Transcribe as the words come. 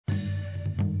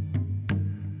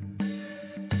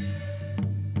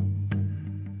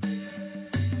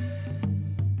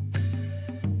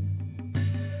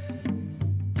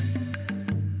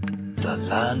the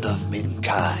land of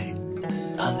Minkai,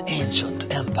 an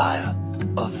ancient empire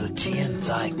of the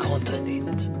Tianzai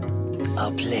continent,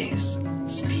 a place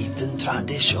steeped in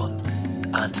tradition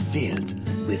and filled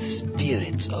with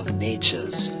spirits of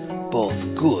natures,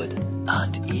 both good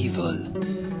and evil.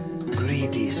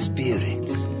 Greedy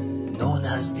spirits, known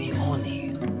as the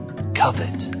Oni,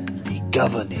 covet the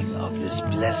governing of this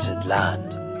blessed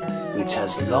land, which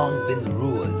has long been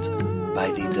ruled by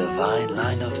the divine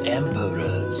line of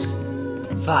emperors.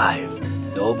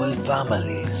 5 noble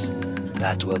families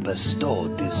that were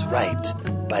bestowed this right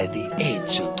by the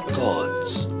ancient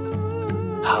gods.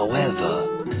 However,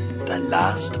 the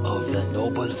last of the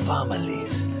noble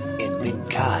families in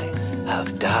Minkai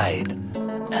have died,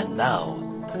 and now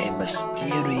a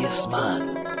mysterious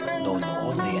man known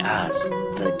only as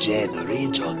the Jade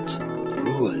Regent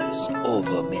rules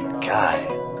over Minkai.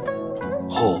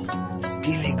 Hope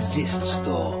still exists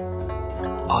though.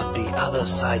 On the other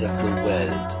side of the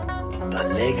world, the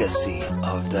legacy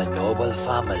of the noble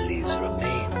families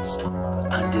remains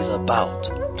and is about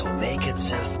to make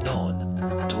itself known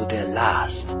to the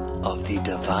last of the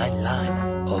divine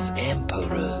line of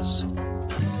emperors.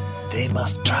 They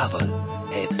must travel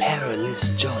a perilous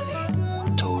journey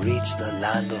to reach the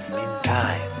land of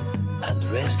Minkai and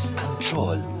wrest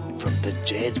control from the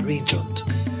Jade Regent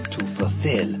to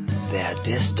fulfill their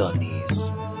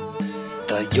destinies.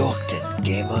 The Yorkton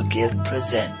Gamer Guild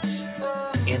presents,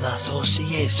 in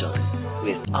association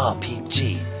with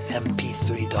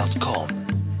RPGMP3.com,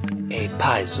 a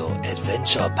Paizo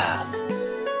adventure path,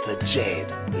 the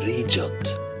Jade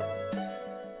Regent.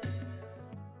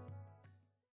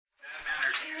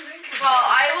 Well,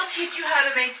 I will teach you how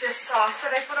to make this sauce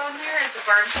that I put on there. It's a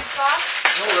barbecue sauce.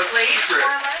 No, that's a secret. More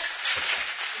or less.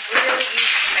 It's really easy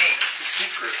to make. It's a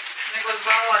secret. And it goes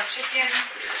well on chicken.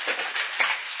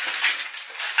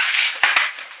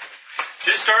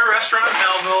 Just start a restaurant in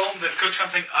Melville that cooks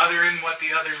something other than what the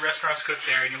other restaurants cook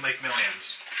there, and you'll make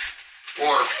millions.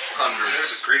 Or hundreds.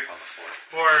 There's a grape on the floor.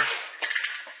 Or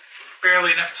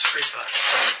barely enough to scrape by.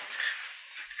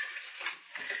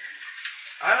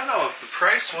 I don't know, if the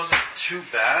price wasn't too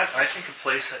bad, I think a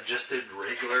place that just did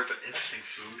regular but interesting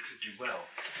food could do well.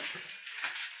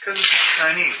 Because it's not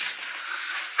Chinese.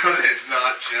 Because it's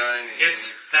not Chinese. It's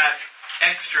that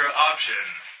extra option.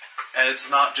 And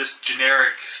it's not just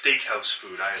generic steakhouse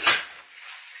food either.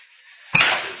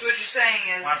 So what you're saying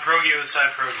is, One pierogi with a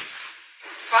side pierogi.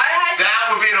 if I had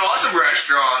That would be an awesome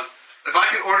restaurant. If I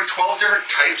could order 12 different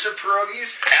types of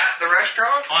pierogies at the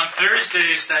restaurant. On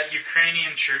Thursdays, that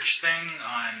Ukrainian church thing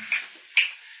on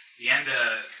the end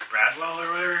of Bradwell or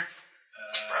whatever.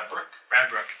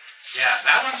 Bradbrook. Yeah,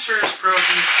 that one serves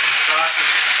pierogies and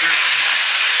sauces and 13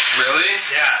 minutes. Really?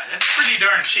 Yeah, it's pretty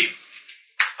darn cheap.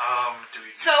 Do we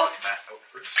So- take that out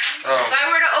first? Oh. if I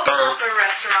were to open up a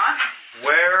restaurant,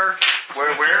 Where's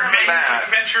the mat?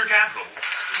 Venture capital.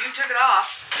 you took it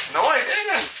off. No, I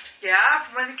didn't. Yeah,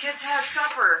 when the kids had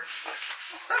supper.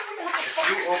 If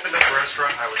you opened up a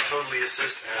restaurant, I would totally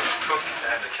assist as cook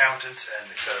and accountant and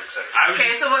et cetera, et cetera.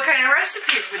 Okay, so what kind of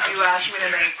recipes would you ask me to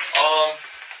make?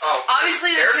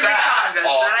 Obviously the there's chimichangas,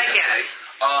 that I get.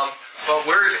 obviously. But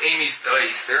where's Amy's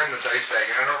dice? They're in the dice bag,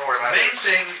 and I don't know where The that main is.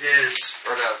 thing is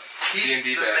Or the keep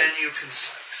D&D the bag. menu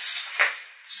concise.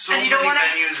 So And many you don't wanna-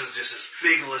 menus is just this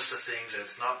big list of things, and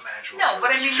it's not manageable. No, but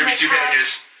I mean, Jimmy like, Two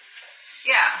Badges.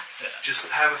 yeah. Just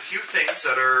have a few things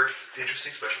that are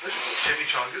interesting special dishes.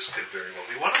 Chimichangas could very well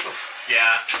be one of them.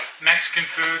 Yeah, Mexican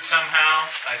food somehow.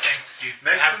 I think you have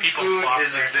Mexican people food flock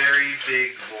is there. a very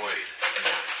big void.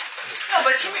 No,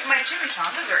 but my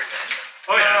chimichangas are good.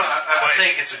 Oh yeah, I'm quite.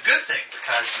 saying it's a good thing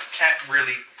because you can't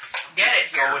really Get just it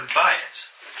here. go and buy it.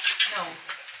 No.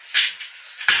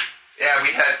 Yeah,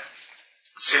 we had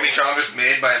chimichangas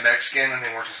made by a Mexican, and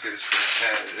they weren't as good as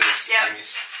Yep.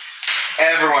 Amy's.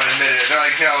 Everyone admitted it. They're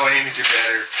like, no, Amy's are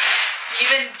better.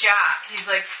 Even Jack, he's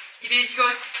like, he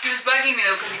was bugging me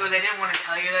though because he goes, I didn't want to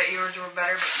tell you that yours were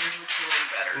better, but yours were truly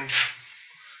better. Mm-hmm.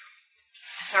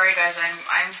 Sorry guys, I'm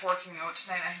working out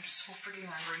tonight. I'm so freaking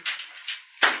hungry.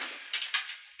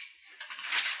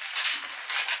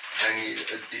 I need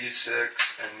a D6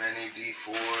 and many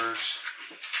D4s.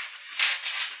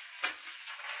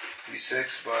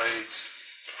 D6 bite,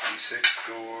 D6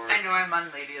 gore, I know I'm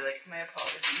unladylike. My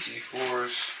apologies.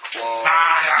 D4s claws,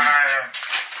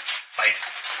 Fight.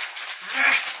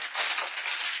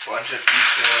 bunch of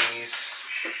D20s,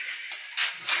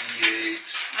 D8.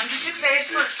 I'm just excited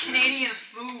for D6s. Canadian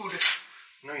food.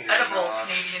 No, you're Edible not.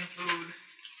 Canadian food.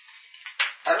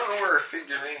 I don't know where our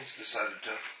figurines decided to.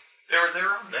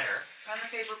 They're on there. On the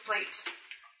paper plate.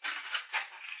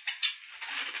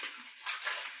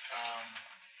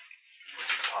 What's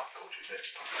the top go to?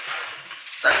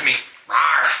 That's me.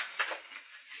 Rawr.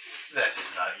 That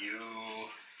is not you.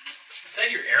 Is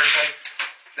that your air type?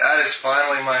 That is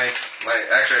finally my.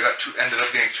 Actually, I got ended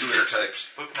up getting 2 air types.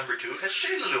 Book number 2 has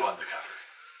Shaylaloo on the cover.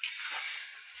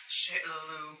 Shit,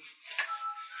 Lulu.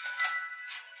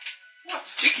 What?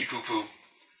 Cheeky poo poo.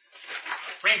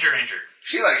 Ranger.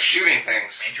 She likes shooting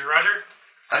things. Ranger Roger?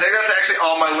 I think that's actually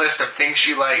on my list of things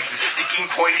she likes, is sticking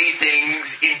pointy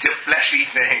things into fleshy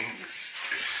things.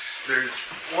 There's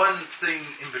one thing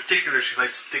in particular she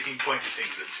likes sticking pointy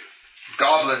things into.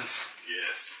 Goblins.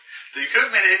 Yes. So you could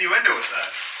have made an innuendo with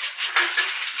that.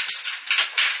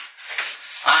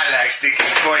 I like sticking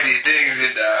pointy things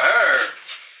into her.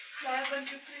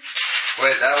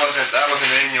 Wait, that wasn't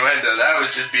an innuendo. That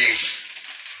was just being...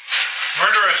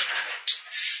 Murderous.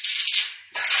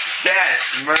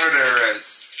 Yes,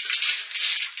 murderous.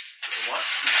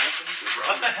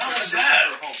 What the hell is that?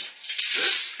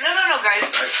 No, guys.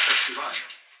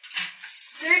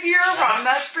 Save your rum.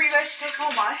 That's for you guys to take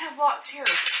home. I have lots here.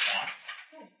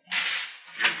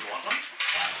 You want one?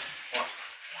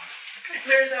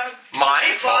 There's a...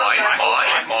 Mine.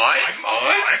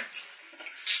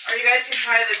 Are you guys can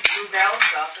try the Google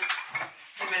stuff.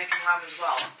 It's Dominican rum as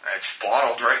well. It's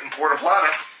bottled right in Puerto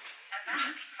Plata.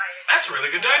 That's a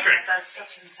really good dye drink. That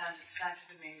stuff's in Santo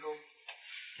Domingo.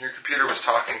 Your computer was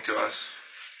talking to us.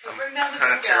 I'm Bring down the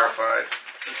kind of Google. terrified.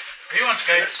 Are you on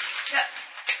Skype? Yeah.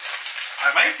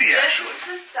 I might be, This actually. is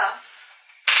the stuff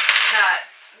that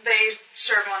they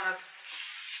serve on the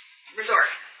resort.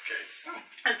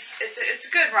 Okay. It's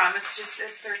good rum. It's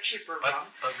their cheaper rum.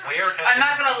 But where has I'm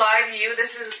not gonna lie to you.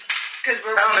 This is because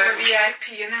we're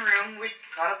VIP in the room. We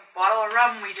got a bottle of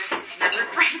rum. We just never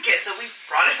drank it, so we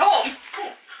brought it home.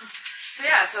 Cool. So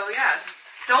yeah.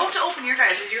 Don't open your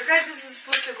guys'. Your guys' is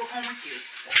supposed to go home with you.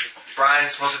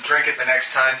 Brian's supposed to drink it the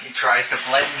next time he tries to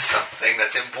blend something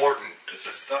that's important. There's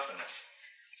just stuff in it.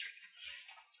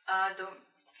 Don't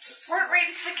just pour it right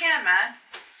into the can, man.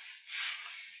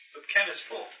 But the can is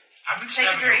full. I've been just Take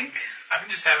a having drink. I've been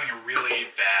just having a really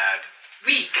bad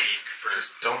Weak. week for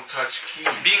Just don't touch keys.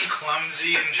 being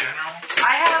clumsy in general.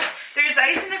 There's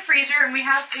ice in the freezer, and we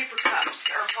have paper cups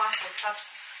or plastic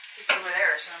cups just over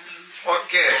there. So I mean.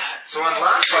 Okay, so on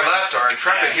last we left our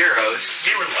intrepid heroes,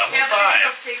 We were level Yeah, but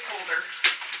it'll 5. stay colder.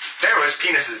 there was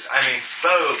penises. I mean,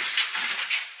 boobs.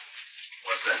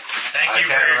 What's that? Thank I you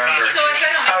can't very remember. much. So I said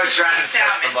I was trying to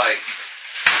test the salmon. mic.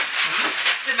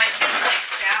 Did my kids like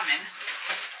salmon?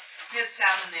 We had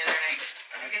salmon the other night.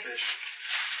 I guess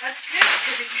that's good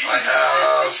because I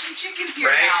have fish and chicken here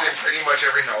ranks in now. pretty much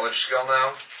every knowledge skill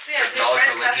now. So yeah, there's Knowledge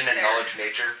red religion cups and there. knowledge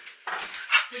nature.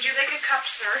 Would you like a cup,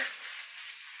 sir?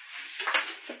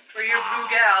 For your blue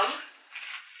gal?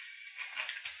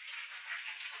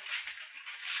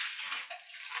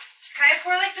 Can I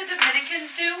pour like the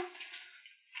Dominicans do?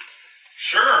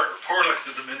 Sure, pour like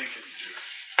the Dominicans do.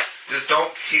 Just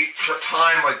don't keep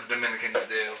time like the Dominicans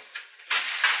do.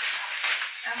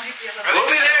 That might be a We'll little.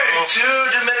 be there in 2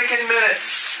 Dominican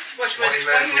minutes. Which was 20 20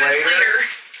 minutes minutes later.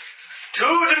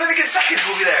 2 Dominican seconds,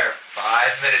 we'll be there.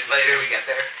 5 minutes later, we get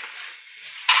there.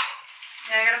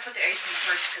 Yeah, I gotta put the ice in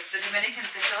first because the Dominicans,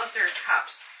 they fill up their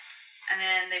cups and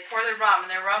then they pour their rum,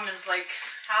 and their rum is like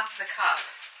half the cup.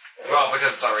 Well,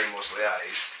 because it's already mostly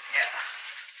ice. Yeah.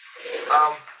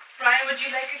 Brian, would you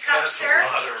like a cup, That's sir? a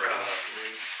lot of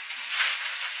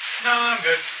No, I'm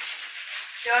good.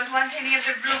 Don't want any of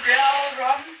the blue gal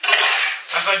rum?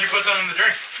 I thought you put some in the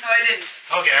drink. No, I didn't.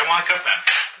 Okay, I want a cup then.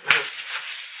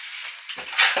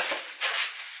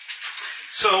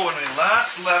 So when we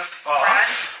last left off, Brad?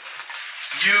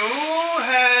 you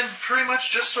had pretty much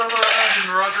just sort of arrived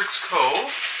in Roderick's Cove.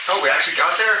 Oh, we actually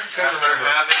got there? Couldn't After remember.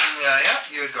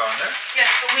 having, you had gone there. Yes,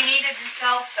 but we needed to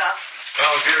sell stuff.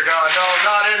 Oh, dear God. No,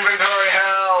 not inventory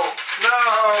hell.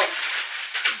 No.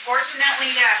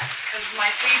 Unfortunately, yes, because my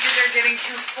pages are getting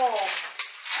too full.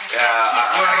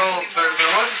 Well,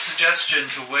 there was a suggestion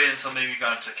to wait until maybe you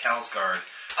got to Kalsgard.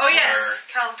 Oh, yes, where,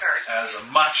 Kalsgard. as a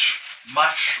much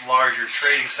larger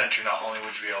trading center, not only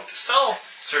would you be able to sell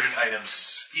certain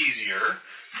items easier,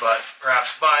 but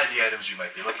perhaps buy the items you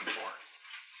might be looking for.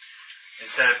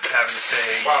 Instead of having to say...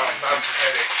 Wow, I'm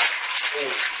headache.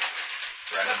 Oh.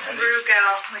 That's a brew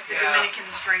gal, like the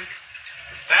Dominicans drink.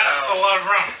 That's a lot of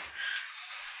rum.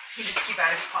 You just keep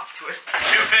adding pop to it.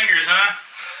 2 fingers, huh?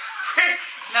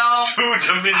 No. 2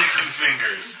 Dominican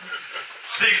fingers.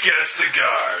 Thick as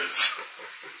cigars.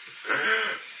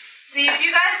 See, if I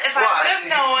would have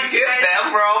known, You get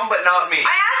them rum, but not me.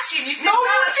 I asked you, and you said No, you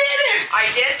not. didn't. I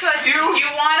did, so I said, do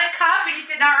you want a cup? And you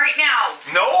said, not right now.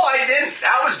 No, I didn't.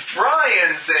 That was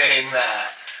Brian saying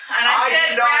that. And I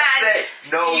said, did not Brad, say.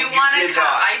 No, do you you want did a cup?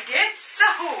 not. I did say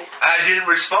so. I didn't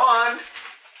respond.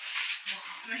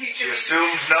 You She could-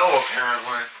 assumed no,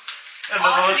 apparently. And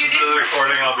when I Oh, listen you to the didn't-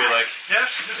 recording, I'll be like, yeah,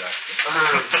 she did that.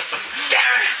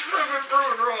 Damn it! I'm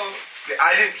proven wrong.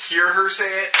 I didn't hear her say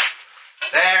it.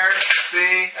 There,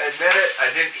 see, I admit it.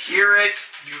 I didn't hear it.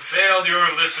 You failed your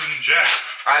listen, Jack.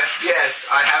 Yes,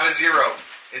 I have a 0.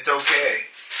 It's okay.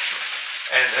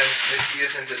 And Misty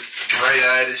isn't as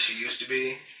bright-eyed as she used to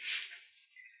be.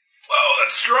 Whoa,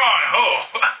 that's strong. Oh,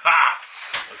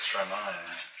 Let's try mine.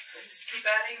 Just keep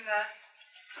adding the...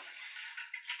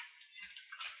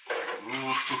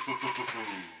 Ooh,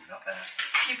 not bad.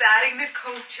 Just keep adding the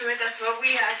Coke to it. That's what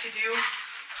we had to do.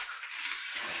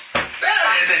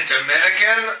 That isn't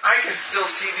Dominican. I can still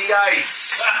see the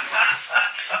ice.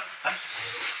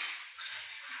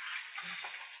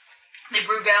 The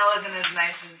Brugal isn't as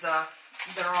nice as the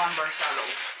Ron Barcelo.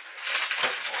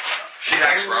 She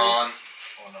acts Ron.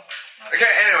 Oh no. Okay,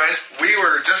 anyways, we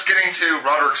were just getting to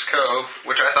Roderick's Cove,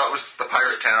 which I thought was the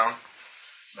pirate town.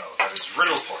 No, that is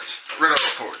Riddleport.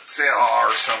 Riddleport. Say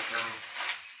R something.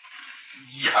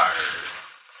 Yar.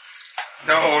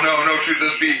 No to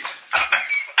this beat.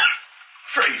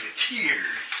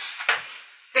 Privateers.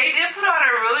 They did put on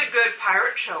a really good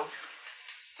pirate show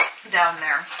down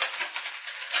there.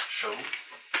 Show?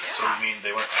 So you mean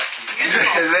they weren't actually...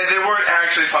 Musical. they weren't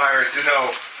actually pirates,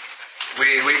 no.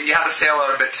 You had to sail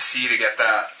out a bit to sea to get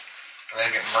that. And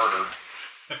then get murdered.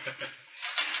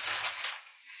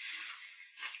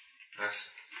 that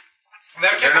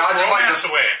They're kept not the just like romance the-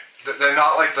 away. They're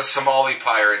not like the Somali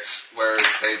pirates where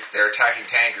they're attacking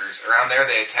tankers. Around there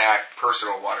they attack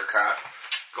personal watercraft.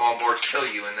 Go on board, kill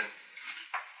you, and then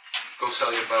go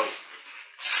sell your boat.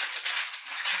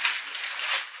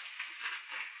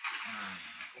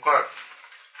 Okay.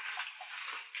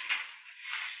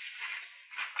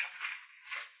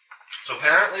 So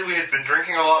apparently we had been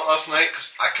drinking a lot last night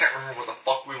because I can't remember what the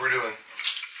fuck we were doing.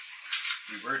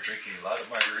 We were drinking a lot of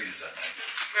margaritas that night.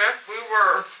 Yes, we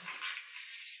were.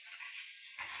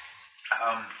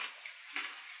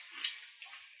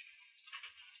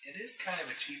 It is kind of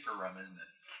a cheaper rum, isn't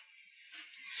it?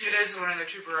 It is one of the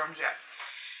cheaper rums, yeah.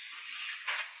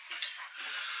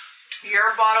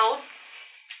 Your bottle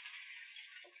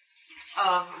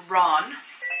of Ron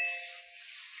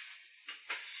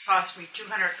cost me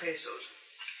 200 pesos.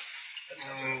 That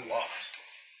sounds like a lot.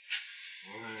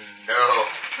 No.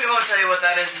 We won't tell you what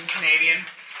that is in Canadian.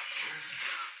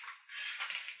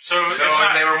 So No, it's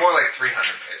not, they were more like 300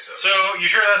 pesos. So you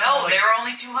sure that's No, not like, they were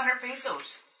only 200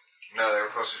 pesos. No, they were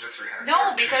closer to 300.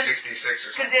 No, They were because- 266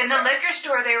 or Because something in the like that. liquor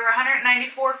store, they were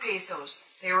 194 pesos.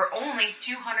 They were only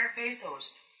 200 pesos.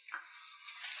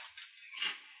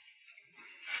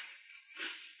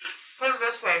 Put it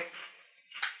this way.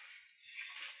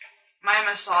 My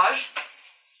massage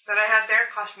that I had there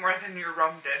cost more than your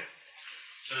rum did.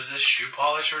 So is this shoe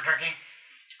polish we're drinking?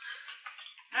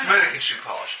 Dominican shoe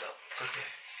polish, though. It's okay.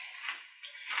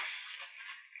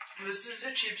 This is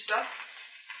the cheap stuff.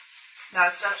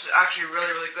 That stuff's actually really,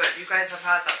 really good. You guys have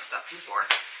had that stuff before.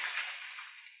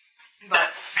 But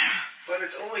But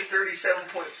it's only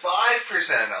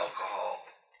 37.5% alcohol.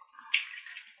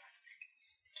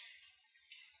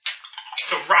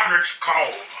 So Roderick's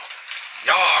Cove.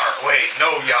 Yar! Wait,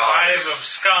 no Hive yars. of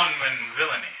scum and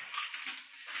villainy.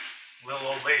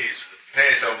 Will obeys with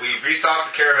Okay, so we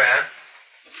restocked the caravan.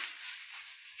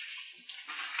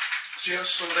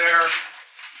 So there,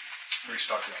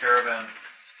 restock the caravan.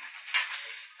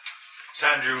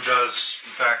 Sandrew does,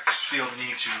 in fact, feel the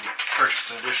need to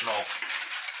purchase an additional...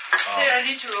 yeah, I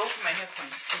need to roll for my hit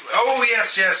points too. Oh,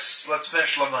 yes. Let's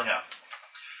finish leveling up.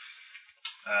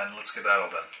 And let's get that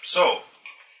all done. So,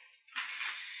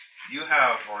 you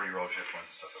have already rolled hit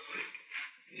points and stuff, I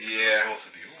believe. Yeah. Both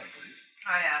of you, I believe.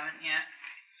 I haven't yet.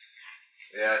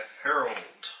 Yeah. Harold.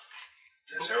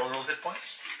 Does Harold roll hit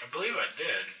points? I believe I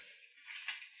did.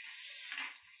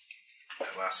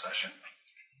 At last session?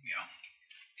 Yeah.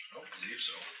 I don't believe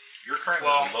so. You're currently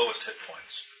Well- the lowest hit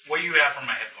points. What do you have for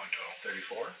my hit point total?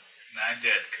 34? And I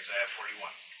did, because I have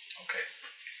 41. Okay.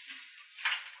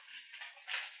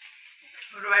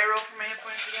 What do I roll for my hit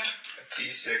points again?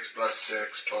 D6 plus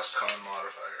 6 plus con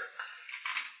modifier.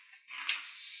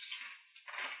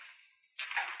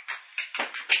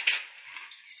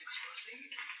 6 plus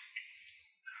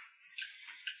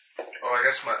 8. Oh, I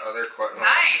guess my other question.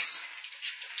 Nice!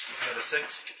 At a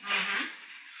 6?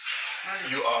 That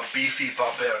is- You are beefy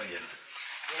barbarian.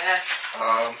 Yes.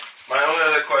 My only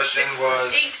other question 6 plus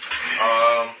was, 8.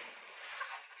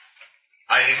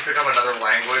 I need to pick up another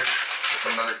language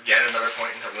with yet another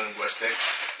point into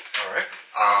linguistics. Alright.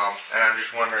 And I'm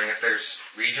just wondering if there's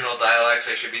regional dialects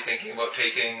I should be thinking about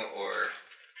taking, or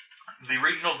The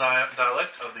regional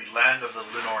dialect of the land of the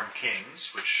Linorn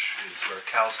Kings, which is where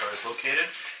Kalsgar is located,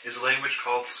 is a language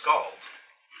called Skald.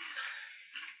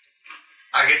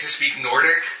 I get to speak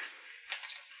Nordic.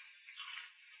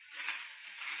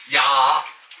 Yeah.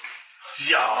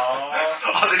 Yeah. All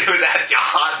I do is add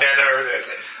yeah then over this.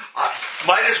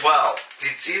 Might as well.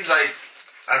 It seems like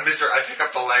I pick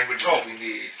up the language we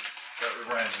need. That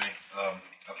reminds me.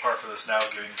 Apart from this now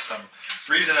giving some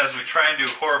reason as we try and do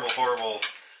horrible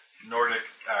Nordic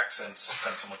accents,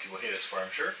 and some people hate us for,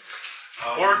 I'm sure.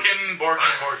 Borkin.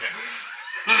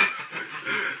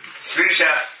 Swedish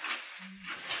chef.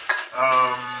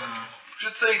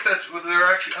 Should think that there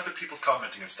are actually other people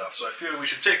commenting and stuff, so I feel we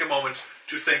should take a moment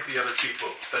to thank the other people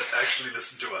that actually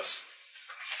listen to us.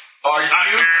 Are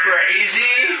you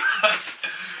crazy?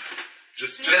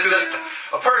 Just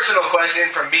a personal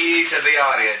question from me to the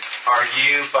audience. Are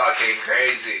you fucking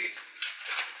crazy?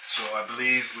 So I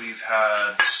believe we've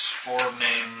had 4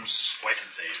 names. White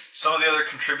and Zade. Some of the other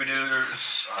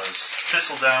contributors are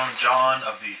Thistledown John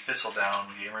of the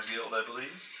Thistledown Gamers Guild, I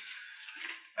believe.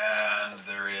 And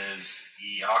there is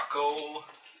Iako,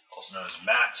 also known as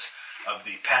Matt, of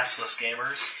the Pantsless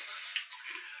Gamers.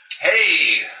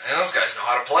 Hey, those guys know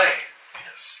how to play.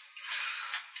 Yes.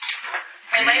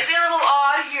 I might be a little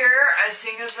odd here, as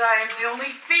seeing as I'm the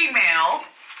only female.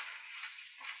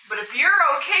 But if you're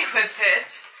okay with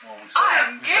it, Well,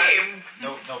 I'm we said game.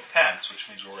 no pants, which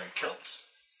means we're wearing kilts.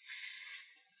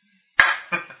 Yeah,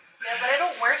 but I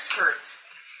don't wear skirts.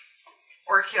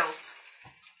 Or kilts.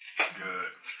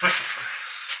 Good.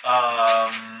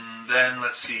 Then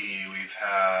let's see. We've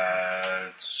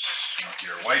had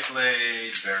here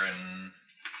Whitelade, Baron.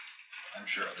 I'm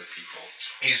sure other people.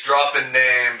 He's dropping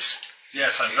names.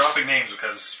 Yes, I'm dropping names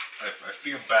because I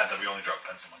feel bad that we only dropped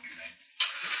Pencil Monkey's name.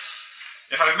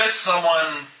 If I've missed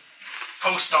someone,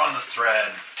 post on the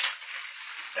thread,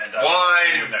 and I'll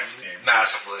see you next game.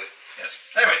 Massively. Yes.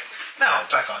 Anyway, now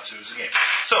back on to the game.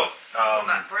 So, Hold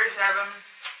on, 47.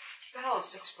 The hell is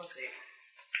 6 plus 8?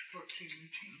 14.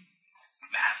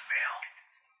 math fail.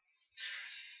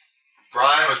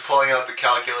 Brian was pulling out the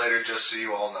calculator just so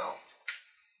you all know.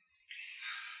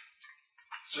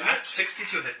 So you had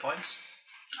 62 hit points.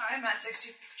 I'm at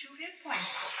 62 hit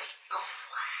points.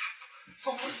 It's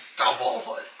almost double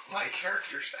what my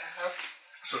characters have.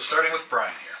 So starting with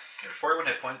Brian here. You have 41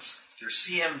 hit points. Your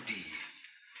CMD.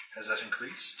 Has that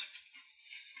increased?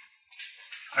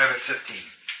 I have it 15.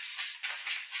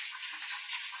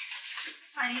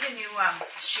 I need a new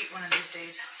sheet one of these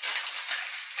days.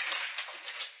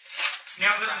 You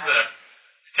know, this is the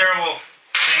terrible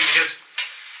thing because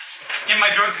in my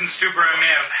drunken stupor I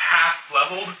may have half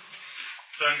leveled.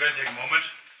 So I'm going to take a moment to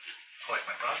collect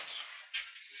my thoughts.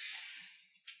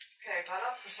 Okay, I got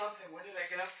up for something. What did I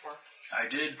get up for? I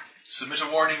did submit a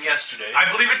warning yesterday. I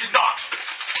believe it did not.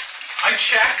 I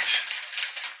checked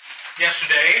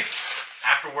yesterday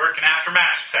after work and after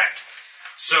Mass Effect.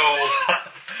 So,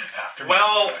 After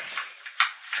well, Mass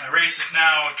Effect. my race is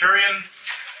now Turian.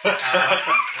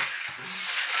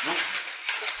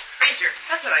 Razor.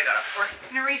 That's what I got up for.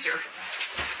 An eraser.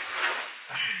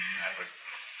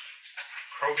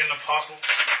 Krogan Apostle.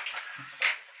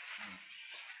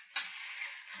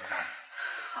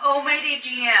 Oh, mighty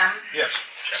GM. Yes,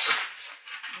 Shepard.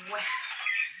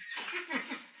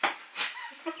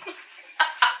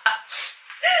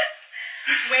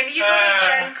 When you go to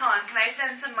Gen Con, can I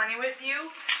send some money with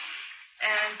you?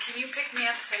 And can you pick me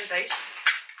up a set of dice?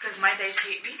 Because my dice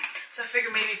hate me. So I figure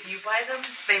maybe if you buy them,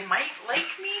 they might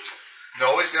like me. You're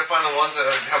always going to find the ones that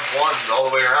have ones all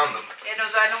the way around them. Yeah, no,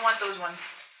 I don't want those ones.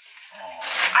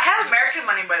 I have American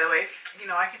money, by the way. You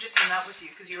know, I could just send that with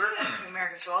you because you were in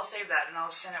America, so I'll save that and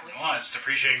I'll just send it with you. Well, it's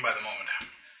depreciating by the moment.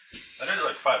 That is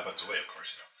like $5 away, of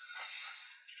course.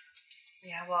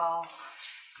 Yeah, well...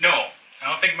 No, I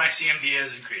don't think my CMD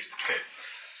has increased. Okay.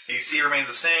 AC remains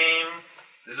the same.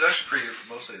 This is actually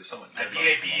mostly somewhat My dead.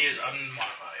 DAB is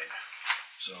unmodified.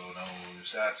 So no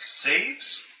stats.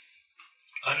 Saves?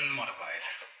 Unmodified.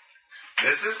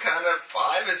 This is kind of,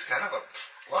 5 is kind of a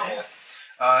level.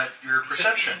 Your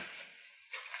perception.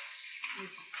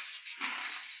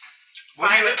 What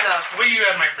do you Five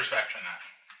have my perception at?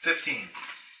 15.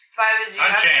 5 is you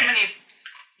have too Unchained. many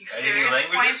experience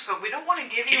languages? points, but we don't want to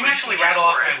give Can you you actually anything rattle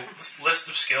off for my it. list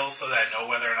of skills so that I know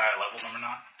whether or not I leveled them or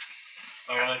not?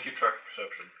 I want to keep track of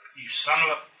perception. You son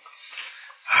of a...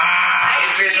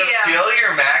 If it's a skill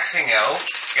you're maxing out,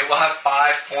 it will have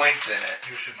 5 points in it.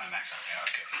 You shoot my max out. Yeah,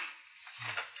 okay.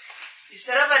 You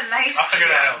set up a nice... I'll figure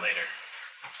that out later.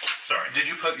 Sorry. Did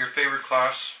you put your favorite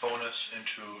class bonus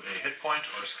into a hit point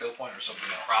or a skill point or something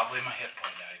else? Probably my hit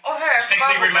point. Oh, hey, I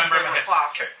distinctly forgot remember about my hit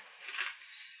clock. Okay.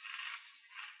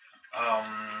 But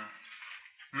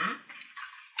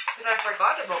I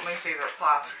forgot about my favorite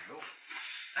class.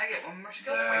 I get one more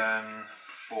skill point. Then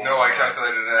for No, I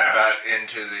calculated Ash. that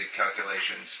into the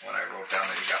calculations when I wrote down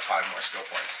that you got 5 more skill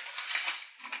points.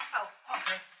 Oh,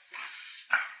 okay.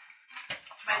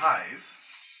 5.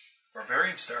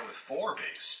 Barbarians start with 4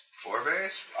 base. 4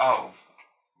 base? Oh.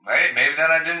 Wait, maybe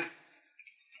then I didn't...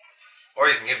 Or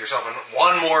you can give yourself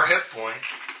one more hit point.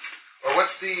 Or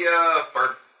what's the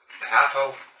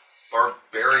half-elf I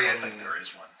barbarian... don't think there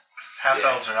is one.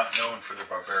 Half-elves are not known for their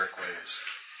barbaric ways.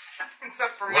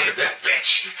 Except for me. Look at that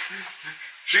bitch.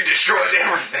 She destroys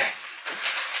everything.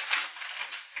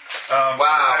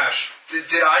 Wow. Ash. Did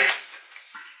I...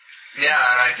 Yeah,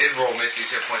 and I did roll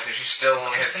Misty's hit points, and she still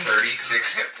only has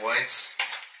 36 hit points.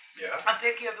 Yeah. I'll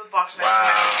pick you up a box next Wow.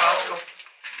 time I go.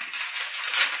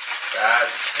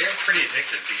 That's They're pretty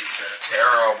addictive, these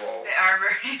terrible. They are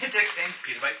very addicting.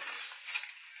 petabytes.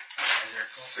 Is there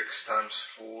 6 times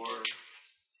 4.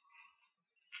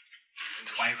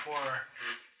 24?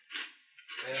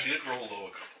 She did roll low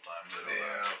a couple times. I know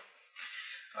Yeah.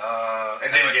 that.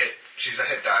 And didn't get... She's a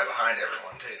hit die behind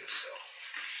everyone, too, so...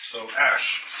 So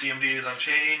Ash, CMD is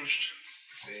unchanged.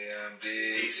 CMD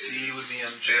AC is would be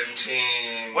unchanged.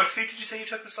 15. What feat did you say you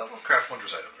took this level? Craft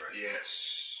Wonders items, right?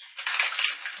 Yes.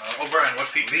 O'Brien, what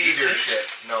feat did you take? Leadership.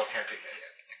 No, can't take that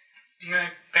yet. I'm going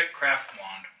to pick Craft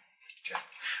Wand. Okay.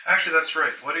 Actually, that's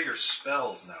right. What are your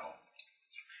spells now?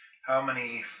 How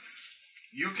many...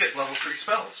 You get level 3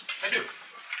 spells. I do.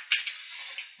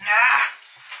 Ah!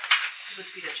 With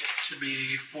pita chip. Should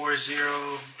be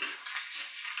 4-0.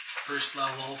 First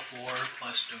level 4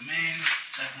 plus domain.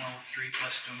 Second level 3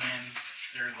 plus domain.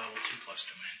 Third level 2 plus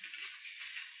domain.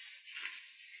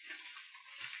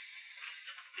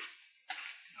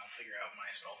 I'll figure out my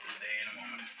spells of the day in a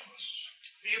moment.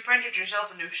 You printed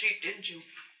yourself a new sheet, didn't you?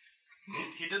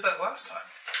 He did that last time.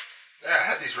 Yeah, I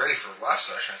had these ready for last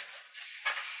session.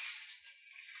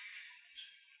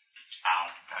 Ow.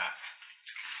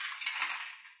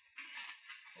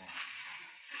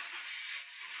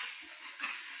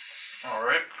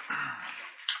 Alright.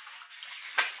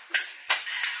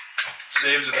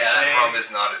 Saves are the Yeah, same. that rum is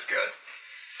not as good.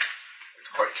 It's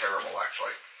quite terrible,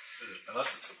 actually.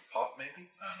 Unless it's a pop, maybe?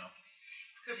 I don't know.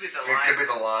 Could be the It lime. could be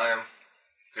the lime.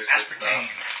 Just it's Aspartame.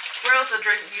 not- We're also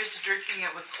used to drinking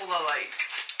it with Cola Light,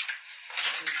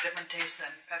 which is a different taste than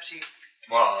Pepsi.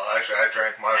 Well, actually, I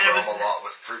drank my And it rum was- a lot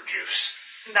with fruit juice.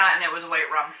 That and it was white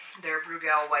rum. They're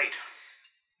Brugal White.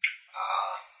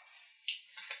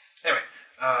 Anyway,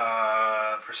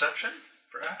 perception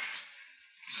for Ash?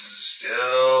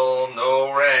 Still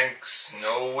no ranks,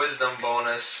 no wisdom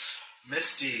bonus.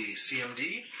 Misty,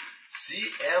 CMD?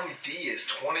 CMD is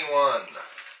 21.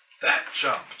 That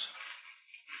jumped.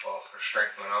 Well, her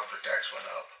strength went up, her dex went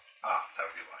up. Ah, that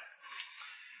would be why.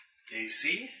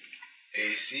 AC?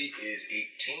 AC is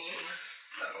 18.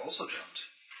 That also jumped.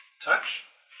 Touch?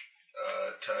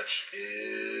 Touch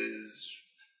is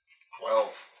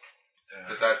 12. Yeah.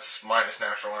 Because that's minus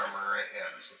natural armor, right? Yeah,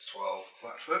 so it's 12.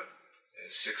 Flatfoot?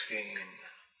 Is 16.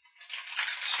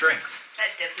 Strength?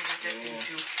 That dip is addicting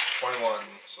too. 21,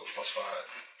 so plus 5.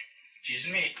 Cheese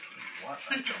and meat. What?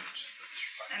 That jumped.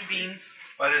 And beans.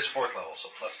 But it is 4th level, so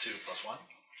plus 2, plus 1.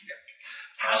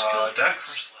 How skills for Dex?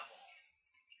 first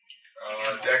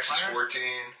level? Dex is Multiplier?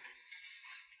 14.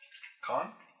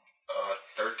 Con?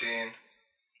 13.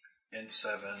 Int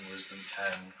 7, Wisdom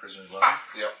 10, Charisma 11.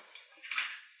 Yep.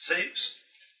 Saves?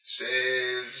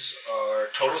 Saves are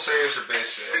total saves or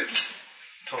base saves?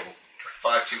 Total.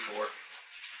 5, 2, 4.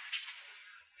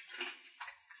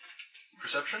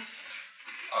 Perception?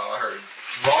 Her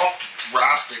dropped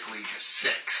drastically to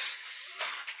 6.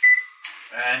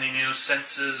 Any new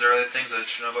senses or other things I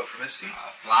should know about for Misty?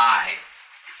 Fly.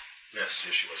 Yes,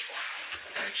 she was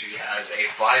flying. And she has a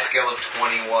fly skill of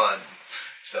 21.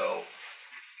 So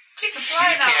She can she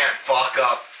fly now. can't fuck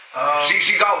up.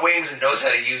 She got wings and knows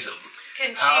how to use them.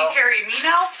 Can How- she carry me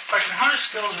now? Question, how do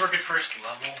skills work at first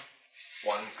level?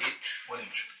 1 each. 1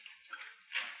 each.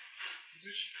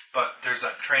 But there's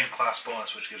that trained class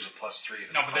bonus which gives a plus 3.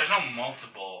 No, but there's no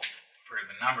multiple for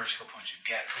the number of skill points you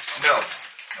get. No,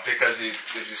 because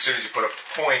as soon as you put a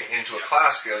point into a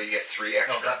class skill, you get 3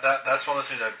 extra. No, that's one of the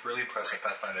things I'm really impressed with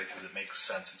Pathfinder because it makes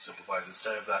sense and simplifies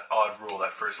instead of that odd rule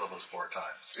that first level is 4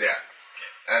 times. Yeah.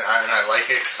 And I like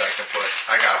it because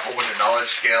I got a whole bunch of knowledge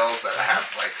skills that I have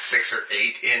like 6 or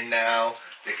 8 in now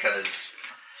because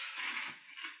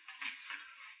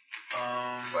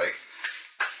it's like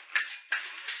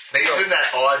based in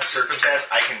that odd circumstance,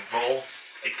 I can roll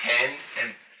a 10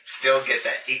 and still get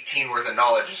that 18 worth of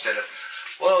knowledge instead of,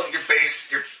 well, your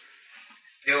base, you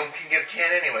can get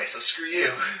 10 anyway, so screw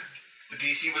you. The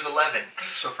DC was 11.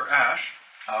 So for Ash,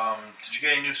 did you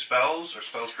get any new spells or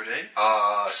spells per day?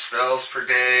 Spells per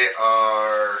day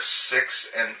are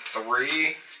 6 and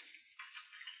 3.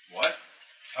 What?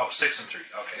 Oh, 6 and 3.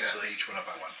 Okay, Yes. so they each went up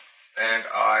by 1. And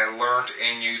I learned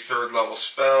a new 3rd level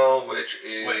spell, which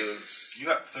is... Wait, you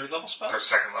got 3rd level spell? Or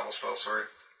 2nd level spell, sorry.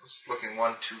 I was looking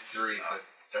 1, 2, 3, but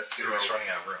that's 0. You're just running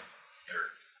out of room.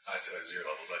 I said 0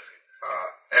 levels,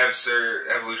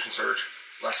 actually. Evolution Surge,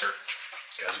 lesser.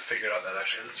 Guys, we figured out that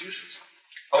actually has its uses.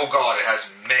 Oh god, it has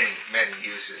many, many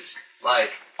uses.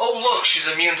 Like, oh look, she's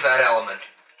immune to that element.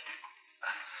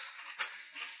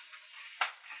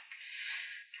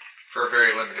 For a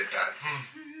very limited time.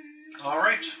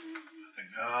 Alright.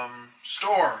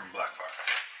 Storm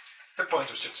Blackfire. Hit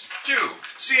points are 62.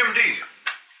 CMD.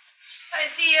 My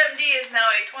CMD is now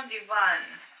a 21.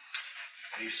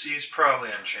 AC's probably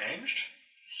unchanged.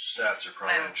 Stats are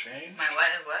probably unchanged. My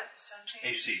what? Is unchanged?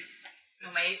 AC.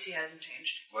 No, my AC hasn't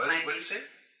changed. What did you say?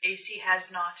 AC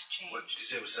has not changed. What did you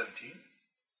say it was 17?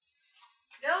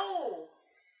 No.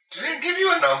 Didn't give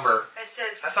you a number. I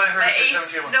said. I thought I heard my you say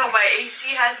AC, 17. No, my AC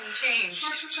hasn't changed.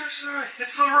 Sorry.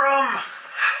 It's the rum!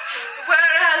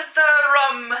 Where has the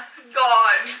rum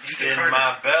gone? In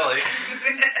my belly.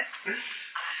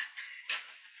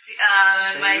 See,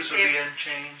 my Saves would be saves.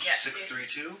 unchanged. Yeah,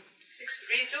 632.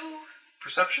 632.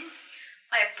 Perception?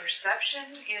 My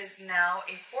perception is now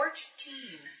a 14.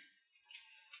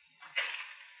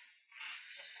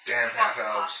 Damn half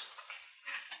elves.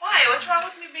 Why? What's wrong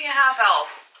with me being a half elf?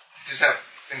 Just have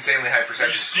insanely high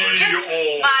perception scores. Kiss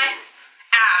my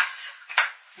ass.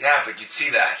 Yeah, but you'd see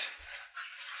that.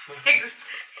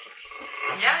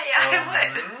 Yeah,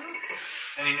 I would.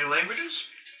 Any new languages?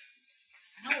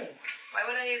 No. Why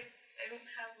would I? I don't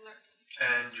have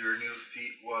And your new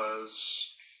feat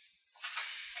was...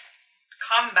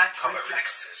 combat Combat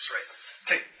reflexes.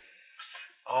 Right. Okay.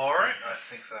 Alright, I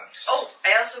think that's... Oh,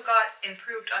 I also got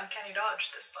improved uncanny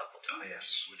dodge this level too. Ah,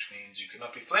 yes, which means you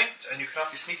cannot be flanked and you cannot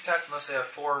be sneak attacked unless they have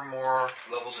 4 more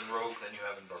levels in Rogue than you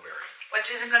have in Barbarian. Which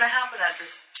isn't going to happen at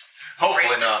this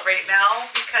Hopefully rate not. right now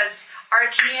because our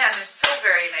GM is so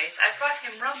very nice. I brought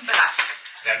him rum back.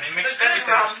 Stab me, The mix good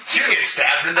rum. You get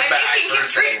stabbed in the I'm back making him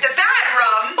first drink thing. the bad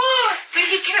rum so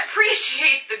he can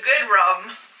appreciate the good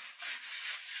rum.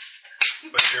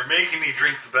 But you're making me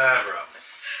drink the bad rum.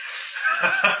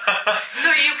 So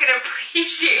you can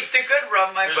appreciate the good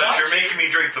rum, my But friend. you're making me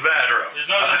drink the bad rum. There's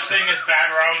no such thing as bad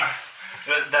rum.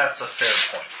 That's a fair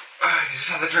point. You just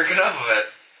have to drink enough of it.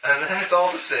 And then it's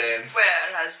all the same. Where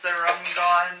has the rum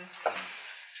gone?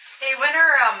 Hey, when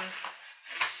are,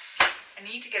 I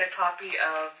need to get a copy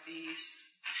of these,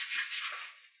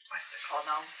 what's it called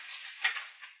now?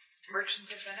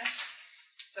 Merchants of Venice?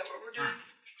 Is that what we're doing?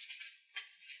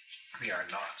 We are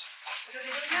not. What are they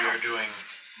doing We now? are doing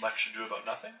Much Ado About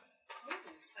Nothing. Ooh,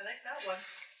 I like that one.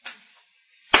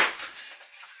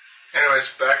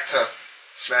 Anyways, back to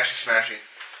Smashy.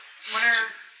 When are,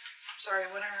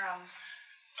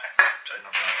 I'm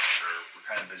not sure. We're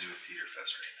kind of busy with Theater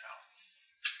Fest right now.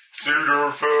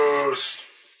 Theater Fest!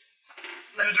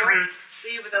 don't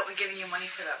leave without me giving you money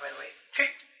for that, by the way. Okay.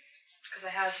 Because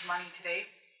I had money today.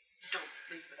 Don't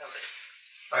leave without it.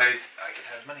 I can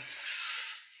have money.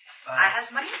 I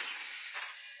has money?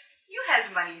 You has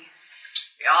money.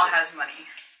 We all has money.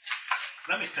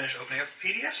 Let me finish opening up the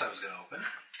PDFs I was going to open.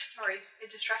 Sorry, it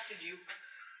distracted you.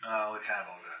 Oh, we kind of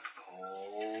all got the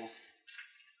whole...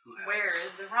 Who has? Where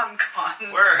is the rum gone?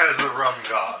 Where has the rum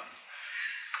gone?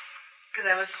 Because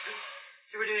I was...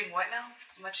 So we're doing what now?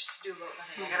 Much to do about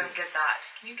nothing. I gotta get that.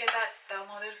 Can you get that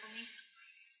downloaded for me?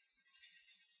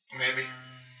 maybe.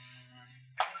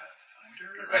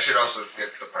 Pathfinder? I should also get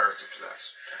the Pirates of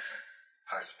Possess.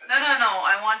 No.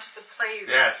 I want the play.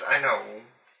 Yes, I know.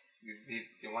 You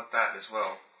want that as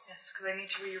well. Yes, because I need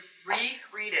to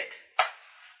reread it.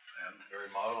 I am the very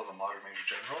model of a modern Major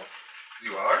General.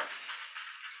 You are?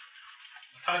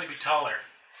 I thought he'd be taller.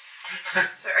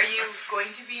 So are you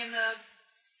going to be in the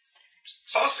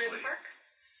Possibly. park?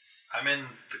 I'm in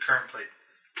the current play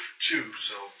 2,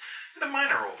 so in a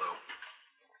minor role though.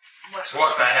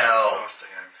 What the hell?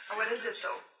 Exhausting. Oh, what is it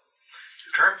though?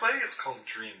 The current play, it's called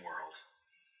Dream World.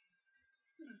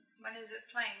 When is it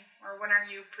playing? Or when are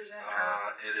you presenting?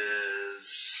 It is...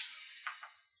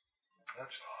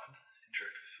 That's odd.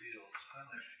 Interactive fields.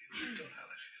 Highlight fields. Don't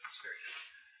highlight fields. Very good.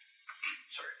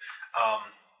 Sorry.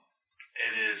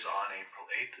 It is on April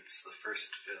 8th. It's the first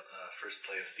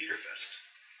play of Theater Fest.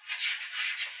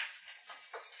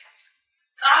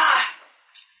 Ah!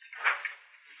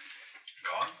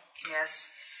 Gone?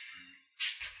 Yes.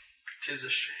 'Tis a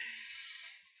shame.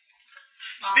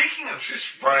 Speaking of...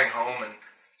 Just running home and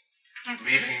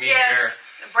leaving me Yes, here.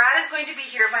 Brad is going to be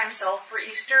here by himself for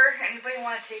Easter. Anybody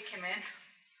want to take him in?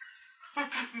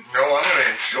 No, I'm going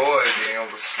to enjoy being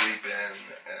able to sleep in,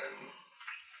 and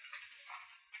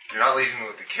you're not leaving me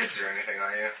with the kids or anything,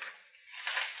 are you?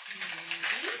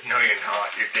 No, you're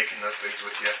not. You're taking those things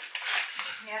with you.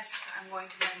 Yes, I'm going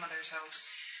to my mother's house.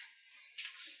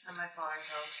 And my father's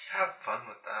house. Have fun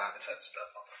with that. It's that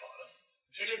stuff on the bottom.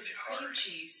 It is cream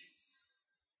cheese.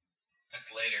 But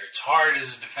later, it's hard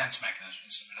as a defense mechanism,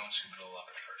 so we don't scoop it all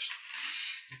up at first.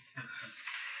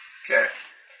 Okay.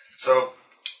 So,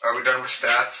 are we done with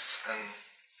stats and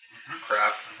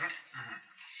crap?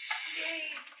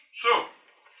 Yay! So,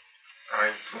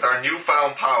 Alright, with our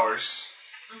newfound powers,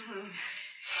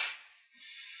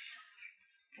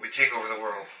 we take over the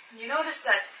world. You notice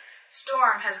that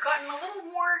Storm has gotten a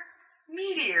little more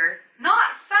meatier.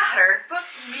 Not fatter, but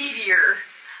meatier.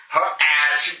 Her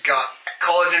ass, she got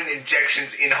collagen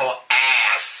injections in her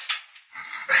ass.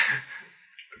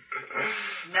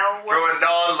 No From work. a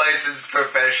non-licensed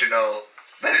professional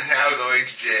that is now going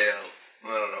to jail. I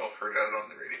don't know, heard that on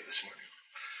the radio this morning.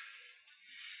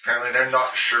 Apparently they're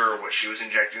not sure what she was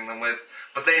injecting them with,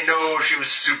 but they know she was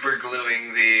super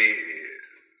gluing the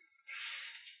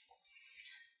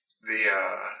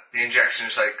injection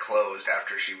site closed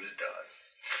after she was done.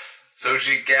 So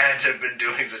she can't have been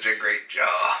doing such a great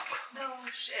job. No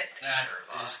shit. That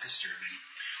is disturbing.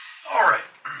 alright.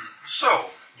 So,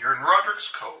 you're in Roderick's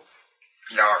Cove.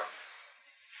 Yarp.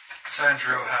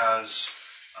 Sandro has,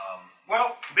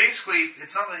 basically,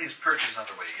 it's not that he's purchased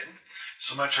another wagon,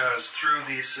 so much as through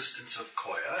the assistance of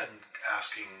Koya and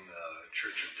asking the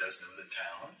Church of Desna of the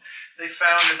town, they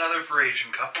found another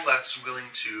Regent couple that's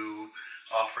willing to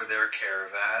offer their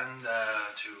caravan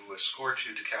to escort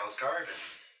you to Kalsgard and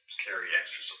carry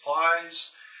extra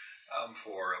supplies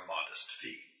for a modest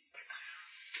fee.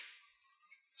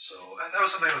 So, that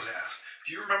was something I was asked.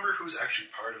 Do you remember who's actually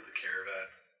part of the caravan?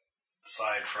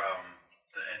 Aside from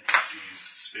the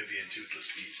NPCs, Spivvy and Toothless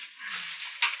Pete.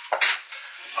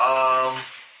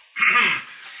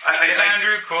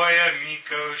 Sandru, Koya,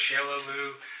 Miko,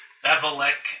 Shelalu,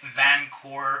 Bevelek,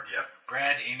 Vancor, Yep.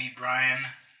 Brad, Amy, Brian,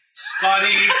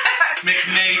 Scotty,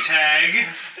 McMaytag,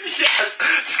 Yes!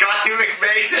 Scotty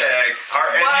McMaytag, our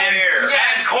engineer.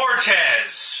 Yes. and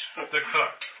Cortez, the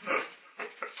cook.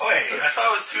 Wait, I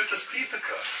thought it was Toothless Pete the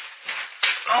cook.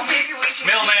 Oh, maybe we should.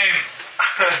 Middle name.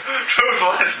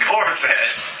 Toothless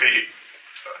Cortez, Pete.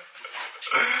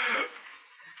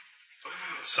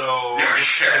 So,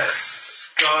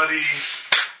 Yes. Scotty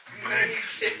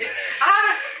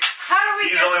How do we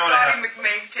He's get the only one I Scotty have.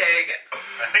 McMaytag?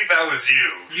 I think that was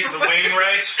you. He's the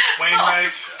Wainwright.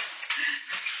 Wainwright.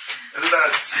 Isn't that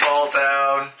a small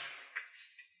town?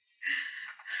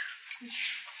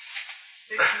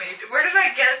 Where did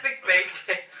I get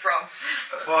McMaytag from?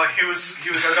 Well, he was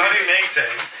Scotty Maytag.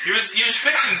 He was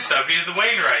fixing stuff. He's the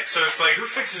Wainwright, so it's like, who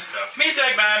fixes stuff?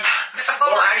 Maytag man.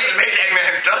 Well, actually, the Maytag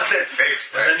man doesn't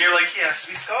fix And that. then you're like, he has to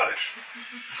be Scottish.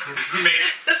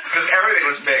 Because everything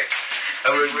was mixed.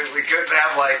 And we couldn't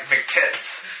have, like,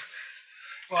 McTits.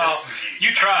 Well, Tits McGee.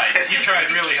 you tried. You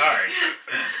tried really hard.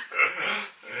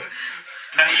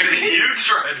 Actually, you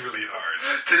tried really hard.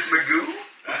 Tits Magoo?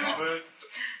 That's what.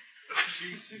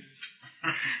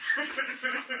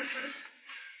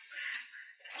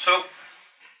 So,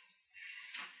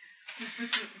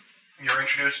 you're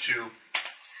introduced to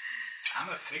I'm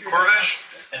a figure. Corvish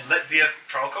and Letvia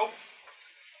Tralco.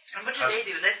 And what do they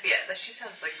do? Latvia. That she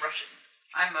sounds like Russian.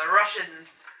 I'm a Russian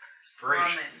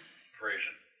Frasian. woman.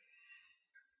 Frasian.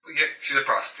 Yeah, she's a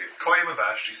prostitute. Koya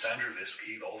Mavashti, Sandra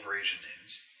Visky, all Frasian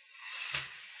names.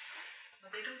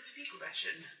 But they don't speak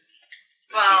Russian.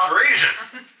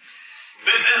 Frasian.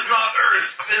 This is not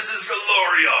Earth. This is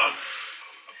Galorion.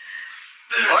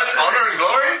 What? Honor and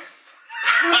glory?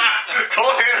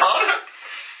 Glory and honor?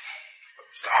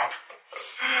 Stop.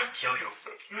 Kill you.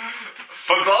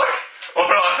 For glory? Or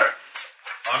honor?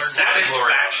 Honor,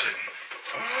 Satisfaction.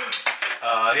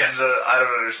 Yes. I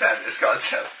don't understand this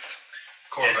concept.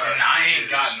 Yes, and I ain't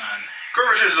got none.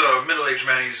 Corvish is a middle-aged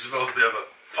man. He's developed a bit of a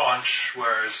paunch,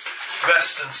 wears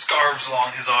vests and scarves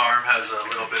along his arm, has a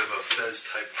little bit of a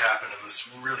fez-type cap, and this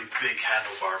really big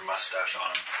handlebar mustache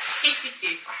on him.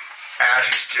 Ash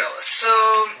is jealous. So,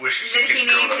 Wishes did he he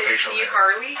could grow name the his facial Steve hair.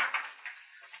 Harley?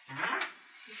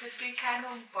 He said big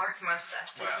handlebar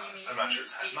mustache. Did Well, he name I'm not sure.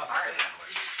 Steve Not Harley? that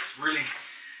anyway. It's this really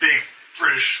big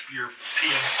British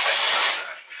European-type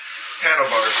mustache.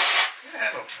 Handlebars.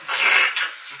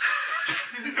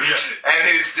 And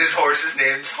his horse's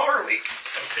name's Harley.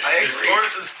 I His agree.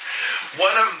 horse is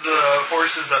one of the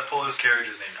horses that pull his carriage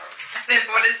is named Harley.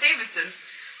 What is Davidson?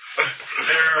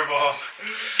 Terrible.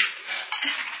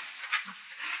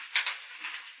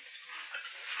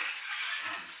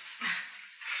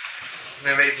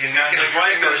 They make you And his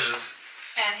wife is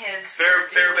And his fair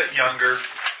bit younger.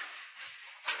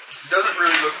 Doesn't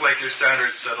really look like your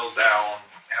standard settled down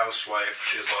housewife.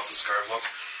 She has lots of scars.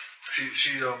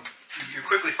 You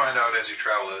quickly find out as you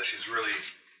travel that she's really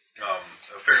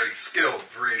a fairly skilled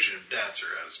Regent dancer,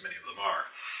 as many of them are.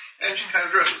 And she kind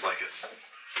of dresses like it.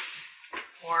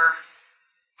 Or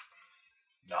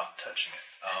Not touching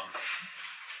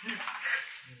it.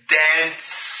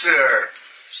 dancer.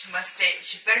 she must stay.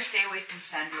 She better stay away from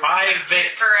Sandra.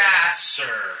 Private Her ass.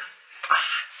 dancer.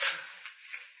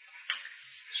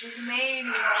 She's a maid.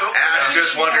 Ash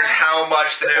just wonders how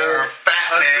much the Their old fat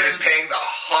man is husband- paying the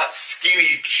hot,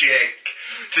 skinny chick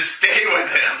to stay with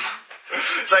him.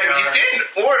 It's like, you didn't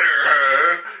order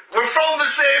her. We're from the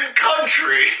same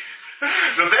country.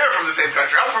 No, they're from the same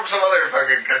country. I'm from some other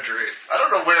fucking country. I don't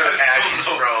know where Ash is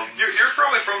from. You're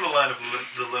probably from the land of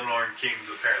the Lenorn Kings,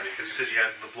 apparently, because you said you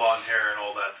had the blonde hair and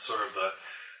all that, sort of the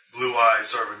blue eyes,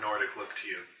 sort of a Nordic look to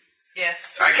you.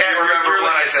 Yes. I can't remember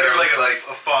when I said it. You're Like,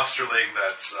 a fosterling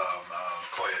that's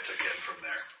Koya took in from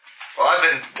there. well, I've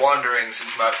been wandering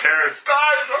since my parents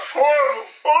died in a horrible,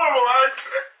 horrible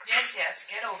accident. Yes.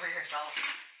 Get over yourself.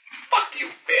 Fuck you,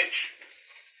 bitch.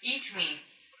 Eat me.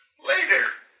 Later.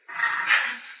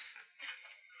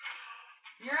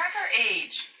 You're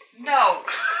underage. No.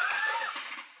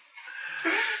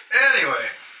 Anyway,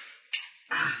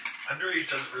 underage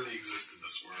doesn't really exist in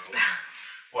this world.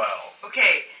 Well,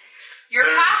 Okay. You're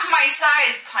There's- half my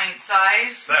size, pint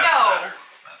size. that's no. better.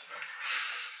 That's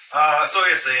better. So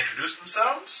yes, they introduce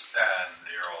themselves, and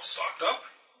you're all stocked up.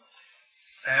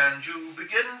 And you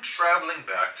begin traveling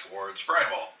back towards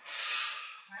Brinewall.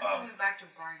 Why are we moving back to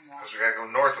Barnwall? Because we gotta go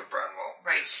north of Bramwell.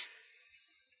 Right.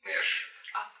 Ish.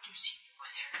 Up to see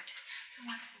wizard. The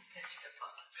wonderful wizard of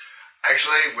Oz.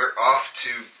 Actually, we're off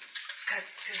to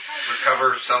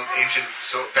recover some ancient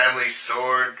family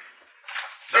sword.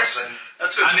 Something.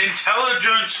 That's good. An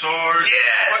intelligent sword.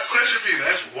 Yes! Question for you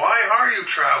guys. Why are you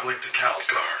traveling to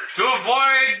Kalsgard? To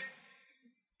avoid.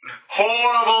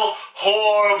 Horrible,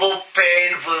 horrible,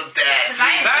 painful death.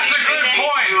 That's a good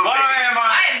point. Why am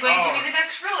I? I am going to be the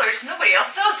next ruler. So nobody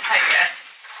else knows that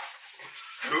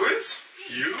yet. Who is?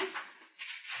 You?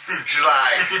 She's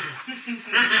like,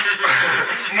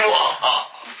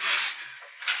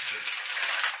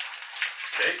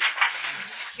 Okay.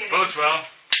 Kidding. Bodes well.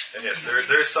 And yes,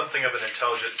 there's something of an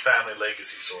intelligent family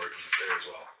legacy sword there as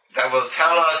well. that will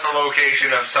tell us the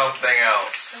location of something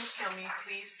else. Don't kill me,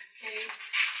 please.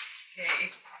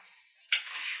 Okay.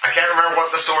 I can't remember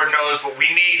what the sword knows, but we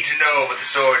need to know what the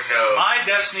sword knows. My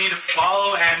destiny to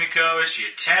follow Amiko as she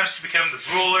attempts to become the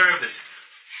ruler of this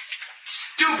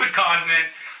stupid continent,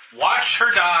 watch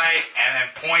her die, and then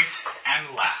point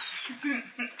and laugh.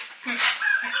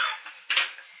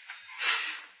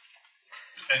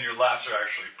 And your laughs are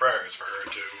actually prayers for her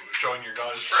to join your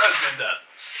goddess Pharasma in death.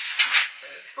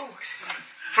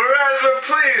 Pharasma,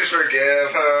 please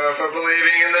forgive her for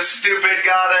believing in the stupid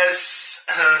goddess.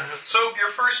 So your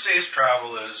first day's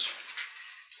travel is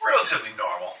relatively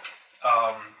normal.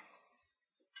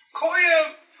 Koya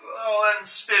and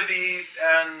Spivvy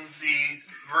and the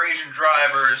Regent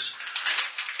drivers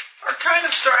are kind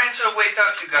of starting to wake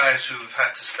up you guys who've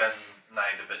had to spend the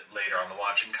night a bit later on the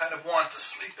watch and kind of want to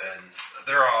sleep in.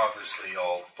 They're obviously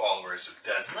all followers of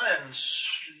Desna and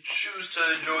choose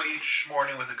to enjoy each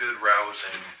morning with a good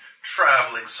rousing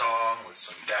traveling song with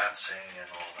some dancing and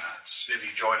all that.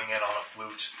 Spivvy joining in on a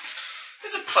flute.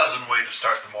 It's a pleasant way to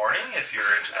start the morning if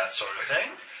you're into that sort of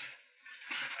thing.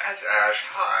 As Ash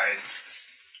hides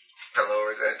the pillow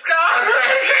over his head. God,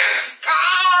 Regent,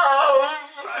 stop!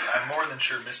 I'm more than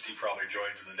sure Misty probably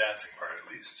joins in the dancing part at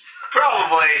least.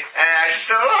 Probably. Ash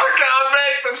still, God,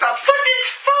 make them stop. But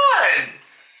it's fun!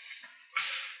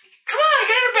 Come on,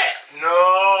 get in bed.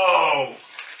 No!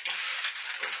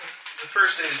 The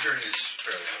first day's journey is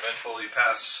fairly uneventful. You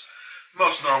pass, the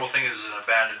most normal thing is an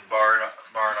abandoned barn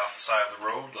off the side of the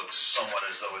road. Looks somewhat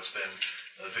as though it's been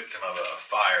the victim of a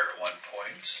fire at one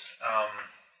point.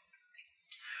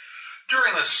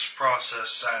 During this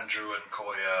process, Andrew and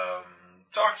Koya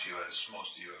talk to you, as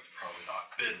most of you have probably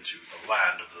not been to the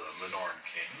land of the Lenorn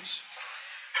Kings,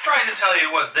 trying to tell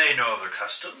you what they know of their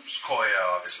customs. Koya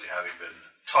obviously having been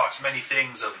taught many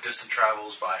things of distant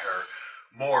travels by her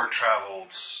more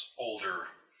traveled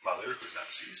older mother, who's now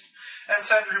deceased, and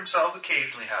Sandra himself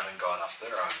occasionally having gone up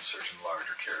there on certain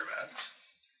larger caravans.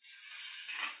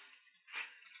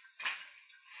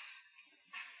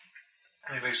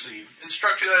 They basically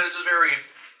instruct you that it's a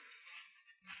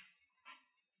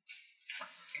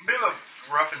bit of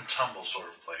a rough and tumble sort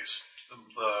of place.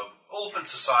 The Elephant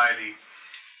Society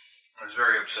is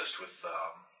very obsessed with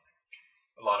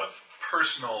a lot of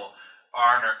personal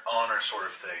honor sort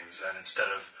of things, and instead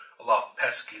of a lot of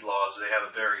pesky laws, they have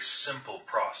a very simple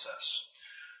process.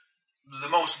 The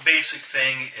most basic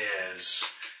thing is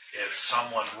if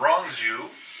someone wrongs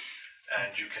you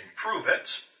and you can prove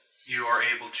it, you are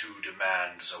able to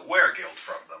demand a weregild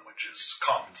from them, which is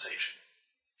compensation.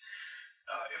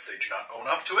 If they do not own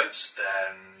up to it,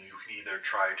 then you can either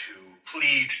try to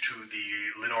plead to the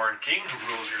Lenoran king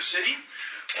who rules your city,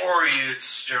 or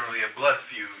it's generally a blood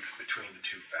feud between the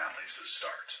two families to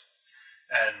start.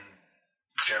 And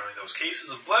generally in those cases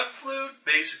of blood feud,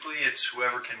 basically it's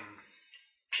whoever can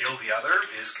kill the other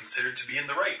is considered to be in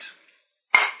the right.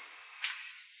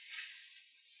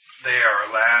 They are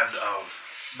a land of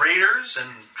raiders and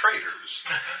traitors.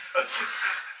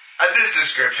 At this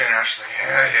description, I was like,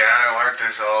 yeah, I learned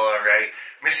this all already.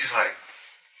 Missy's like,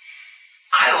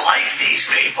 I like these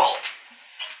people.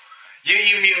 You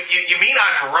mean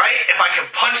I'm right if I can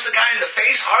punch the guy in the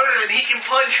face harder than he can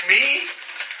punch me?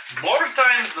 More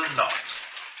times than not.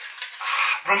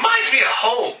 Reminds me of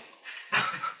home.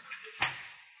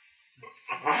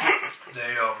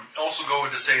 They also go on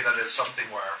to say that it's something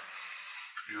where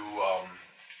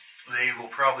they will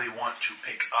probably want to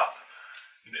pick up.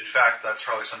 In fact, that's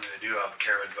probably something they do have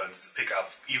caravan funds to pick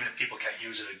up, even if people can't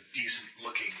use it, a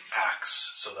decent-looking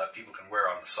axe so that people can wear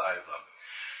on the side of them.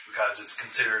 Because it's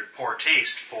considered poor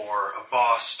taste for a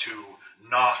boss to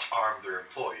not arm their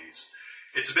employees.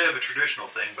 It's a bit of a traditional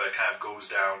thing, but it kind of goes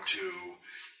down to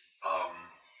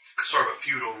sort of a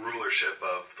feudal rulership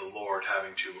of the lord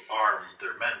having to arm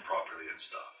their men properly and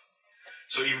stuff.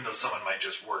 So even though someone might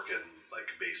just work in like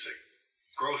a basic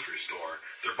grocery store,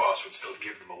 their boss would still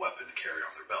give them a weapon to carry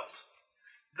on their belt.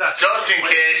 That's just in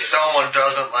case someone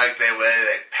doesn't like the way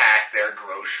they pack their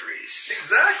groceries.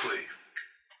 Exactly.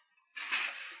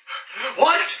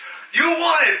 What? You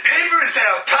wanted paper instead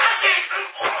of plastic?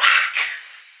 Whack!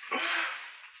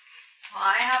 Well,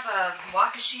 I have a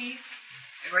wakashi,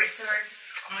 a great sword,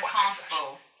 and a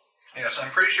crossbow. Yes, I'm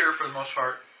pretty sure for the most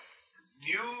part,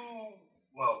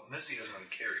 Misty doesn't really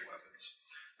carry weapons.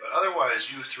 But otherwise,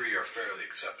 you three are fairly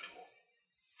acceptable.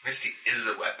 Misty is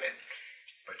a weapon.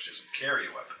 But she doesn't carry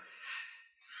a weapon.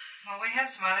 Well, we have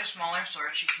some other smaller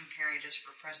swords she can carry just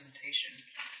for presentation.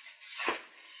 The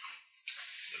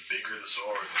bigger the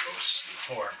sword,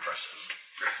 the more impressive.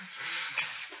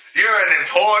 You're an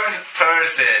important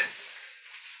person.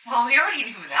 Well, we already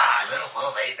knew that. Little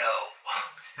will they know.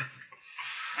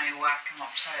 I whack him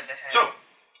upside the head. So,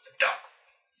 Duck.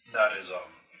 that is,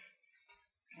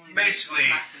 Only basically,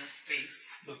 smack in the face.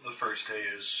 the first day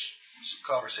is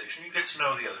conversation. You get to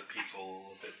know the other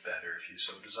people a bit better if you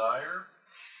so desire.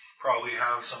 Probably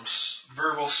have some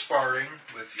verbal sparring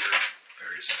with your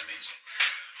various enemies.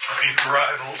 I mean,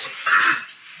 rivals.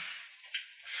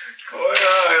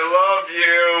 Koya, I love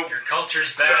you. Your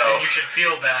culture's bad and you should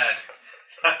feel bad.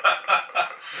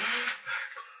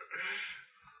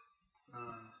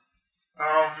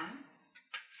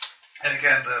 And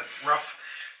again, the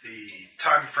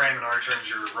time frame in our terms,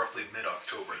 you're roughly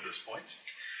mid-October at this point.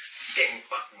 Getting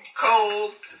fucking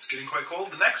cold. It's getting quite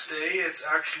cold. The next day, it's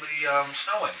actually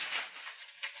snowing.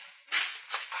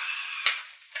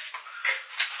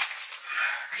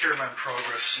 Caravan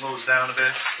progress slows down a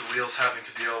bit. The wheels having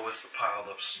to deal with the piled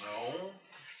up snow.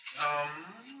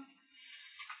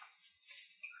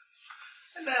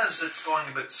 And as it's going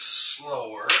a bit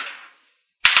slower,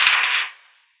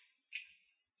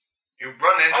 you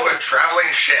run into a traveling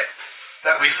ship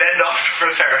that we send off to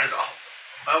Presarazol.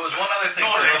 was one other thing.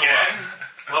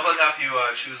 Leveling up, you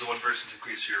choose the one person to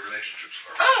increase your relationship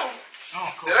score. Oh,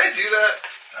 cool. did I do that?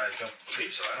 I don't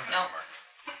believe so. I don't No.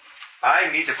 know.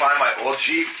 I need to find my old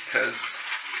sheet because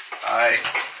I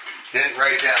didn't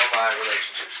write down my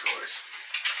relationship scores.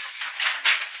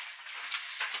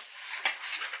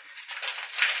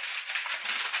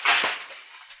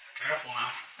 Careful now.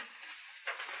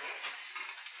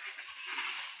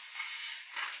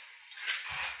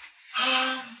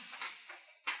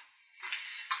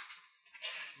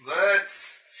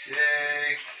 Let's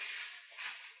take...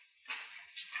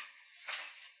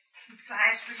 What's the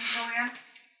highest we can go in?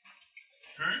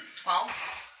 12?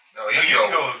 No, You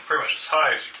can go pretty much as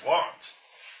high as you want.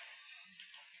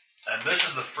 And this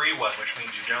is the free one, which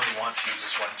means you generally want to use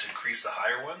this one to increase the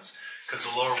higher ones, because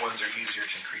the lower ones are easier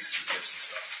to increase through gifts and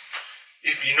stuff.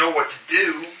 If you know what to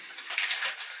do,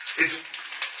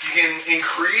 you can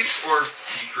increase or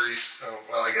decrease. Oh,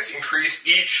 well, I guess increase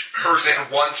each person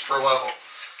once per level.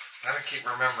 I gotta keep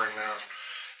remembering that.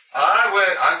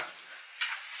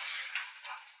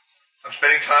 I'm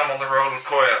spending time on the road with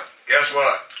Koya. Guess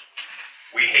what?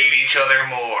 We hate each other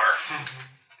more.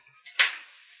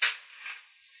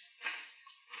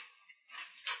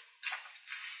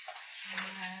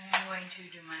 to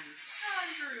do mine with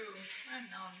Sandrew. I'm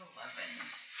now 11.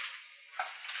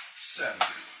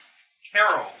 Sandrew.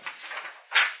 Harold.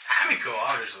 Amiko,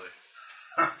 obviously.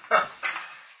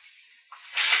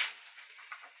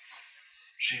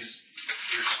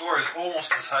 Your score is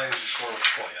almost as high as your score with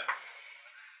Koya.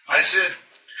 I should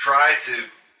try to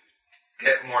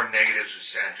get more negatives with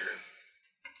Sandra.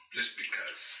 Just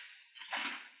because.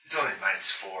 It's only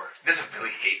 -4. He doesn't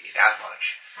really hate me that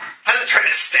much. Hasn't tried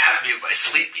to stab me in my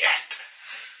sleep yet.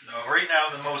 No, right now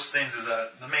the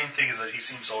main thing is that he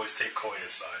seems to always take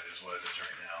Koya's side, is what it is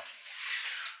right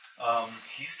now.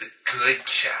 He's the good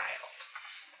child.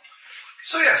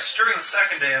 So yes, during the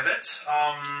second day of it,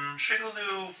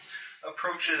 Shigaloo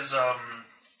approaches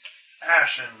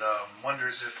Ash and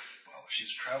wonders if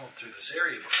she's traveled through this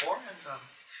area before. And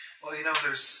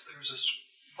there's this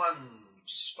one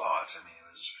spot. I mean,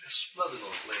 it's a lovely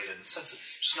little glade, and since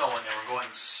it's snowing and we're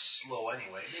going slow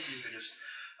anyway, maybe you could just.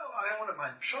 Oh, I wouldn't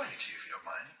mind showing it to you if you don't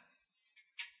mind.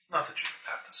 Not that you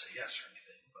have to say yes or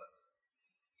anything, but.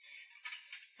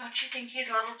 Don't you think he's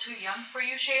a little too young for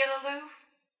you, Shayla?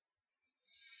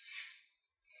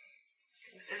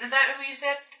 Isn't that who you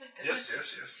said? Yes.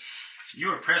 You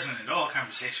were present in all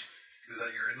conversations. Is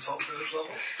that your insult for this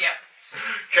level? Yep.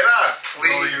 Can I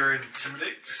Roll please? your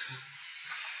intimidate.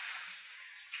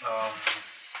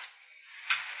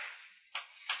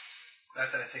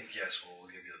 I think, yes, we'll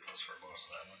give you the +4 bonus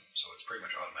on that one. So it's pretty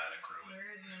much automatic, really.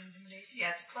 Where is my intimidate?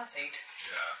 Yeah, it's +8.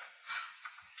 Yeah.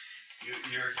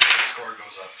 Your score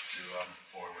goes up to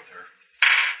 4 with her.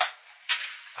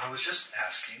 I was just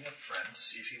asking a friend to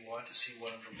see if he wanted to see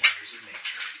one of the wonders of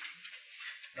nature.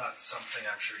 Not something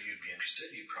I'm sure you'd be interested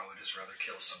in. You'd probably just rather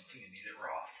kill something and eat it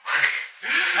raw.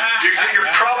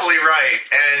 You're probably right.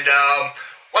 And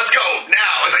let's go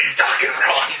now as I duck and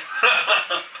run.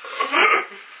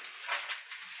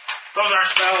 Those are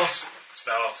spells.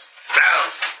 Spells.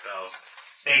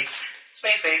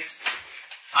 Space.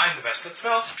 I'm the best at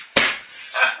spells.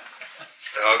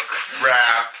 Oh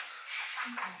crap!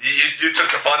 You took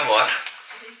the fun one.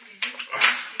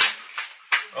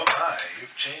 Oh my,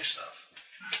 you've changed stuff.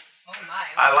 Oh my.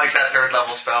 I like that 3rd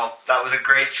level spell. That was a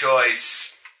great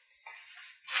choice.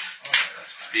 Oh,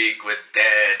 that's fine. Speak with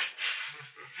dead.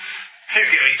 He's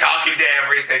gonna be talking to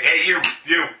everything. Hey, you.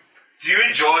 Do you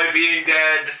enjoy being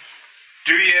dead?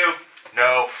 Do you?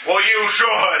 No. Well, you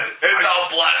should. It's a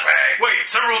blessing. Wait,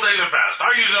 several days have passed.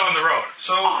 I use it on the road.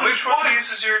 So, which one of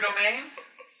these is your domain?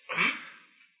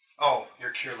 Oh, your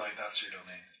Cure Light, that's your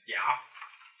domain. Yeah.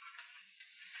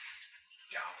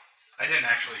 I didn't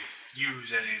actually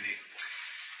use any of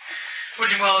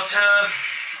the... Well, it's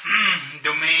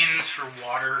domains for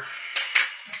water.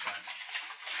 That's fine.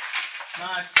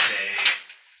 Not today.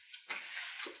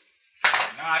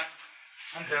 Not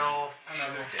until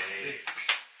another day.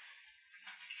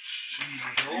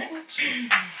 Shield.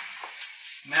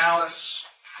 Now,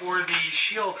 for the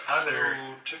shield other,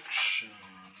 Protection.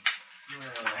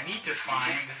 I need to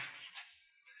find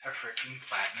a freaking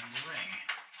platinum ring.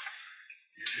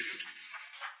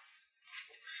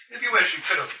 If you wish, you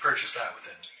could have purchased that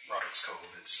within Roderick's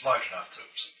Cove. It's large enough to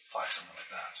supply something like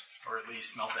that. Or at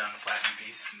least melt down a platinum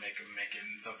piece and make it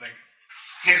into something.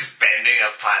 He's bending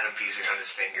a platinum piece around his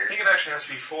finger. I think it actually has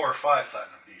to be 4 or 5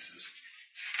 platinum pieces.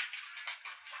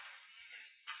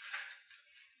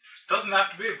 Doesn't have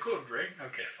to be a good ring.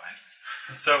 Okay, fine.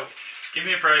 So, give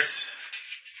me a price.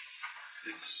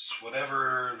 It's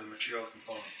whatever the material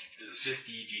component is.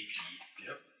 50 GP.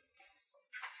 Yep.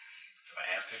 Do I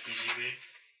have 50 GB?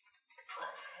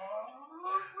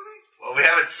 Well, we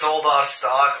haven't sold off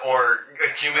stock or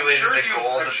accumulated the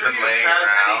gold that's been laying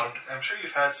around. I'm sure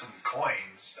you've had some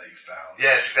coins that you found.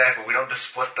 Yes, exactly. We don't just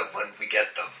split them when we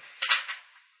get them.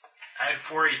 I had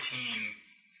 418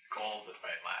 gold at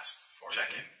my last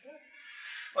check-in.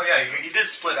 Oh yeah, you did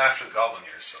split after the Goblin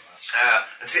years, so that's...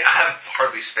 And see, I have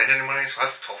hardly spent any money, so I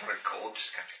have 1,200 gold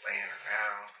just kind of laying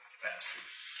around. Bastard.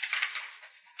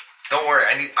 Don't worry,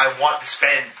 I want to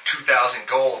spend 2,000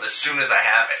 gold as soon as I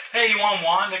have it. Hey, you want a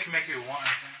wand? I can make you a wand.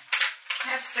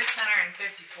 I have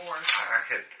 654. I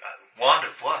could... wand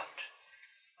of what?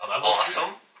 Of Level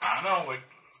awesome? I don't know. What?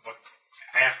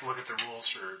 I have to look at the rules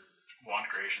for wand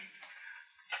creation.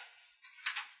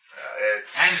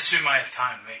 And assume I have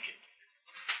time to make it.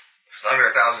 It's under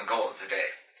 1,000 gold. It's a day.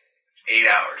 It's 8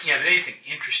 hours. Yeah, but anything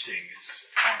interesting is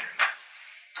longer than that.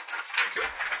 Very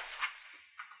good.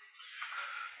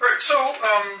 Alright, so,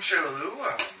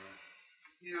 Shilaloo,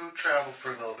 you travel for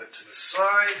a little bit to the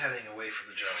side, heading away from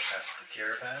the general path of the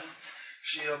caravan.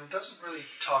 She doesn't really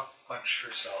talk much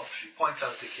herself. She points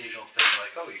out the occasional thing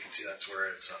like, oh, you can see that's where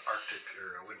it's an Arctic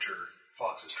or a winter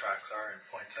Fox's tracks are, and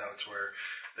points out where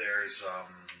there's a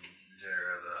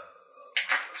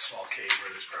small cave where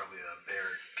there's probably a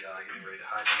bear getting ready to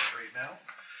hide in it right now.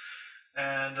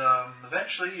 And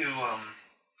eventually you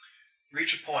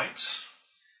reach a point,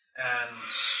 and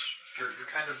you're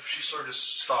kind of, she sort of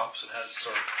stops and has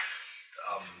sort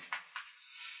of,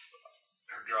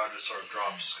 her jaw just sort of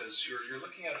drops, because you're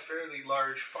looking at a fairly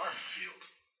large farming field.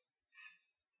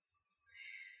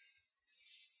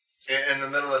 In the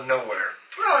middle of nowhere.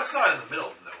 Well, it's not in the middle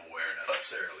of nowhere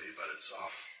necessarily, but it's a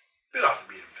bit off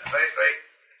the beaten path. Wait.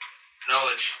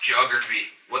 Knowledge.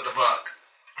 Geography. What the fuck?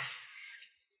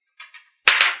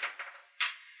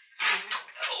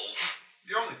 12.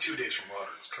 You're only 2 days from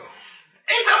Roderick's Cove.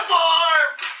 It's a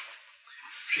farm!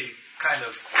 She kind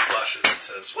of blushes and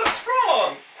says, What's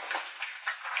wrong?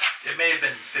 It may have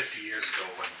been 50 years ago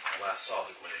when I last saw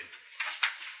the glade.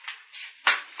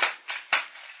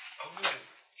 Oh, I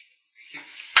keep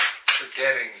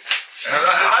forgetting.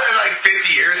 Like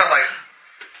 50 years, I'm like,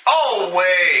 oh,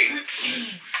 wait.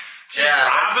 Yeah,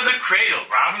 Robbing cradle.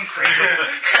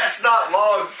 That's not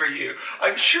long for you.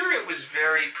 I'm sure it was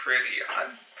very pretty.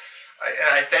 And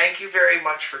I thank you very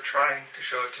much for trying to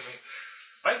show it to me.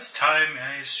 By this time,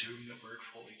 I assume that we're at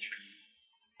full HP.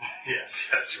 Yes,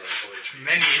 you're at full HP.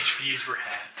 Many HPs were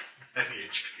had. Many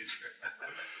HPs were had.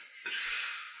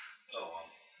 Oh, well.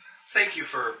 Thank you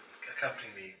for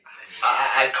accompanying me.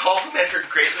 I compliment her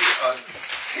greatly on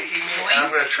taking me, and I'm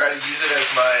going to try to use it as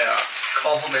my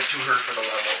compliment to her for the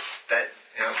level. That,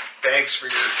 thanks for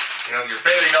you're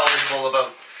fairly knowledgeable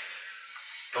about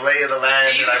the lay of the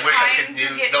land, and I wish I could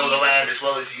know the land as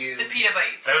well as you. The pita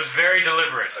bites. That was very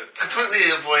deliberate. Completely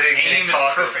avoiding any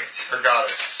talk perfect. of her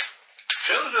goddess.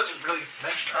 Sheila doesn't really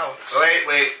mention Oh,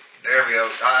 wait. There we go.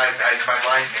 My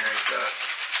line here is...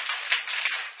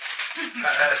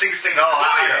 I think you're thinking... No,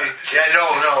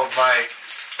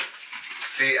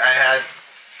 See, I had...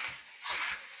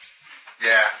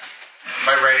 Yeah.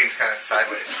 My writing's kind of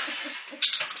sideways.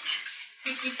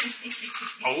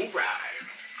 All right.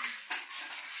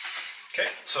 Okay,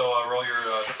 so roll your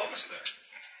diplomacy there.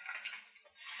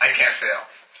 I can't fail.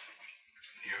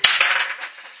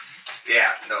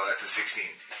 Yeah, no, that's a 16.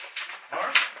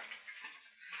 Alright.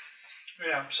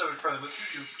 Yeah, so further with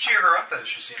you cheer her up as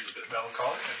she seems a bit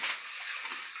melancholy, and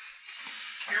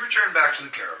you return back to the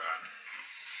caravan.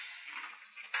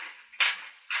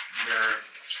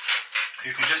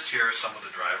 You can just hear some of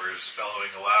the drivers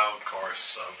bellowing a loud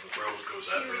chorus of the road goes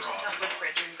ever You reach on. up with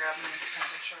Regent and grab him and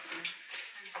pencil sharpener.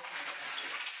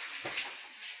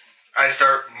 I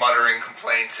start muttering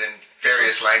complaints in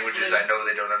various languages I know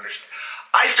they don't understand.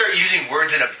 I start using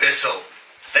words in Abyssal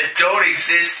that don't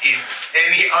exist in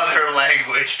any other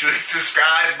language to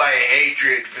describe my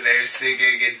hatred for their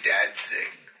singing and dancing.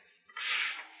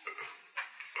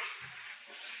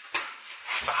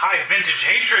 It's a high vintage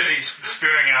hatred he's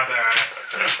spewing out there.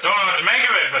 Don't know what to make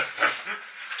of it, but...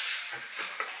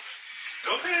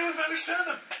 Don't think anyone can understand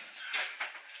them.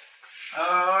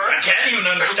 I can't even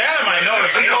understand him. I know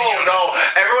exactly. No.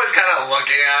 Everyone's kind of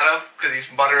looking at him because he's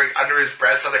muttering under his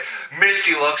breath something.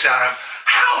 Misty looks at him.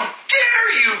 How dare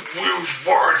you use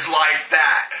words like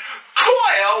that?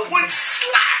 Koya would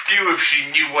slap you if she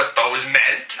knew what those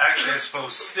meant. Actually, I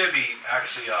suppose Stibby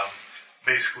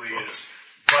basically is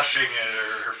blushing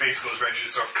and her face goes red. She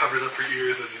just sort of covers up her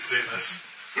ears as you say this.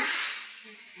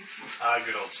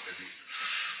 Good old Stibby.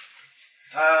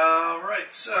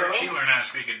 Right, so... Where did she learn how to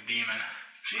speak a demon?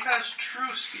 She has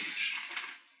true speech.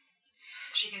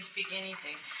 She can speak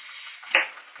anything.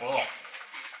 Well,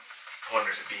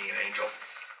 Wonders of being an angel.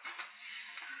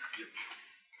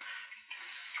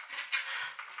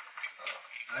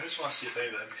 I just want to see if any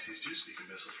of the NPCs do speak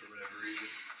Abyssal for whatever reason.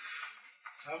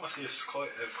 I want to see if Koya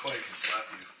can slap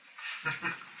you.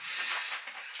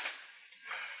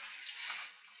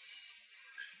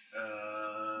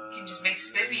 You can just make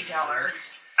Spiffy tell her.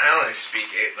 I only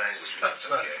speak 8 languages. That's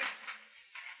okay.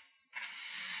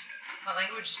 What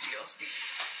languages do you all speak?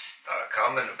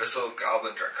 Common, Abyssal,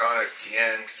 Goblin, Draconic,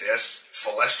 Tien,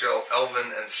 Celestial,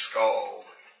 Elven, and Skald.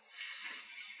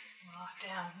 Oh,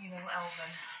 damn, you little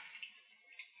elven.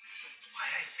 That's why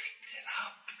I picked it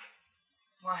up.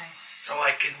 Why? So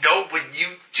I could know when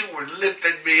you two were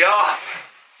lipping me off.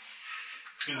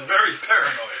 He's very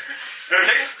paranoid.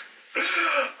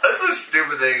 That's the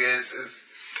stupid thing is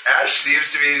Ash seems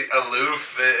to be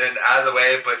aloof and out of the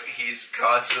way, but he's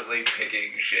constantly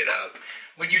picking shit up.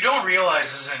 what you don't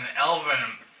realize is in Elven,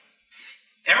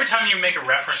 every time you make a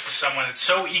reference to someone, it's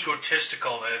so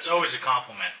egotistical that it's always a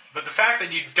compliment. But the fact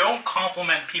that you don't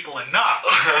compliment people enough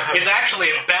is actually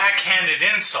a backhanded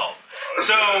insult.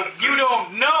 So you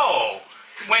don't know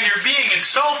when you're being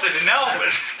insulted in Elven.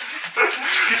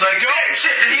 It's like, damn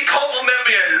shit, did he compliment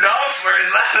me enough, or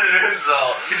is that an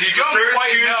insult? Because you don't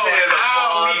quite know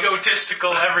how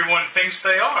egotistical everyone thinks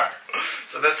they are.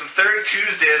 So that's the third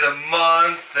Tuesday of the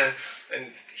month, and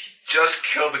he just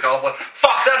killed the goblin.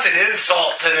 Fuck, that's an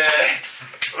insult today.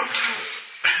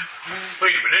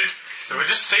 Wait a minute. So we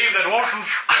just saved that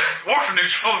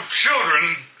orphanage full of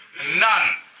children,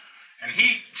 none. And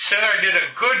he said I did a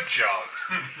good job.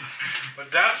 But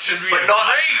that should be a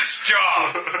great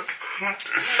job.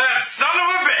 That son of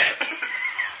a bitch.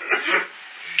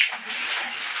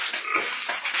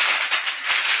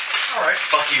 Alright,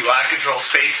 fuck you, I control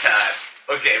space-time.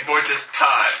 Okay, more just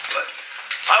time, but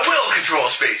I will control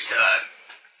space-time.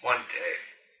 One day.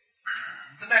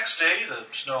 The next day, the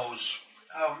snow's...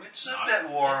 it's a bit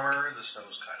warmer. The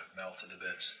snow's kind of melted a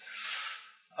bit.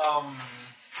 Am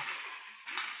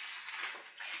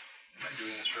I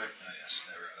doing this right? Yes,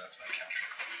 there we go. That's my counter.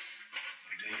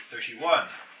 Day 31.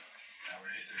 Now we're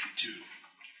day 32.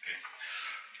 Okay.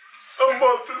 A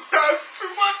month has passed through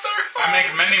winter. I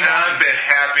make many And I've more. been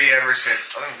happy ever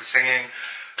since. Other than the singing,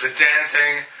 the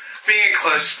dancing, being in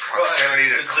close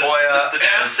proximity to Koya. The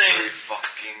dancing... Every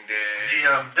fucking day.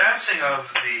 The dancing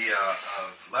of the...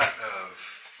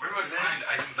 Where do I find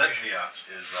Letvia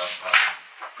is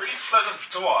pretty pleasant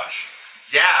to watch.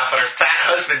 Yeah, but her fat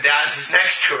husband dances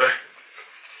next to her.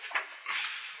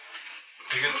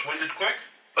 He gets winded quick.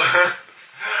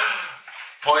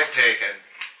 Point taken.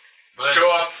 But Show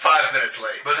up 5 minutes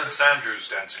late. But then Sandrew's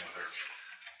dancing with her.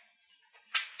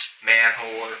 Man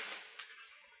whore.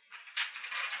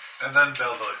 And then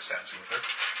Belvalic's dancing with her.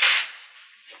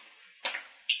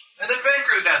 And then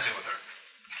Vanker's dancing with her.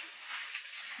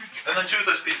 And then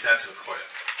Toothless Pete's dancing with Koya.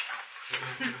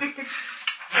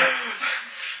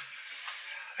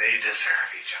 They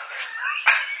deserve each other.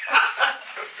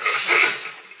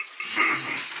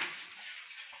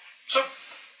 So,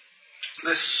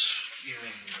 this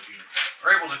evening you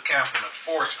are able to camp in a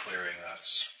forest clearing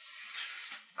that's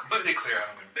completely clear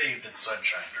and bathed in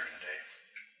sunshine during the day.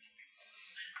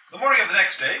 The morning of the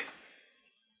next day,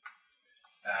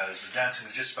 as the dancing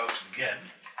is just about to begin,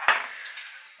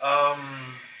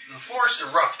 the forest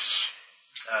erupts,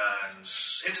 and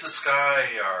into the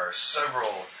sky are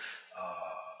several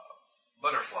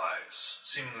butterflies,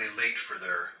 seemingly late for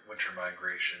their winter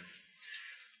migration.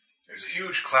 There's a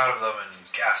huge cloud of them,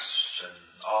 and gasps and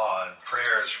awe and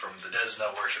prayers from the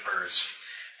Desna worshippers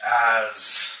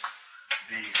as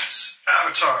these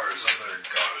avatars of their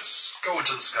goddess go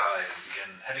into the sky and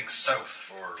begin heading south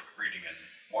for breeding in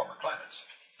warmer climates.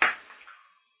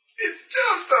 It's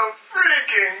just a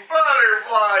freaking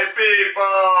butterfly,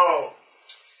 people!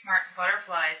 Smart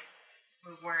butterflies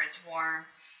move where it's warm.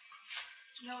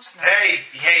 No snow. Hey,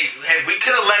 we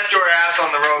could have left your ass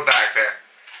on the road back there.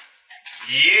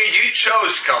 You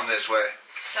chose to come this way.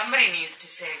 Somebody needs to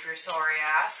save your sorry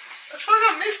ass. That's what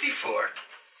I got Misty for.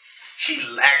 She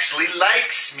actually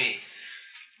likes me.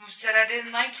 Who said I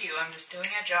didn't like you? I'm just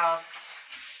doing a job.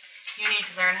 You need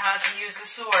to learn how to use a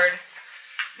sword.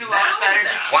 Who else better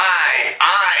to Why?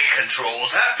 I control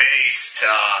space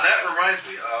time. That reminds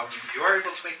me, you were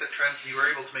able to make the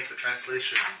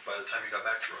translation by the time you got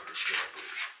back to Rodersfield, I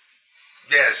believe.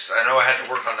 Yes, I know I had to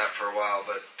work on that for a while,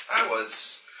 but I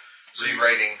was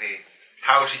rewriting the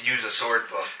how to use a sword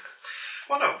book.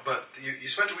 Well, no, but you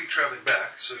spent a week traveling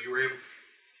back, so you were able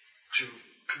to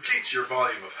complete your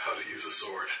volume of how to use a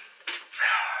sword.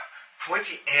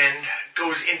 Pointy end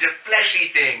goes into fleshy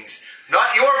things.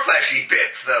 Not your fleshy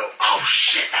bits, though. Oh,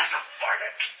 shit, that's a fart.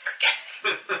 I keep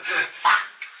forgetting. Fuck.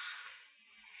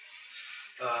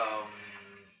 Oh,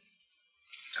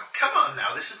 come on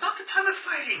now. This is not the time of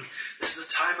fighting. This is a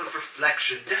time of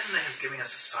reflection. Desna is giving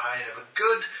us a sign of a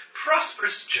good,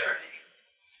 prosperous journey.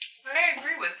 I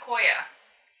agree with Koya.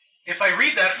 If I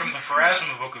read that from the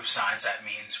Pharasma Book of Signs, that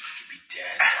means we could be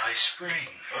dead by spring.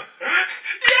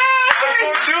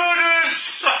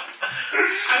 Opportunists!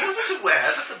 I wasn't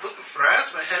aware that the Book of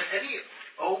Pharasma had any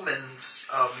omens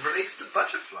related to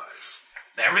butterflies.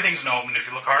 Everything's an omen if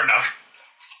you look hard enough.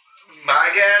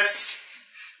 My guess,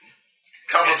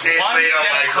 couple It's days one late on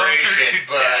step migration, closer to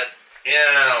but, death. you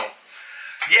know.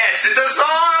 Yes, it's a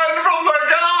sign from the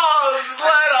gods!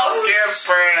 Let us give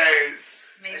praise!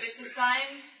 Maybe it's a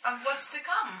sign of what's to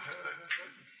come.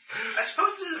 I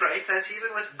suppose it is right that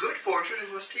even with good fortune,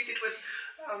 we must take it with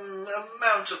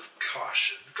amount of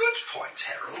caution. Good point,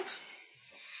 Harold.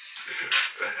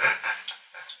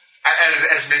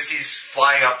 As Misty's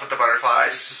flying up with the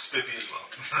butterflies. Spiffy as well.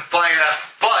 Flying up,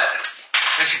 but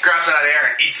then she grabs it out of the air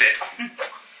and eats it.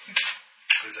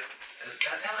 Who's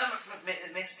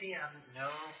like, Misty, no.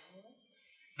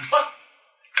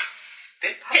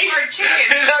 It Peppered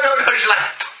chicken. no, she's like,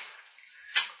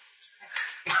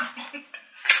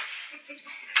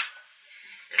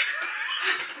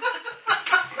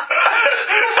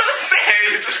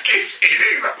 Sandy just keeps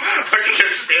eating them. Looking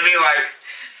at Spivvy like...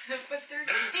 But they're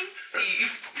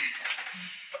tasty.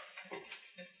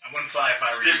 I wouldn't fly if I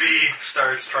were Spivvy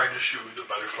starts trying to shoo the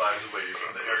butterflies away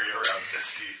from the area around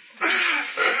Misty.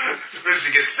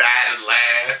 Misty gets sad and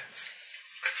laughs.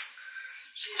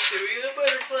 She's shooing the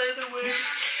butterflies away.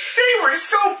 They were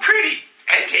so pretty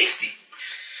and tasty.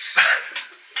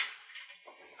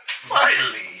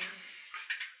 Finally.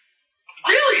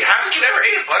 Really? Haven't you ever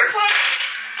ate a butterfly?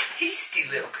 Tasty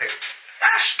little critter.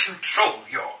 Ash, control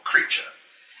your creature.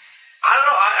 I don't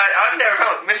know. I've never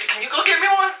found. Misty, can you go get me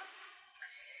one?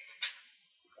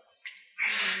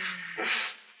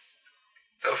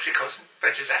 So she goes and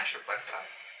fetches Ash a butterfly.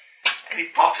 And he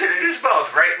pops it in his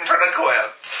mouth right in front of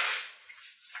Koya.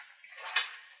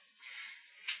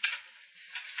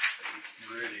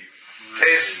 Really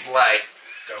Tastes like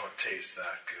don't taste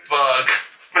that good. bug.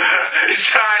 He's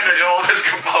trying to hold his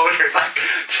composure. It's like,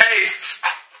 tastes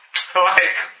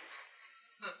like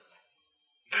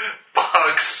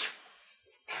bugs.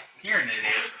 You're an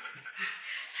idiot.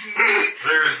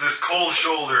 There's this cold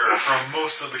shoulder from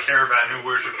most of the caravan who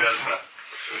worship Vesna.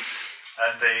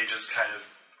 And they just kind of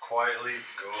quietly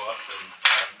go up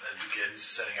and begin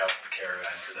setting up the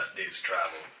caravan for that day's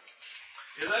travel.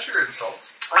 Is that your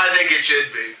insult? I think it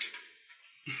should be.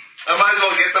 I might as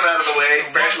well get them out of the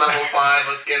way. Fresh level 5,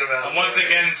 let's get them out of the way. Once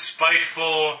again,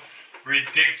 spiteful,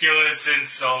 ridiculous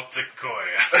insult to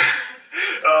Koya.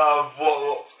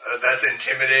 That's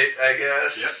intimidate, I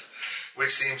guess. Yep.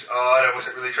 Which seems odd. I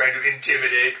wasn't really trying to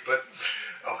intimidate, but...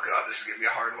 Oh god, this is going to be a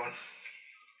hard one.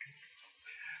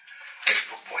 I just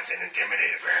put points in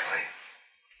intimidate, apparently.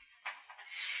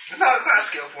 Not a class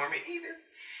skill for me, either.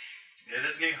 It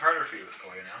is getting harder for you with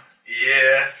Koya now.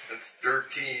 Yeah, that's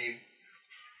 13.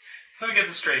 So let me get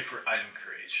this straight for item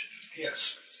creation.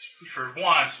 Yes. For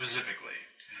wand specifically.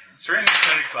 It's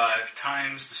 375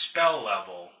 times the spell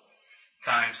level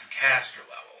times the caster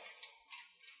level.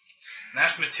 And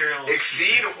that's materials...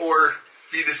 Exceed or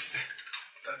be this...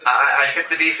 I hit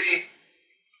the DC.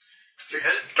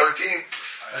 13.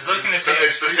 I was looking at So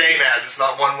it's the same as. It's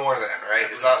not one more then, right?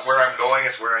 It's not where I'm going,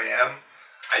 it's where I am.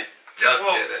 I just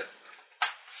did it.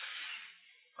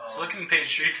 I was looking at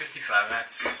page 355.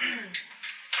 That's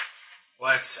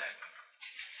what it said.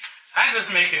 That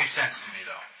doesn't make any sense to me,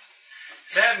 though.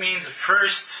 So that means a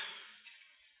first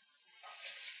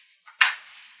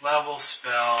level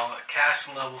spell, cast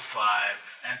level 5,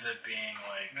 ends up being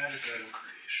like Magic item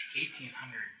creation. 1,800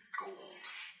 gold.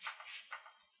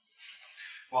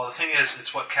 Well, the thing is,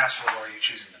 it's what caster level are you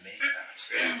choosing to make that?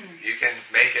 Yeah. You can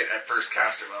make it at first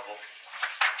caster level.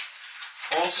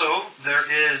 Also, there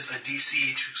is a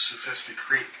DC to successfully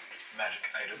create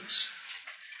magic items.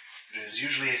 It is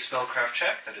usually a spellcraft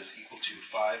check that is equal to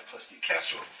 5 plus the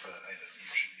caster level for that item,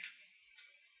 usually.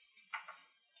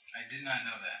 I did not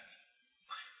know that.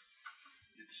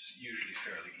 It's usually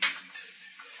fairly easy to do,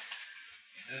 though.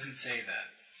 It doesn't say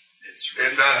that. It's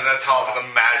on the top of the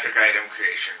magic item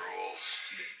creation rules.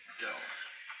 Dope.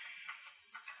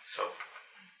 So,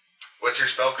 what's your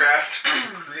spellcraft?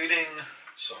 Creating...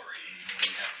 Sorry, we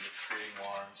have to look at creating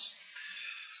wands.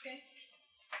 Okay.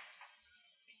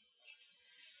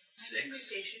 6.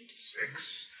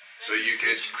 6. So you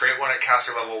could create one at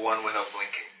caster level 1 without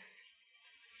blinking.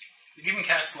 Even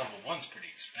caster level 1's pretty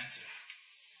expensive.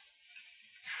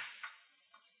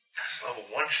 Caster level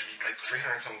 1 should be like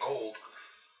 300 some gold.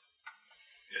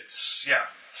 It's,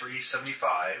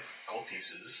 375 gold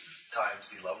pieces times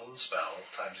the level of the spell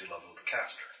times the level of the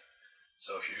caster.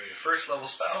 So if you're doing a first level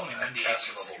It's spell only at 98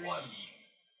 caster plus level 1,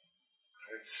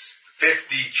 3. It's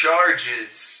 50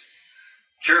 charges.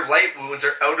 Cure light wounds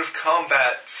are out of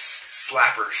combat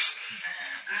slappers.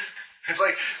 It's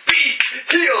like, be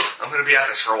healed! I'm going to be at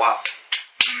this for a while.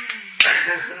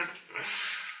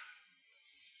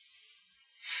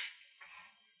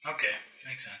 Okay,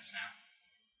 makes sense now.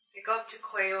 I go up to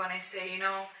Koyo and I say,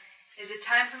 is it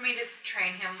time for me to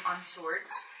train him on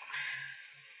swords?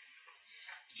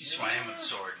 You swine him with a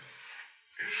sword.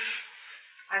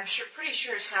 I'm pretty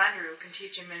sure Sandru can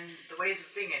teach him in the ways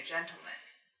of being a gentleman.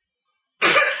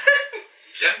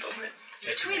 Gentlemen.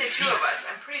 Between the two of us,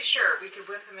 I'm pretty sure we could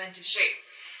whip him into shape.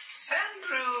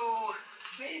 Sandru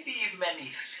may be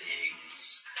many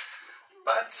things,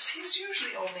 but he's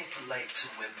usually only polite to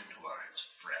women who are his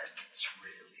friends,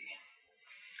 really.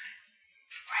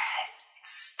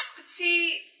 Friends. But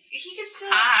see, he could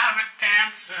still... I'm a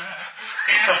dancer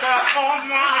for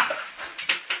my...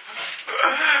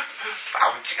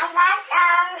 Wow.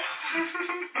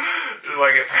 Just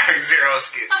like if Zero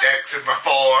Skit Jackson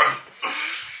perform.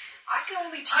 I can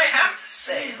only I have to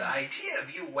say, the idea of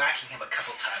you whacking him a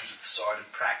couple times with the sword in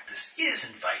practice is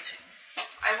inviting.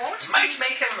 I won't. It might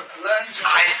make him learn to...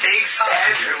 I think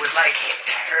Sandra would like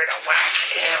her to whack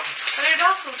him. But it'd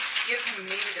also give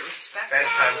him maybe the respect.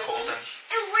 Bedtime, Colton.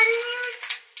 And wouldn't you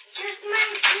just my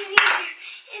TV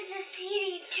is a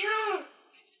CD too?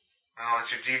 Oh,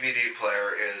 it's your DVD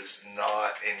player is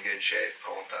not in good shape,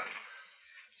 Colton.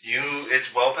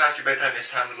 It's well past your bedtime.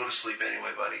 It's time to go to sleep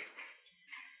anyway, buddy.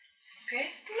 Okay.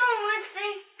 No, I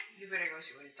think. You better go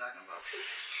see what he's talking about.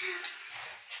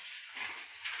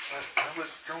 I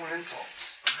was throwing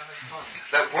insults. I'm having fun.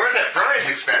 That weren't at Brian's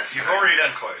expense. You've already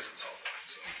done Koya's insult.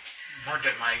 So. Weren't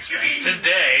at my experience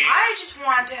today. I just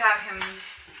wanted to have him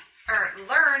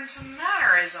learn some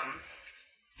mannerism.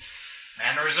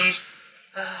 Mannerisms?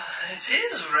 It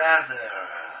is rather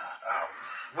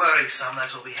worrisome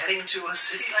that we'll be heading to a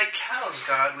city like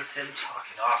Kalsgard with him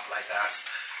talking off like that.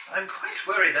 I'm quite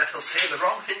worried that he'll say the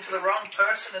wrong thing to the wrong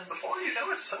person, and before you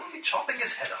know it, someone will be chopping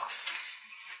his head off.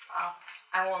 Well,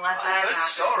 I won't let that I've happen. heard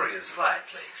stories of that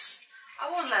but place.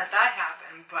 I won't let that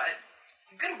happen, but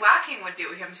good whacking would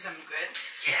do him some good.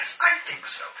 Yes, I think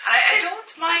so. And I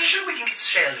don't mind... I'm sure we can get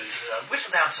Shailu to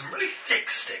whittle down some really thick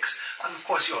sticks. And of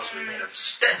course yours will be made of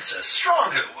denser,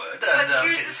 stronger wood. But And,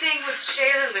 here's the thing with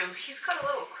Shailu. He's got a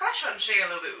little crush on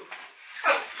Shailu.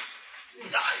 Oh,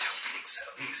 no, I don't think so.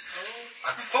 He's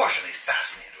unfortunately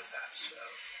fascinated with that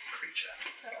creature.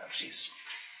 She's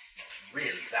not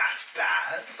really that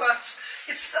bad, but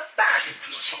it's a bad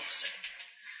influence all the same.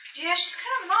 Yeah, she's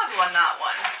kind of an odd one, that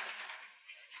one.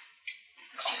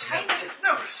 Also,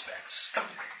 no respect.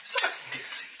 Somewhat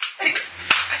ditzy. Anyway,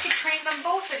 I could train them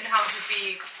both in how to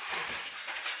be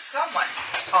somewhat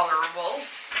tolerable.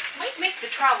 Might make the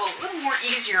travel a little more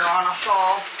easier on us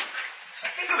all. I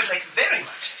think I would like very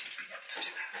much if you'd be able to do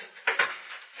that.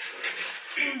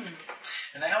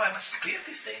 And now I must clear up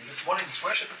these things. This morning's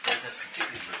worship of business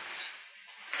completely ruined.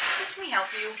 Let me help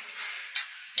you.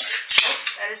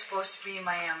 That is supposed to be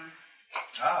my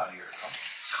You're a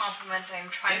compliment. I'm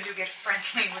trying to get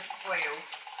friendly with Koyo.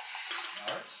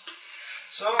 Alright.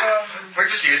 So, We're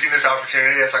just using this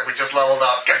opportunity. It's like we just leveled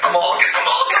up. Get them all, get them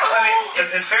all, get them all. I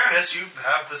mean, in fairness, you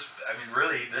have this. I mean,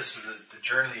 really, this is the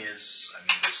journey is. I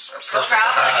mean, there's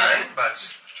traveling, but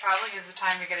Traveling is the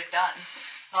time to get it done,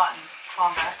 not in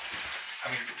combat. I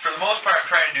mean, for the most part, I'm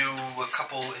trying to do a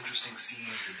couple interesting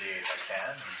scenes a day if I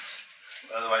can.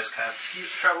 And otherwise, kind of keep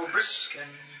travel brisk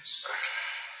and.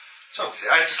 So, See,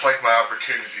 I just like my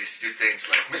opportunities to do things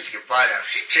like Misty can fly now.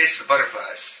 She chases the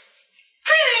butterflies.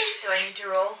 Do I need to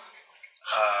roll?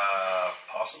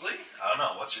 possibly. I don't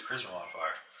know. What's your charisma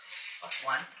modifier?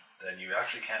 +1. Then you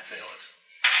actually can't fail it.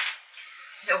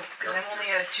 No, because I'm only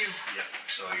at a 2. Yep.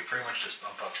 So you pretty much just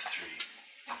bump up to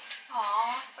 3.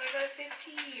 Aw, but I got a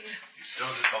 15. You still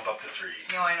just bump up to 3.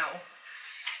 No, I know.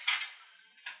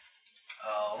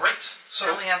 Alright. So.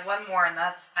 I only have one more, and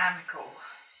that's Amiko.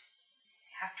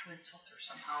 I have to insult her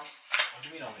somehow. What do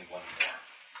you mean only one more?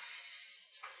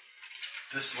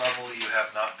 This level you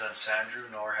have not done Sandru,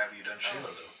 nor have you done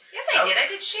Shailalu. Yes, I did. I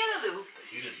did Shailalu. But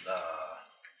you did,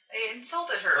 I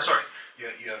insulted her. Oh, sorry.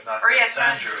 You have not Or done yes,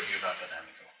 Sandru and you have not done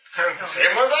Amiko. The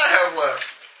same ones I have left.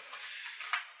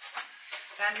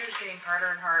 Sandru's getting harder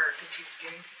and harder because he's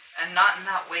getting... And not in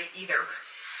that way either.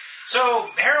 So,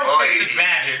 Harold Oh, takes he-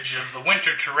 advantage of the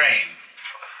winter terrain.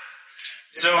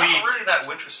 It's So not he... really that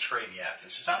winter's terrain yet.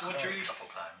 It's not just wintry? a couple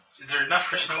times. Is there enough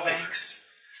for It's snowbanks?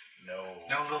 No.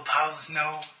 No little piles of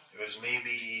snow? It was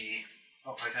maybe...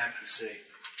 Oh, I can actually say...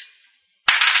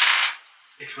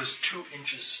 It was 2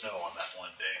 inches snow on that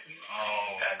one day.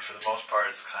 Oh. And for the most part,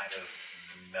 it's kind of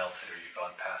melted or you've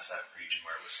gone past that region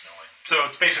where it was snowing. So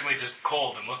it's basically just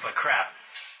cold and looks like crap.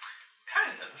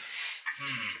 Kind of.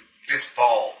 It's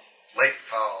fall. Late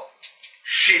fall.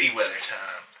 Shitty weather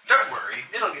time. Don't worry,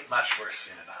 it'll get much worse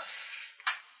soon enough.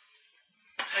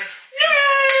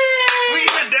 Yay! We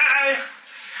gonna die!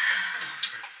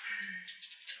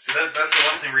 So that's the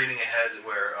one thing reading ahead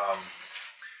where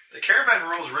the caravan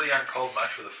rules really aren't called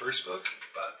much for the first book,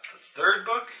 but the third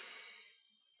book,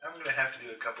 I'm going to have to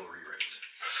do a couple rewrites.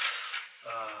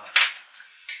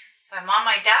 I'm on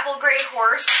my dapple gray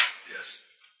horse. Yes.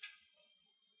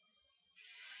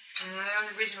 And the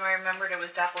only reason why I remembered it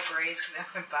was dapple gray is because I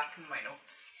went back in my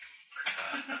notes.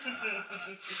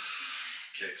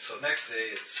 Okay, so next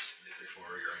day it's day 4.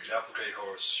 You're on your apple gray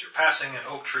horse. You're passing an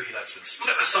oak tree that's been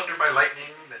split asunder by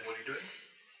lightning. Then what are you doing?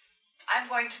 I'm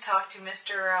going to talk to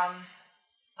Mr.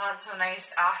 Not So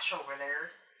Nice Ash over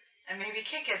there and maybe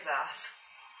kick his ass.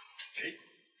 Okay.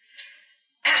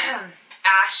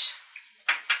 Ash,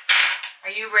 are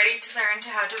you ready to learn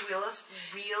how to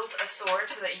wield a sword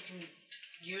so that you can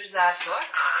use that book?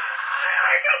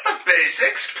 I got the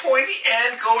basics. Pointy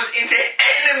end goes into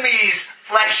enemy's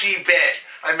fleshy bit.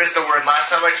 I missed the word last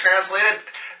time I translated.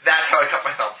 That's how I cut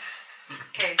my thumb.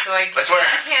 Okay, so I swear.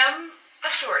 gave him a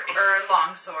short or a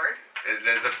long sword.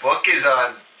 The book is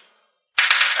on.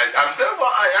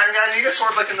 I need a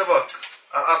sword like in the book.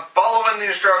 I'm following the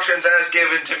instructions as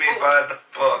given to me by the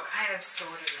book. What kind of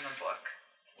sword is in the book?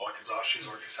 Wakizashi's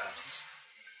or katanas.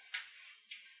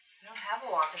 I don't have a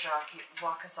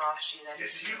wakizashi that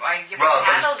Yes, is you- I give well, the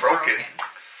handle's it's broken.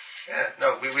 Yeah,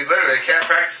 no, we literally can't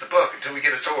practice the book until we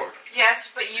get a sword. Yes,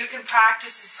 but you can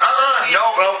practice a sword.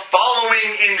 No,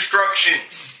 following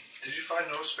instructions. Did you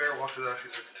find no spare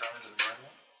wakizashis or katanas in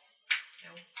Bramwell?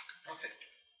 No. Okay.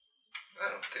 I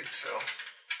don't think so.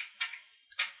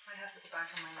 I have to go back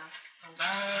on my notes.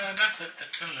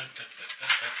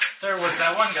 There was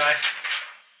that one guy.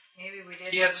 Maybe we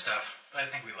did. He had stuff, but I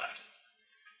think we left it.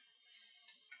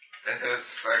 I think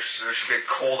there should be a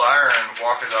cold iron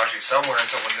wakizashi somewhere in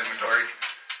someone's inventory.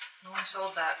 No one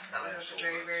sold that. That was at the sold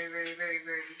very, that. very, very, very,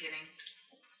 very beginning.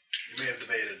 You may have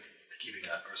debated keeping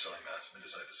that or selling that and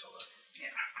decided to sell that. Yeah.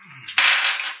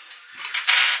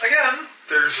 Again,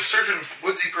 there's a certain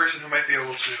woodsy person who might be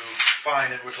able to find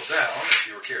and whittle down if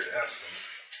you were care to ask them.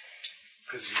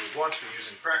 Because you would want to be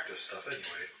using practice stuff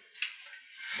anyway.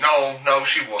 No,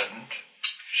 she wouldn't.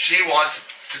 She wants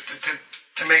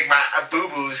to make my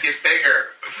boo-boos get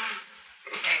bigger.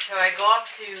 Okay, so I go up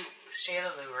to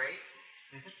Shaylaloo, right?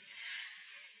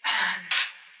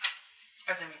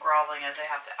 As I'm groveling as I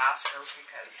have to ask her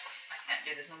because I can't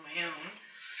do this on my own.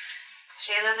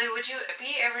 Shaylaloo, would you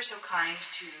be ever so kind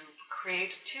to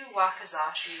create 2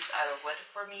 wakizashis out of wood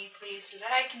for me, please, so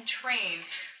that I can train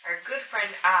our good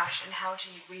friend Ash in how to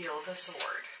wield a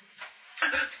sword?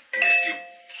 Misty,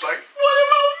 like, what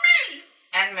about me?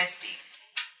 And Misty.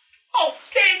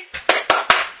 Okay.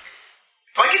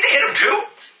 Do I get to hit him too?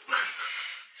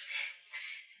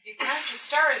 You count your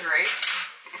stars, right?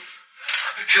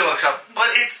 She looks up, but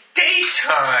it's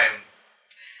daytime.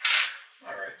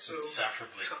 Alright, so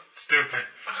Insufferably stupid.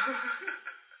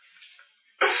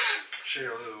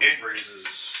 Shaylaloo raises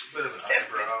a bit of an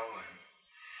eyebrow, and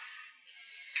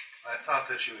I thought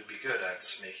that you would be good at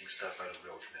making stuff out of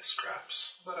wilderness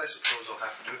scraps, but I suppose I'll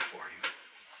have to do it for you.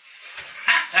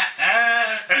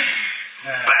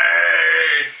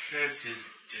 This is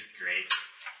just great.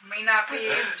 May not be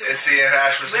able to And see, if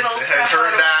Ash had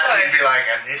heard that, he'd be like,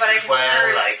 and this but is why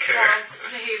I like sure her.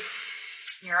 save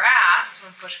your ass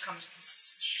when push comes to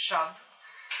shove.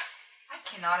 I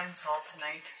cannot insult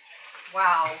tonight.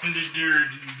 Wow. Derpy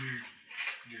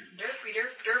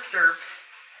derp derp derp.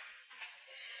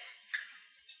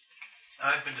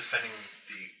 I've been defending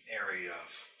the area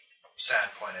of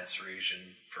Sandpoint and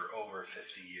Ceresian for over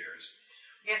 50 years.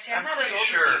 Yeah, see, I'm not as pretty old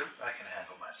sure as you. I can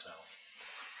handle myself.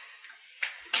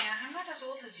 Yeah, I'm not as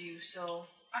old as you, so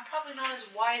I'm probably not as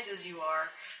wise as you are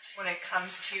when it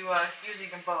comes to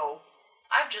using a bow.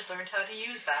 I've just learned how to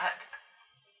use that.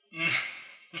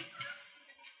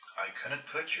 I couldn't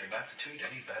put your ineptitude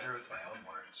any better with my own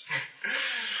words.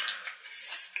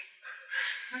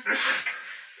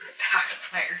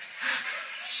 Backfired.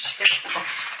 Shit.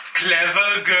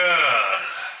 Clever girl.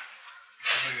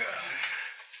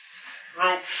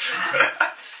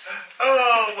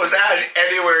 Oh, was Ash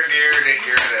anywhere near to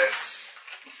hear this?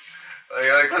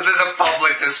 Like, was this a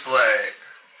public display?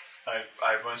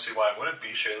 I want to see why it wouldn't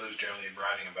be. Shayla's generally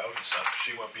riding about and stuff.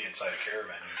 She won't be inside a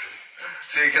caravan usually.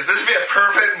 See, because this would be a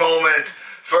perfect moment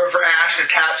for Ash to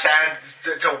tap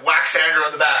to whack Sandra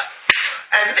on the back.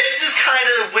 And this is kind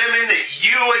of the women that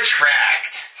you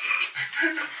attract.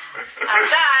 At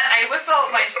that, I whip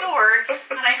out my sword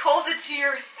and I hold it to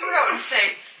your throat and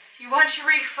say, "You want to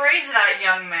rephrase that,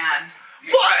 young man?"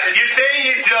 What? You say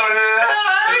you don't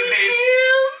like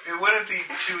him? It wouldn't be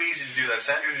too easy to do that.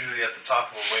 Sandra's usually at the top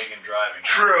of a wagon driving.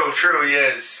 True, he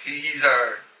is. He's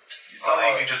our... It's not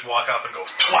like you can just walk up and go,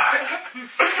 twat!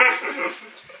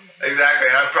 Exactly,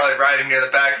 and I'm probably riding near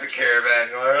the back of the caravan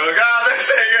going, oh God, they're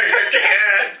singing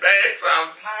again! Make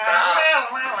them stop!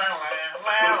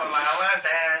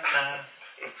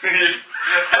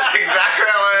 That's exactly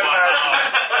how I am.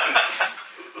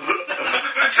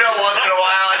 So once in a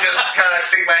while, I just kind of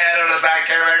stick my head under the back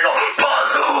caravan and go,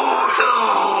 Bazoo!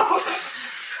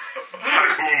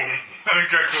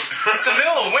 It's the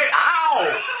middle of the way. Ow!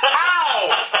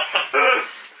 Ow!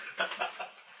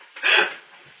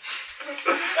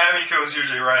 Amiko's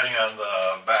usually riding on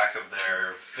the back of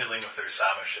their, fiddling with their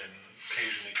samishin,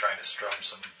 occasionally trying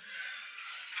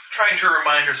to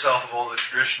remind herself of all the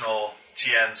traditional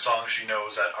Tien songs she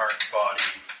knows that aren't body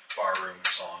barroom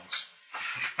songs.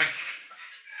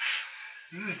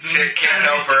 Shit can't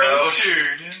help her out.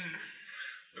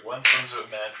 The one sons of a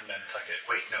man from Nantucket.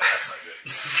 Wait, no, that's not good.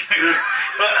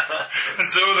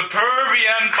 And so the pervy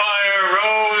empire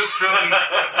rose from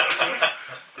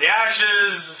the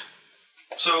ashes.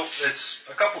 So it's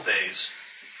a couple days.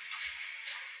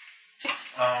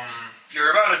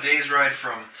 You're about a day's ride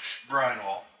from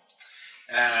Brianwall,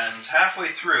 and halfway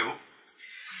through,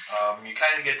 you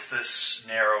kind of get to this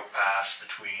narrow pass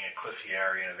between a cliffy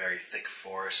area and a very thick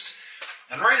forest.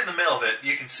 And right in the middle of it,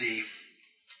 you can see,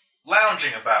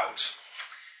 lounging about,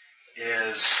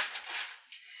 is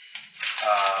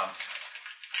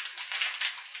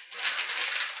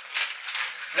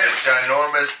There's a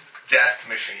ginormous death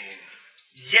machine.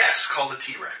 yes, called a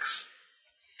T-Rex.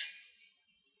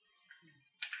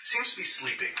 It seems to be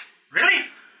sleeping. Really?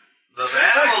 The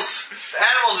animals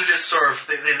are just sort of,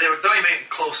 they don't even make the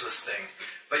closest thing.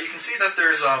 But you can see that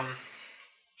there's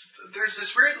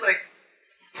this weird, like,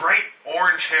 bright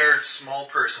orange-haired small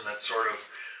person that's sort of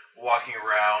walking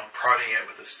around, prodding it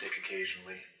with a stick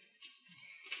occasionally.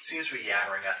 Seems to be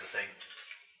yammering at the thing.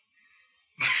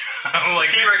 Like,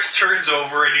 T-Rex turns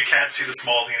over and you can't see the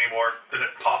small thing anymore. Then it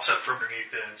pops up from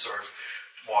underneath it and sort of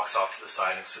walks off to the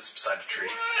side and sits beside a tree.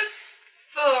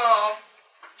 Oh.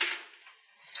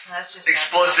 That's just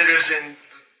Explicitives in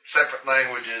separate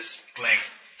languages. fling.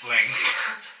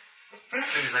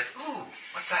 He's like, ooh,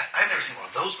 what's that? I've never seen one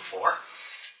of those before.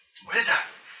 What is that?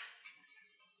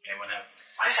 Anyone have?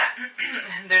 What is that?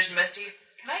 There's Misty.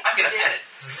 Can I I'm gonna eat pet it?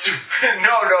 it. Zoom.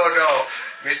 No.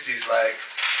 Misty's like,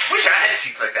 wish I had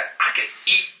teeth like that. I could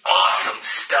eat awesome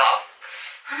stuff.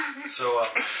 So,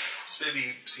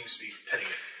 Spivvy seems to be petting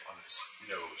it on its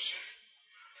nose.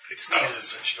 It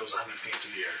sneezes and she goes 100 feet into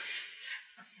the air.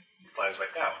 It flies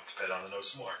back down to pet on the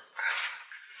nose some more.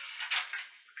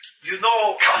 You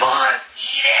know, Come on,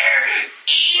 eat her.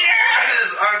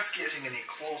 Others aren't getting any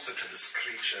closer to this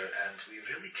creature, and we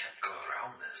really can't go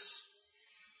around this.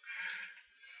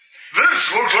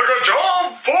 This looks like a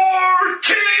job for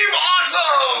Team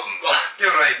Awesome. You're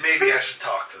right, maybe I should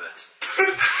talk to it.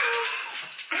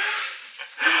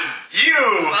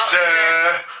 You,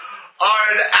 sir,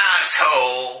 are an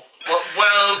asshole, but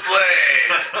well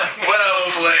played.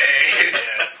 Well played.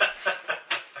 Yes.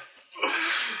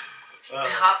 I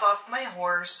hop off my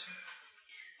horse.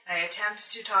 I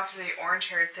attempt to talk to the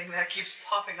orange-haired thing that keeps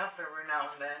popping up every now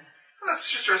and then.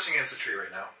 That's just resting against the tree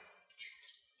right now.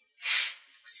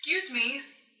 Excuse me.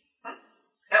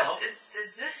 Hello.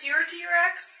 Is this your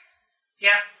T-Rex?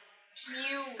 Yeah. Can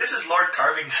you... This is Lord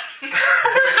Carvington.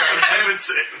 I would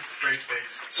say with straight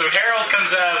face. So Harold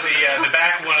comes out of the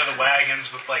back of one of the wagons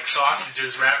with like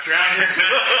sausages wrapped around his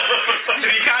neck,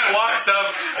 and he kind of walks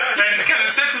up and kind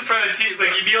of sits in front of the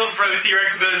like he kneels in front of the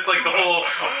T-Rex and does like the whole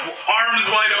arms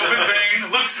wide open thing,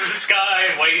 looks to the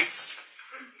sky and waits.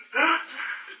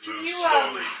 It moves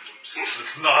slowly,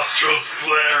 its nostrils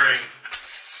flaring.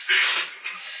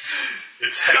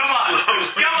 Its head slowly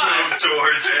moves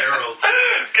towards Harold.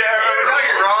 Gary,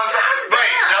 talking wrong.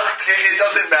 Wait, no, it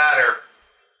doesn't matter.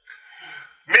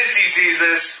 Misty sees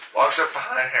this, walks up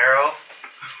behind Harold.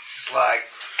 She's like,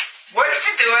 what are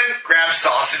you doing? Grabs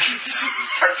sausages,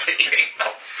 starts eating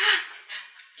them.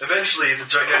 Eventually, the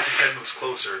gigantic head moves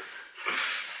closer.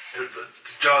 The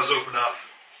jaws open up,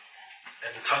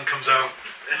 and the tongue comes out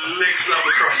and licks up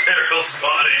across Harold's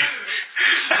body.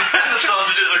 And the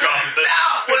sausages are gone.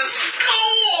 That was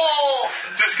cool!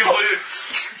 Just completely.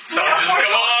 Sausages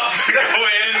go off, go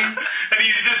in, and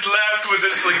he's just left with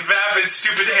this like vapid,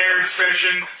 stupid hair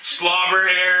expression, slobber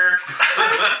hair.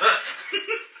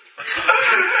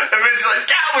 And Misty's like,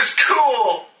 that was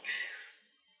cool!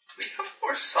 We have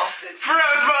more sausage?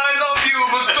 Perhaps I love you,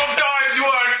 but sometimes you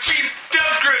are a cheap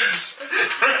temptress.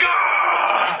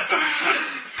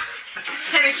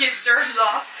 And he storms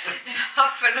off and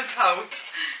huff and about.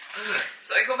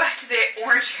 So I go back to the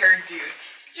orange-haired dude.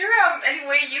 Is there any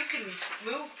way you can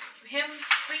move him,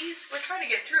 please? We're trying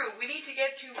to get through. We need to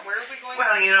get to where are we going?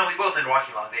 Well, you know, we've both been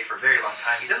walking a long day for a very long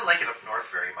time. He doesn't like it up north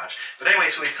very much. But anyway,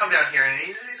 so we've come down here, and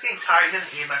he's getting tired. He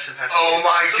hasn't eaten much in the past few Oh days.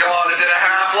 my god, is it a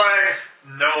halfway?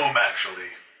 Gnome,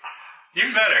 actually.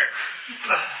 Even better.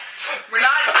 We're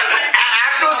not.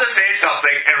 Ash goes to say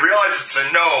something and realizes it's a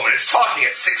gnome and it's talking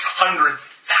at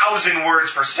 600,000 words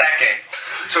per second.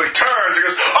 So he turns and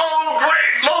goes, oh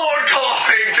great Lord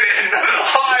Cloppington,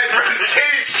 I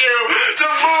beseech you to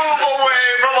move away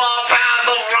from our path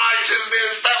of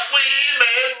righteousness that we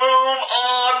may move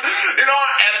on in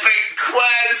our epic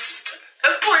quest.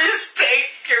 And please take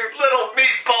your little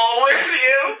meatball with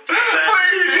you. Sam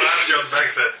Please. slaps you on the back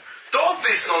of the head. Don't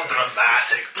be so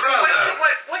dramatic, brother.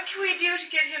 What can can we do to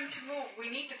get him to move? We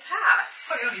need to pass.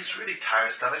 Oh, he's really tired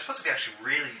of stuff. I suppose if he actually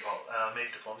really...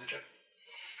 make a diplomacy check.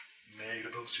 Make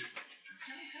a diplomacy check.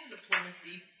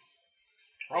 Diplomacy.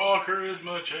 Raw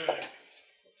charisma check.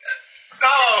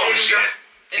 Oh, shit.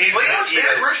 He's Well, gonna eat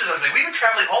us. Birch is something. We've been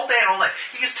traveling all day and all night.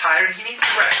 He is tired and he needs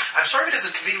to rest. I'm sorry if it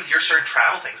doesn't convene with your certain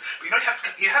travel things, but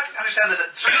you have to understand that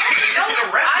certain things you don't need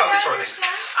to rest about this sort of thing.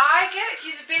 I get it.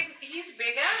 He's a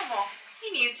big animal.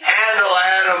 He needs him. Handle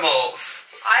animals.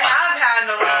 I have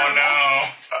handled Oh him.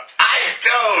 no. I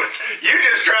don't. You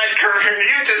just tried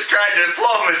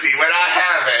diplomacy when I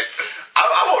haven't.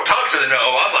 I won't talk to the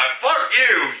gnome. I'm like, fuck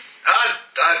you.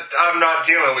 I'm not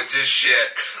dealing with this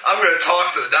shit. I'm going to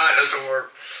talk to the dinosaur.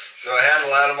 So I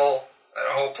handle animal at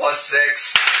a whole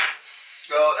 +6.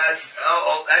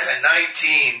 Oh, that's a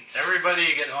 19.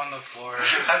 Everybody get on the floor.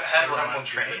 Handle Run animal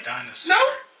through the trained? dinosaur. No,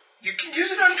 you can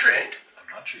use it untrained. I'm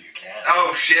not sure you can.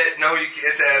 Oh shit! No, you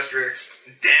can't. It's asterisk.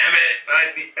 Damn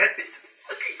it! It's a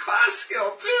fucking class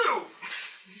skill too.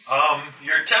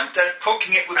 Your attempt at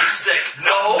poking it with a stick.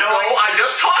 No, I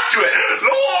just talked to it.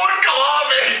 Lord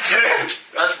Carvington.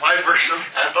 That's my version of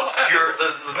handle.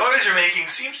 The noise you're making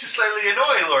seems to slightly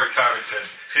annoy Lord Carvington.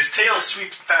 His tail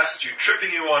sweeps past you,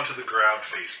 tripping you onto the ground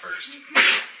face first.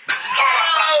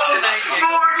 Oh,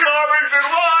 Lord Carvington,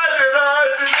 why did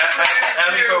I?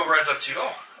 Amiko runs up to you.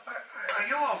 Oh, are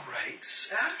you all right,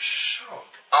 Ash?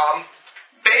 Oh.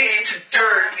 Face to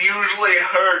dirt usually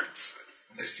hurts.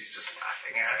 Misty's just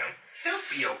laughing at him. He'll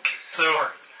be okay. So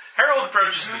Harold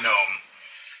approaches the gnome.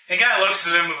 He kind of looks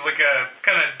at him with like a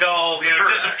kind of dull,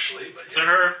 Actually, but It's a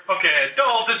her. Okay, a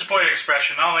dull, disappointed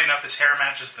expression. Oddly enough, his hair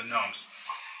matches the gnome's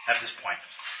at this point.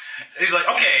 He's like,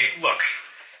 okay, look,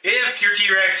 if your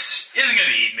T-Rex isn't going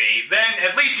to eat me, then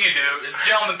at least you can do is the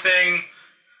gentleman thing.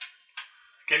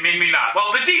 Okay, maybe not.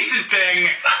 Well, the decent thing,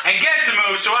 and get to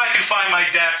move so I can find my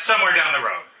death somewhere down the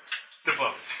road.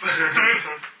 Diplomacy.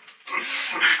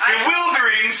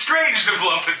 Bewildering, strange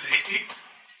diplomacy.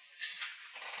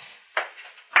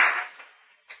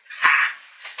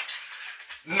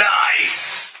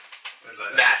 Nice. What is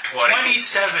that? That 20.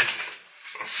 27.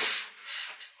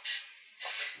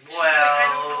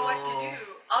 I don't know what to do.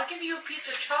 I'll give you a piece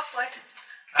of chocolate.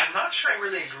 I'm not sure I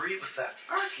really agree with that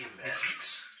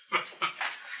argument.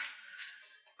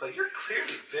 But you're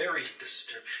clearly very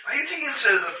disturbed. Are you taking him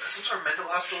to some sort of mental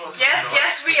hospital?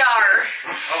 Yes, we are.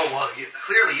 Oh, well,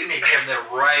 clearly you need him there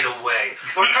right away.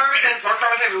 Lord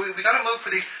Carvington, we gotta move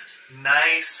for these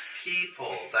nice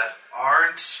people that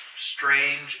aren't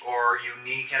strange or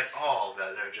unique at all,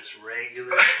 that are just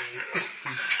regular people.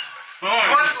 Come on,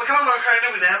 Lord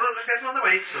Carvington, we handle it. We'll get them on the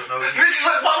way. So no. This is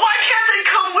like, why can't they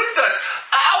come with us?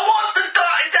 I want the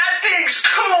guy. That thing's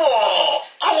cool.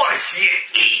 I want to see it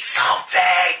eat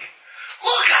something.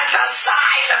 Look at the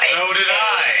size of it. So did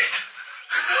I.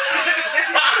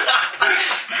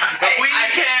 But we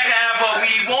can't have what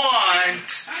we want.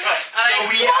 So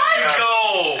we have to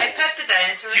go. I pet the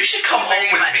dinosaur. You should come Thank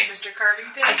you home very with much, me. Mr.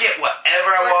 Carvington. I get whatever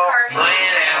I Lord want, Carvington.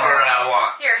 whenever I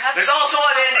want. Here, have There's also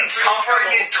unending suffering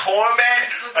and torment.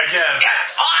 Again, Yeah,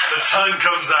 it's the awesome. tongue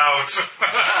comes out.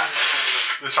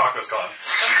 The chocolate's gone.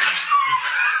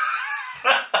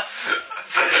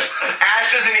 Ash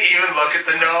doesn't even look at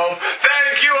the gnome.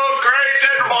 Thank you, O great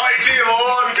and mighty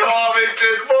Lord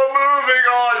Carvington, for moving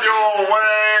on your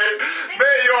way.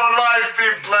 May your life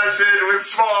be blessed with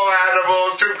small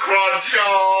animals to crunch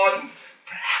on.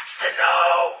 Perhaps the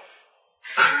gnome.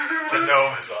 The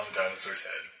gnome is on the dinosaur's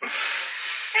head.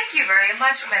 Thank you very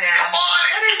much, madame. Come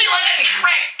on, it's doing a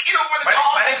trick. You know what's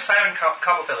called? My name's Simon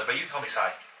Cobblefiller, but you can call me Si.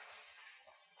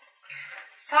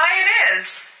 Si it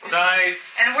is. Side.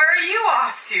 And where are you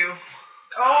off to?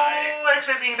 Oh, it's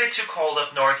getting a bit too cold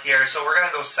up north here, so we're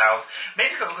gonna go south.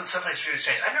 Maybe go someplace really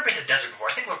strange. I've never been to the desert before.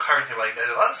 I think Lord Carvington would like there's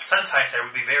a lot of sun times there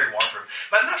would be very warm for him.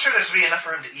 But I'm not sure there's going to be enough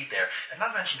for him to eat there. And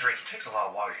not to mention drink. He takes a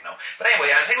lot of water, you know. But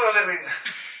anyway, I think we're going to be...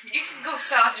 You can go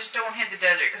south, just don't hit the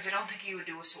desert, because I don't think you would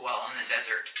do so well in the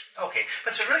desert. Okay,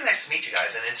 but it's been really nice to meet you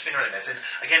guys, and it's been really nice. And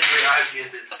again,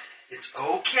 it's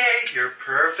okay. You're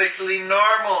perfectly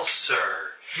normal, sir.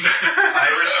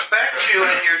 I respect you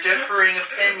and your differing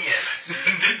opinions.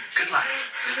 Good luck.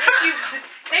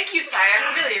 Thank you, Si.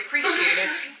 I really appreciate it.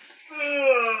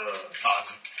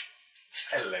 Awesome.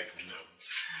 I like gnomes.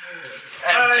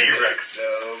 And T-Rex.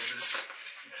 Gnomes.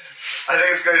 I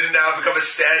think it's going to now become a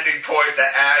standing point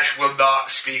that Ash will not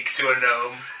speak to a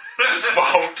gnome.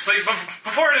 Won't. It's like,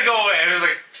 before they go away, it was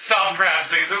like, stop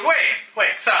perhaps.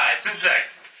 Wait, side, just a sec.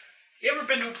 You ever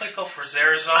been to a place called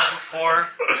Zarazon before?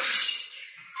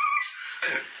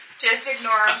 Just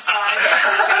ignore him, Sly. Just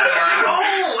ignore him.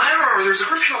 Oh, I remember. There's a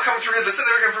group of people coming through. They said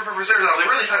they were going for Sarah. They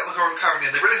really thought covering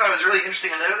it. They really thought it was really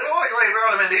interesting. And they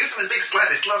they used them as a big sled.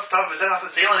 They slumped off his head off the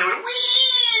sail, and they went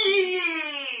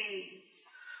wee.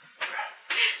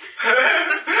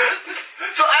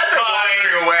 So as they're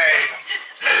wandering away,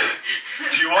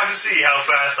 Do you want to see how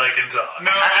fast I can talk? No.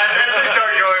 as they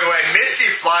start going away, Misty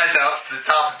flies up to the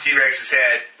top of T-Rex's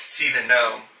head to see the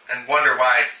gnome and wonder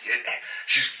why.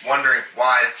 She's wondering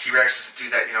why the T-Rex doesn't do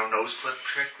that, nose flip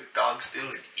trick like dogs do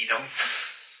and eat them.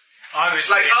 It's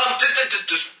Obviously, like,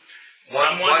 just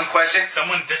one question.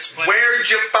 Someone disciplined. Where'd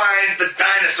you find the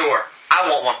dinosaur? I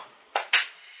want one.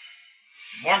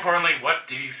 More importantly, what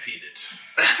do you feed it?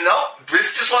 No,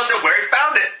 Brisk just wants to know where he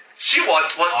found it. She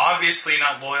wants one. Obviously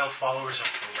not loyal followers of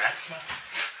Ratsma.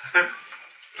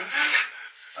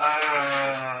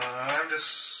 I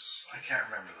can't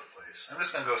remember the place. I'm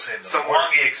just going to go say the Somewhere.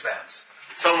 Wongi Expanse.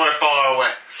 Somewhere far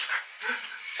away.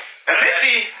 And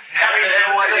Misty, having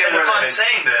no idea And where upon that is.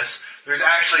 saying this, there's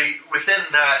actually, within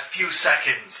that few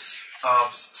seconds,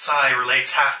 Sai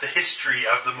relates half the history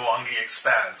of the Mwangi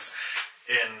Expanse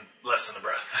in less than a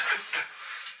breath.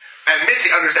 And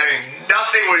Misty, understanding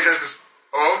nothing what he says, goes,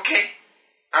 okay,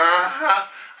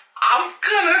 I'm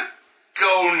gonna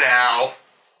go now.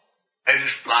 And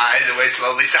just flies away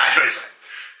slowly sideways.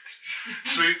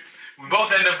 So we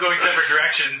both end up going separate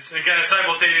directions, and kind of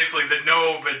simultaneously, the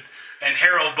gnome and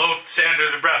Harold both say under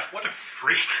their breath, "What a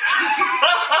freak!"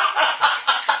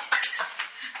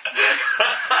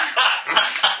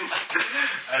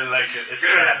 I like it. It's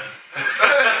canon.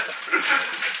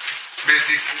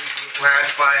 Misty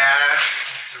glanced by Ash.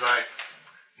 She's like,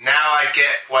 now I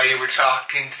get why you were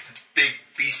talking to the big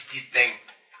beastie thing.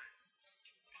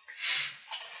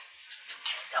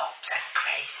 Gnomes are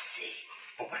crazy.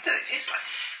 But what do they taste like?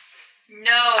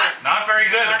 No. Not very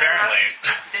good, apparently.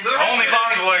 Only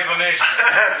possible explanation.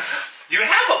 You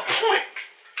have a point.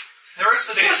 The rest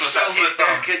of the day This was was filled with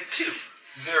very good too.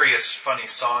 various funny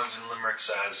songs and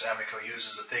limericks as Amiko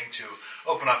uses the thing to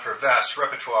open up her vast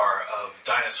repertoire of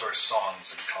dinosaur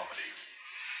songs and comedy.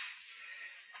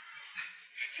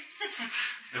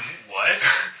 What?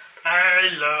 I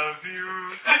love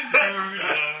you.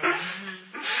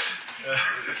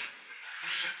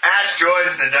 Ash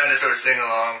joins the dinosaur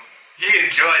sing-along. He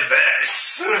enjoys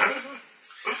this.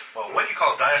 Well, what do you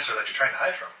call a dinosaur that you're trying to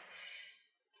hide from?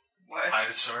 What?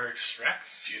 Idosaurus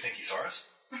Rex? Do you think he saw us?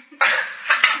 Ow.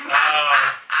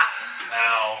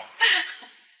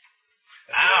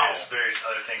 Ow. There's various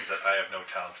other things that I have no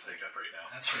talent to think up right now.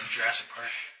 That's from Jurassic Park.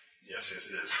 Yes, it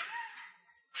is.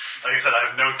 Like I said, I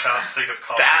have no talent to think of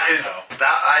comedy That right is, now.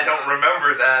 I don't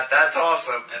remember that. That's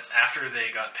awesome. That's after they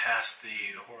got past the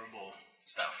horrible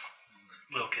stuff.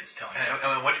 Little kids telling jokes.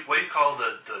 And what do you call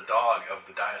the dog of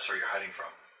the dinosaur you're hiding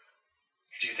from?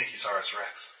 Do you think he saw us,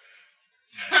 Rex?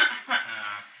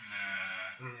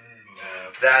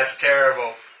 That's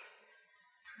terrible.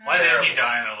 Why didn't he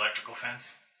die in an electrical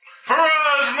fence?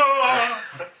 Pharasma!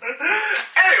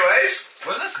 Anyways,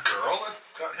 Wasn't it the girl that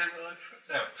got hit in the leg?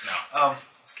 No. No,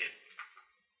 it's kid.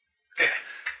 Okay.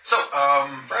 So,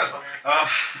 Phrasma.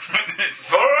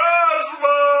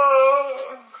 Pharasma!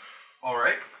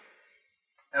 Alright.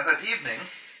 And that evening,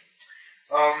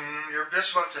 you're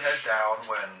just about to head down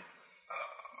when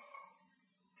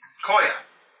Koya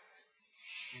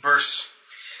bursts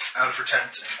out of her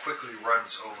tent and quickly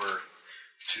runs over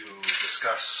to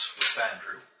discuss with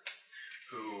Sandru,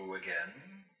 who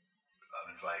again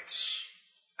invites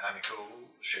Amiko,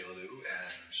 Shailalu,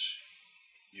 and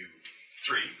you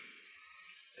three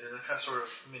in a kind of sort of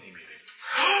mini meeting.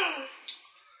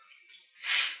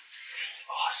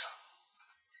 Awesome.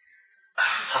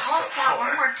 Tell us that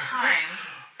one more time.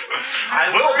 I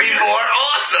will be more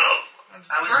awesome!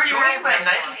 I was Burn your doing my eyebrows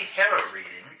out. nightly hero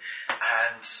reading,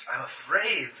 and I'm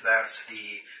afraid that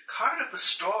the card of the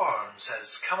storms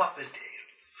has come up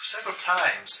several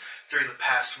times during the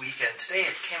past week, and today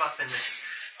it came up in its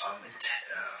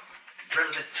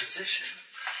relevant position.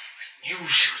 You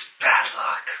choose bad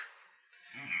luck.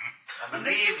 I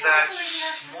believe that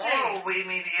tomorrow we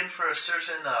may be in for a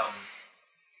certain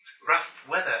rough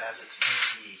weather, as it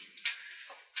may be.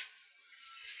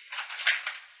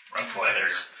 Rough weather.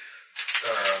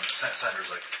 Sandra's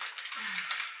like,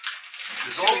 it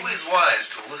is always wise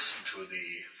to listen to the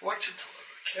fortune teller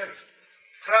of a caravan.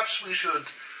 Perhaps we should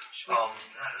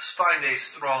find a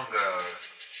stronger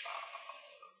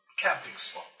camping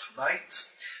spot tonight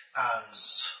and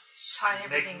Tie make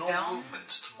everything no down? movement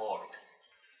tomorrow.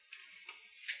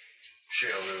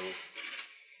 Shailu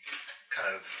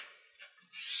kind of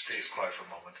stays quiet for a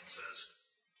moment and says,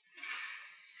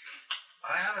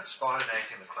 I haven't spotted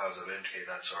anything in the clouds that would indicate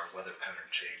that sort of weather pattern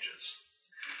changes.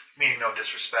 Meaning no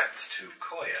disrespect to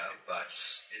Koya, but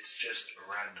it's just a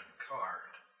random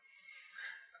card.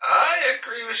 I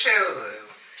agree with Shailu.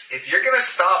 If you're gonna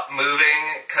stop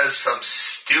moving because some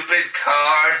stupid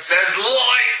card says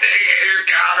lightning is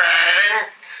coming,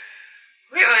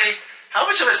 really? How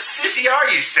much of a sissy are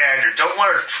you, Sandra? Don't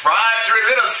want to drive through a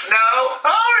little snow?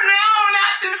 Oh no,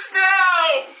 not the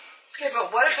snow! Okay,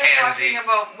 but what if it's talking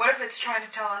about? What if it's trying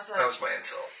to tell us That was my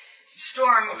insult.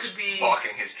 storm I was could be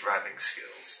mocking his driving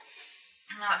skills.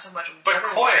 not so much. But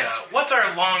weather-wise. Koya, what's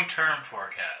our long-term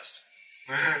forecast?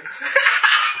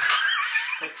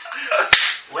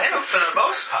 Well, for the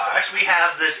most part, we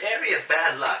have this area of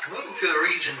bad luck moving through the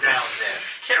region down there,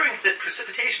 carrying with it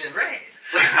precipitation and rain.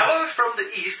 However, from the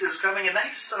east is coming a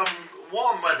nice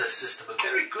warm weather system of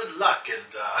very good luck and...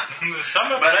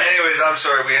 But anyways, I'm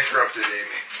sorry, we interrupted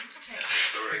Amy.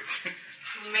 Sorry.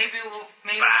 Maybe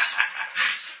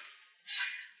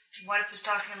what if it's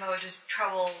talking about just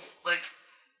trouble, like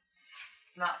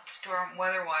not storm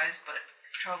weather-wise, but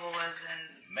trouble as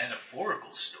in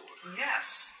Metaphorical storm.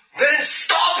 yes. Then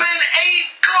stopping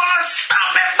ain't gonna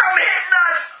stop it from hitting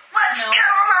us! Let's No. get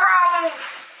on the road!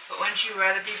 But wouldn't you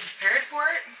rather be prepared for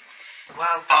it?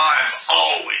 Well, I'm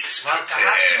always Well,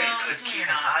 perhaps we prepared. could keep an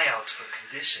eye out for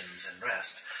conditions and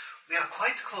rest. We are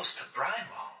quite close to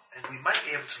Brimewall, and we might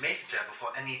be able to make it there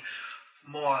before any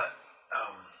more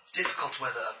difficult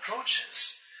weather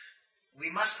approaches. We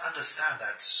must understand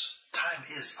that time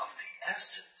is of the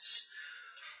essence.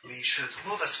 We should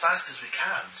move as fast as we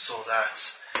can so that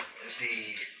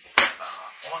the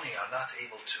Oni are not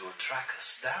able to track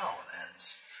us down and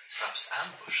perhaps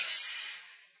ambush us.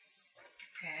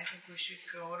 Okay, I think we should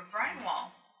go to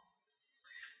Brimewall.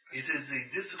 It is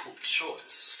a difficult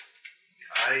choice.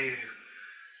 I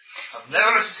have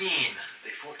never seen the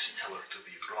fortune teller to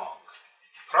be wrong.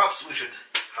 Perhaps we should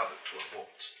have it to a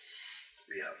vote.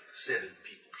 We have 7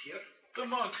 people here,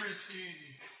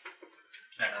 Democracy.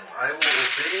 and I will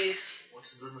obey what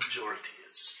the majority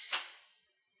is.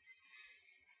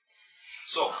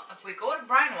 So, Well, if we go to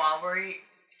Brimewall, we're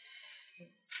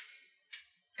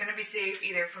going to be safe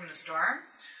either from the storm.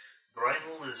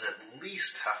 Brimewell is at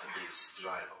least half a day's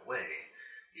drive away.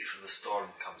 If the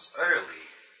storm comes early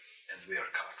and we are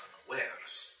caught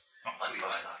unawares, we will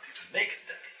not even make it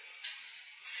there.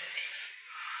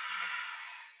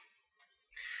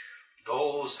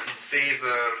 Those in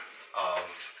favor of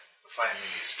finding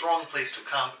a strong place to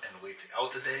camp and waiting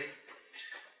out a day,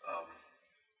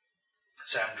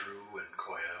 Sandru and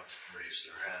Koya raise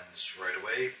their hands right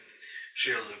away.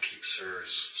 Shirley keeps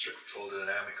hers strictly folded and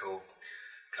Amiko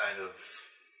kind of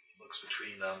looks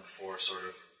between them for sort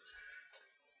of...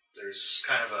 There's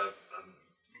kind of a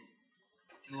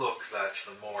look that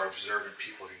the more observant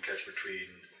people can catch between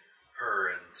her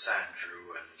and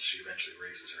Sandru, and she eventually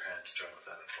raises her hand to join with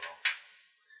that as well.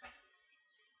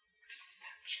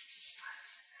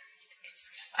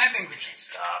 I think we should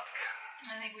stop.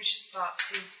 I think we should stop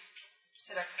to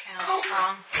set up camp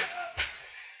strong.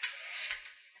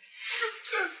 It's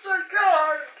just a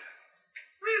card.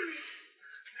 Really?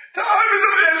 Time is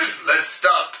of the essence. Let's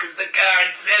stop, because the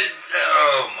card says so,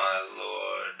 my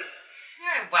lord.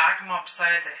 Yeah, whack him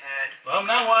upside the head. Well, I'm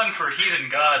not one for heathen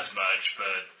gods much,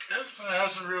 but Desmond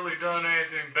hasn't really done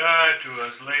anything bad to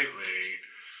us lately.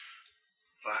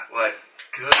 But what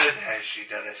good has she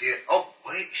done us yet? Oh,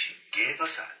 wait, she gave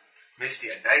us Misty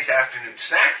a nice afternoon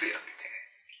snack the other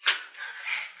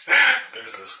day.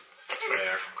 There's this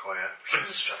flare from Koya.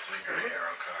 She's shuffling her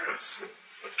arrow cards.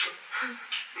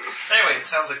 Anyway, it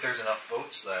sounds like there's enough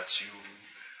votes that you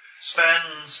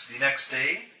spend the next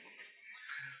day.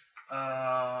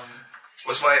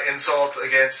 Was my insult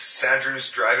against Sandru's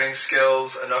driving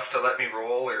skills enough to let me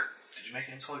roll, or? Did you make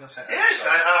an insult against that? Yes,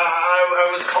 I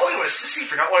was calling him a sissy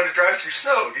for not wanting to drive through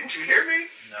snow. Didn't you hear me?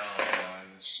 No,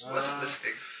 I Wasn't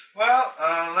listening. Well,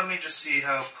 let me just see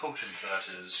how potent that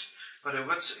is. But it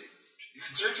would. You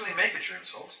can certainly make it your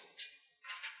insult.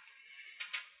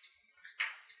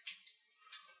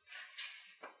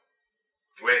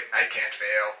 Wait, I can't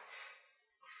fail.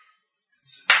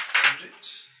 Intimidate?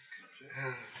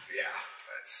 Yeah,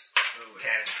 that's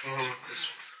 10.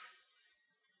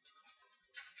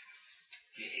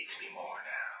 He hates me more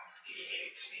now. He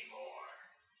hates me more.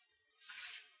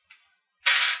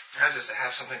 I just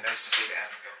have something nice to say to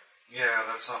Abigail. Yeah,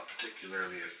 that's not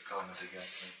particularly a comment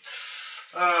against him.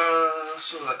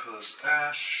 So that was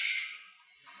Ash.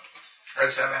 I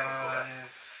just have Abigail.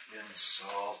 5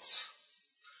 insult.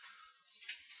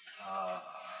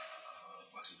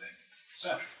 What's his name?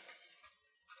 Sandra.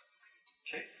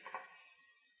 Okay.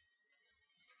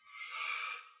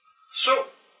 So,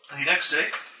 The next day,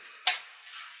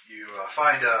 you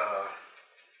find a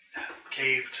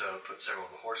cave to put several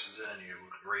of the horses in. You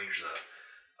arrange the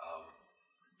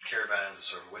caravans as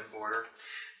sort of wind border,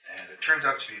 and it turns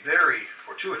out to be very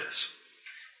fortuitous.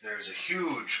 There's a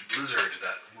huge blizzard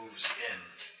that moves in.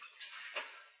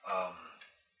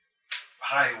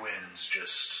 High winds,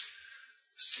 just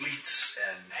sleets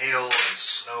and hail and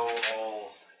snow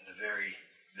all in a very,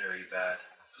 very bad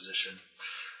position.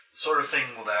 The sort of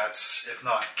thing that, if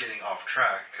not getting off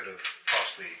track, could have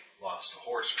possibly lost a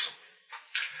horse or something.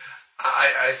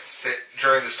 I sit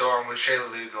during the storm with Shayla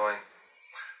Lou going,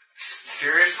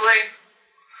 seriously?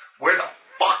 Where the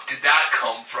fuck did that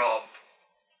come from?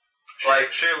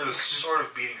 Shayla was sort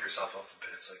of beating herself up a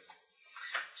bit. It's like,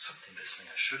 something this thing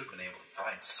I should have been able to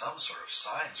find some sort of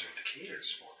signs or indicators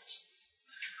for it.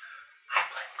 I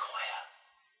blame Koya.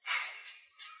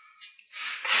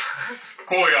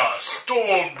 Koya,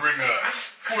 Stormbringer,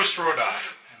 Pusroda.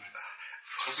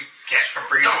 That's what we get for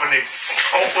bringing someone named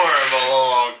Storm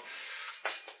along.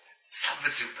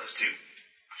 Something to do with those two.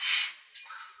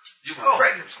 You were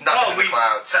right, there was nothing in the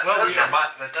clouds. That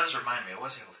does remind me, I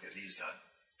was able to get these done.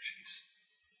 She's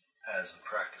has the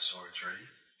practice swords ready.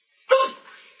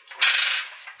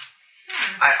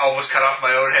 I almost cut off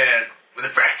my own hand with a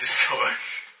practice sword.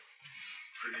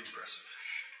 Pretty impressive.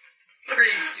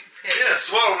 Pretty stupid. Yes,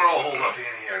 well, we're all holed up in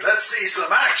here. Let's see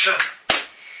some action.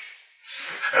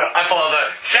 I follow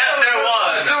that. Chapter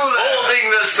 1,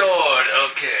 holding the sword.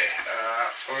 Okay.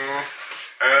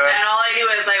 And all I do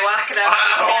is I whack it up.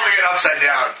 I'm holding it upside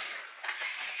down.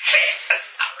 Shit,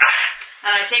 that's not right.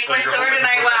 And I take my sword and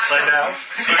I whack upside him. down?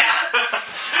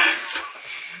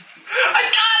 I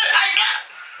got it!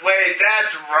 Wait,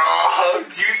 that's wrong.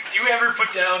 Do you ever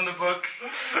put down the book?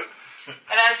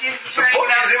 And as he's The turning book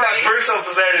it is in my upright, personal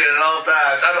possession at all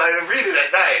times. I read it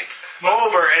at night.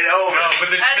 Over and over. No,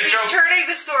 but as the he's joke, turning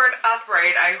the sword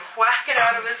upright, I whack it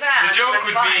out of his hand. the joke and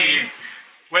would fine. be,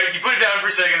 wait, you put it down for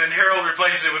a second, then Harold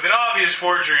replaces it with an obvious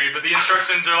forgery, but the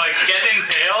instructions are like, get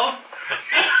impaled?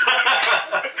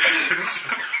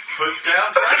 Put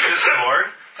down practice sword.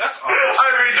 That's awesome.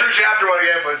 I read through chapter 1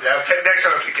 again, but next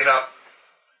time I pick it up.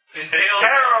 Impaled?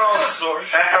 Harold.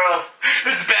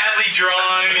 It's badly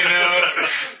drawn, you know?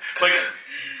 Like,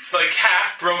 it's like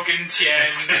half broken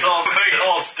tien. It's all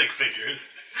stick figures.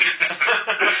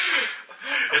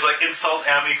 It's like insult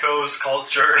Amico's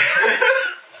culture.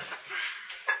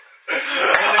 I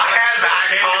had that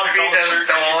copy to the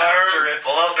store.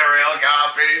 Pull out the real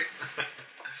copy.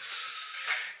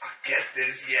 I'll get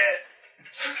this yet.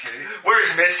 Okay.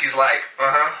 Where's Misty's like,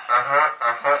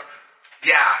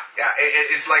 Yeah.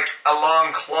 It's like a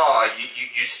long claw.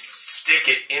 You stick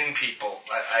it in people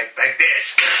like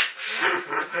this.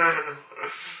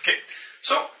 Okay.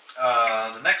 So,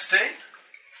 the next day,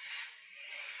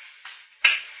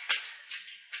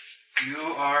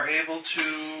 you are able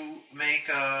to make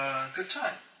a good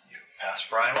time. You pass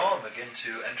Brian Wall and begin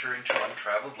to enter into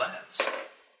untraveled lands.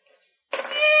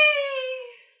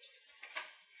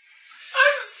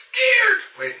 I'm scared.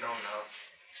 Wait, no.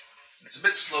 It's a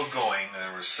bit slow going.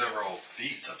 There were several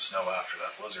feet of snow after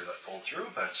that blizzard that pulled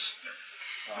through, but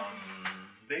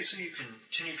basically you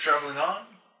continue traveling on,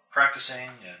 practicing,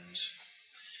 and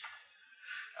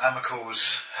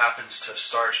Amicos happens to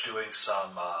start doing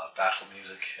some battle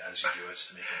music as you do it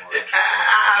to make it more interesting.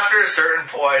 After a certain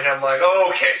point, I'm like,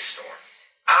 okay, Storm,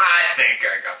 I think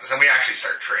I got this. And we actually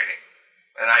start training.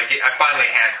 And I finally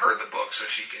hand her the book so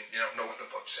she can, know what the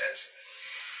book says.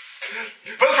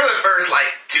 But for the first,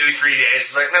 2-3 days,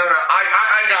 it's like, no,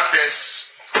 I got this.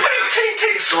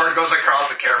 Take the sword, goes across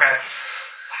the caravan.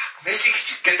 Misty, could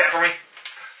you get that for me?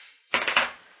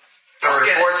 Third or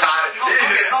fourth time.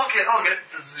 I'll get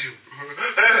it. Zoom.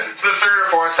 The third or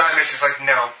fourth time, Misty's like,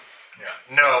 no. Yeah.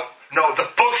 No, the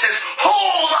book says,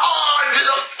 hold on to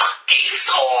the fucking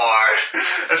sword!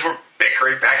 As we're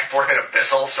bickering back and forth in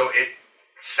Abyssal, so it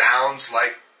sounds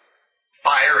like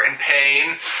fire and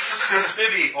pain.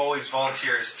 Spivvy always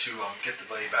volunteers to get the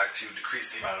blade back to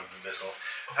decrease the amount of Abyssal.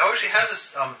 However, she has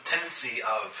this tendency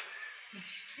of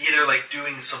either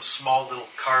doing some small little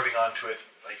carving onto it.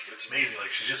 It's amazing.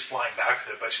 She's just flying back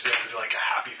with it, but she's able to do a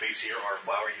happy face here or a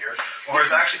flower here, or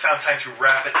has actually found time to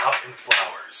wrap it up in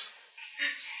flowers.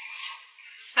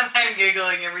 And I'm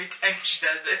giggling every time she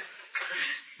does it.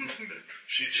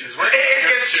 She's working. It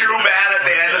gets too bad at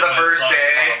the end of the first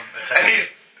day.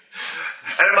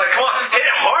 And I'm like, come on, hit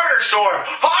it harder, Storm!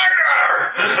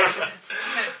 Harder!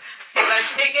 And I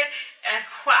take it and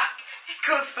whack, it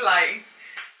goes flying.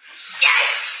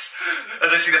 Yes!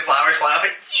 As I see the flowers fly up,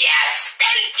 yes!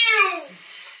 Thank you!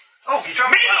 Oh, you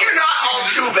dropped Maybe you're not all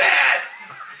too bad!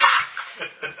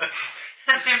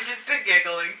 And I'm just started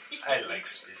giggling. I like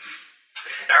Spiffy.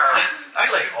 I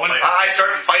like all my I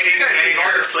start fighting in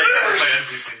anger.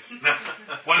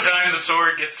 One time the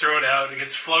sword gets thrown out, it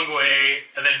gets flung away,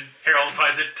 and then Harold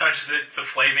finds it, touches it, it's a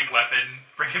flaming weapon,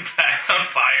 bring it back, it's on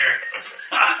fire.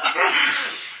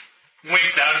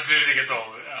 Winks out as soon as he gets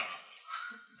hold of it. Oh.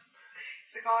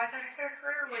 He's like, oh, I thought I could hurt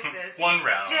her with this. One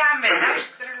round. Damn it, now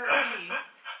she's gonna hurt me.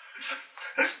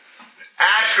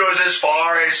 Ash goes as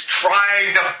far as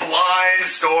trying to blind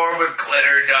Storm with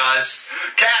glitter dust,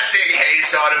 casting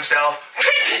haste on himself.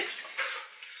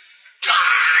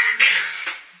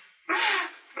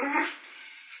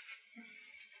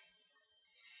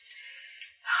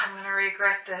 I'm gonna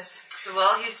regret this. So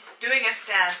while he's doing a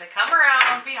stance, I come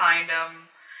around behind him.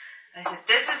 And I said,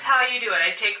 this is how you do it. I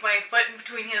take my foot in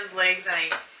between his legs and I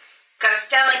gotta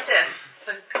stand like this.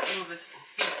 But move his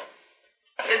feet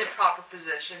in the proper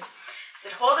positions. I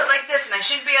said, hold it like this and I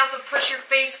shouldn't be able to push your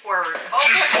face forward. Oh,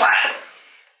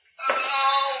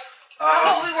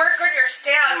 oh, we work on your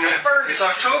stance first. It's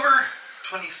October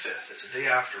 25th. It's a day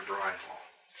after Brine Hall.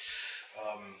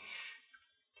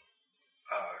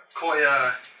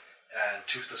 Koya and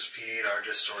Toothless Pete are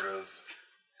just sort of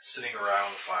sitting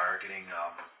around the fire getting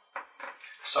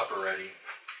supper ready.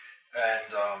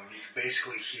 And you can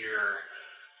basically hear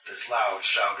this loud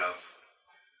shout of,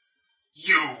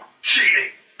 "You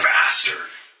cheating bastard!"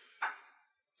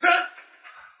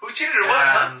 Who cheated or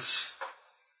what? And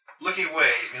looking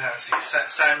away, you can kind of see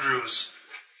Sandrew's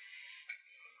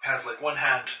has like one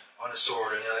hand on his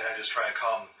sword and the other hand just trying to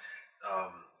calm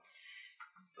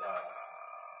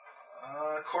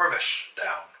Corvish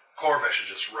down. Corvish is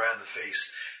just red in the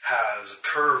face, has a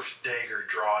curved dagger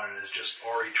drawn and is just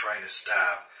already trying to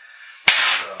stab.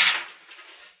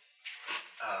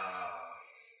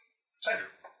 Sandrew.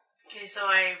 Okay, so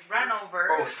I run over.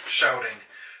 Both shouting.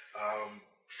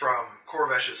 From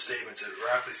Corvish's statements, it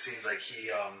rapidly seems like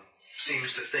he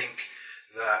seems to think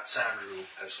that Sandrew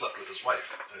has slept with his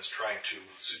wife and is trying to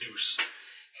seduce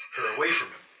her away from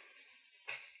him.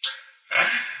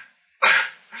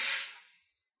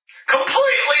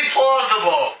 Completely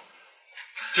plausible.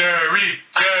 Jerry.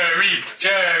 That's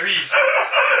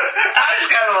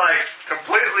kind of like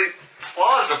completely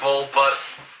plausible, but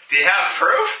do you have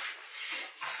proof?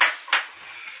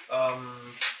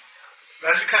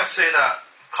 As you kind of say that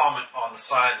comment on the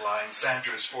sideline,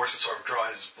 Sandrew's forced to sort of draw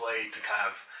his blade to kind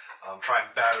of try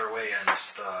and batter away, and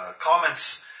the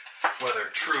comments, whether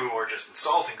true or just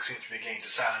insulting, seem to be getting to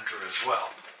Sandrew as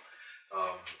well.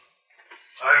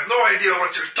 I have no idea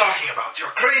what you're talking about.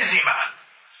 You're crazy, man.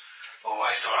 Oh,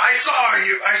 I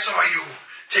saw you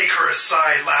take her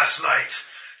aside last night.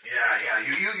 Yeah,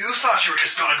 you thought you were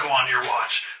just going to go on your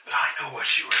watch, but I know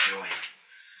what you were doing.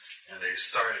 And they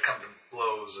started to come to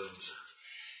blows, and is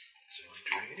anyone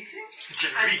doing anything?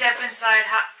 I step inside,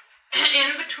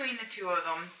 in between the two of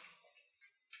them,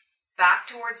 back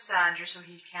towards Sandra so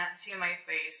he can't see my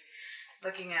face,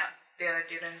 looking at the other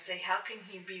dude and say, how can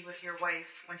he be with your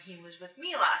wife when he was with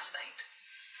me last night?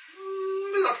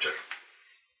 Bluff check.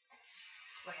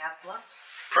 Do I have bluff?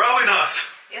 Probably not.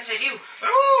 Yes, I do.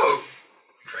 Oh!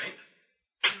 Trained?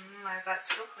 I've got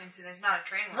skill points and there's not a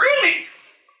train one. Really?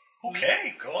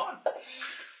 Okay, go on.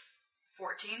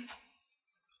 14.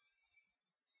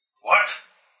 What?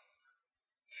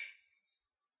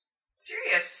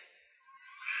 Serious.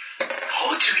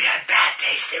 Told you he had bad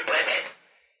taste in women.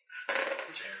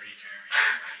 Jerry.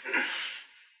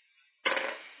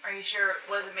 Are you sure it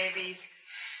wasn't maybe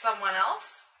someone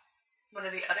else? One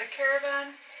of the other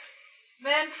caravan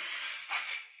men?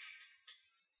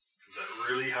 Is that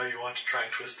really how you want to try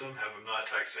and twist him? Have him not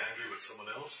attack Sandra but someone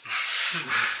else?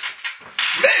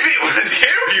 Maybe it was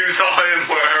you saw him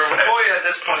where. Koya at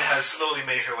this point has slowly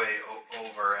made her way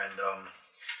over and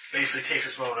basically takes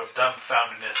this moment of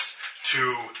dumbfoundedness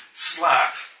to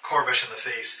slap Corvish in the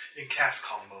face and cast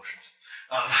calm emotions.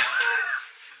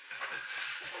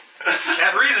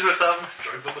 Can't reason with them,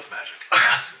 join them with magic.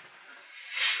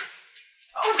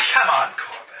 Oh, come on,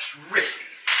 Corvish, really?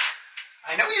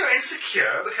 I know you're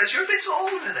insecure because you're a bit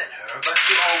older than her, but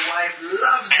your wife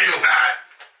loves you.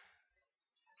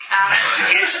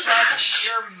 Shut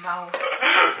your mouth.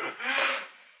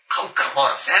 Oh, come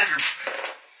on, Sandra.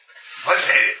 What's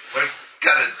it? We've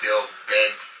got to do,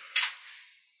 Ben.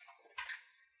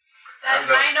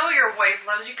 I know your wife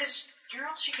loves you because you're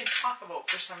all she can talk about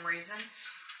for some reason.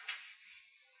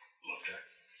 Love Jack.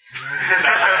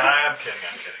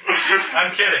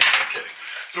 I'm kidding.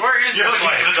 So where is You're his looking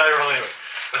wife? at the die roll anyway.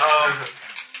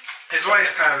 His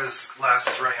wife kind of his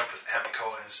glasses running up with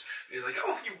Amico and he's like,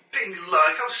 oh, you big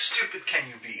lug, how stupid can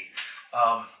you be?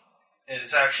 And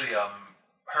it's actually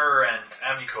her and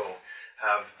Amico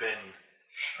have been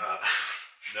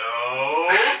No.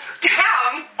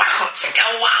 Down!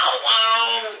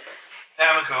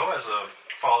 Amiko, as a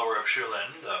follower of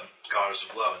Shulin, the goddess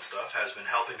of love and stuff, has been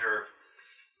helping her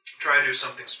try to do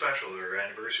something special. Her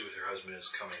anniversary with her husband is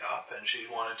coming up, and she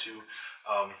wanted to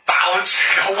Bounce.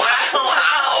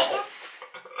 Wow.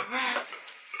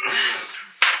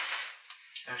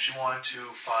 and she wanted to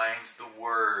find the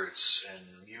words and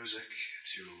music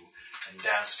and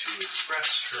dance to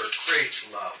express her great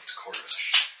love to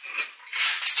Corvish.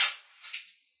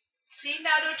 See,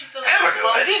 now don't you feel like Amiko, you're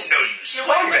I close? didn't know you Your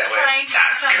swung wife was that way. trying to do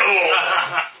That's something. cool.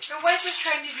 Your wife was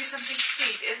trying to do something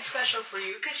sweet and special for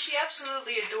you because she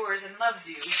absolutely adores and loves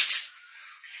you.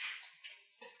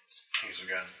 He's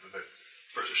again a bit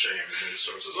first ashamed, and he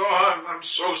sort of says, "Oh, I'm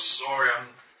so sorry.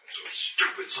 I'm so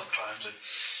stupid sometimes." And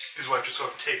his wife just sort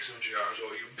of takes him into her arms.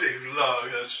 "Oh, you big love,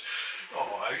 yes.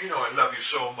 Oh, I love you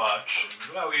so much.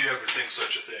 And how would you ever think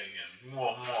such a thing?" And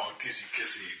mwah, mwah, kissy,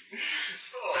 kissy.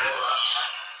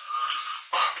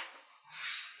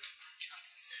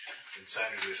 And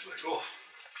Sandra's just like, "Oh,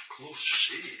 close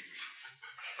shave."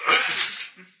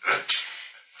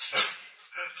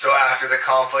 So after the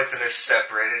conflict and they're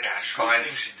separated, Ash One thing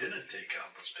finds... she didn't take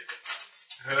up was pickup lines.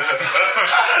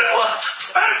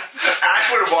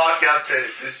 Ash would have walked up to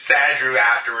Sandrew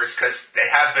afterwards because they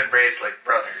have been raised like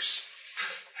brothers.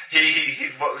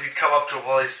 He'd come up to him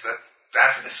while he's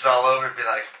after this is all over and be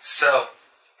like, "So,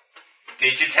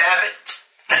 did you tab it?"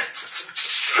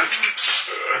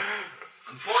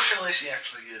 Unfortunately, she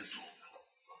actually is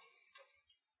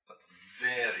a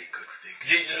very good thing.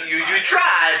 You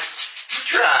tried. You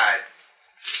tried.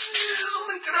 This is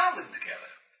only traveling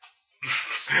together.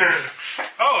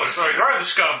 Oh, so you're the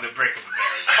scum that break up the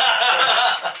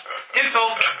marriage.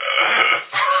 Insult.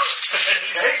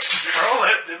 Okay, roll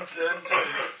it.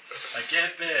 I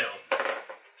can't fail.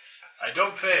 I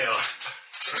don't fail.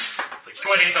 Like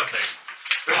 20-something.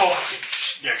 Oh,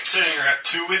 yeah, considering you're at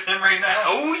 2 with him right now.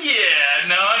 Oh yeah,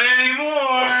 not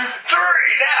anymore. 3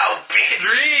 now, bitch.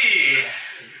 3.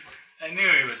 I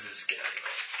knew he was this guy.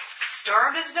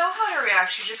 Storm doesn't know how to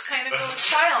react. She just kind of goes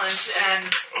silent and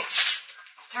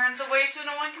turns away so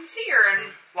no one can see her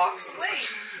and walks away.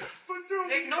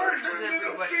 Ignores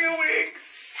everybody. Feelings.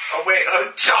 Oh wait,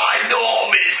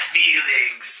 ginormous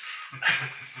feelings.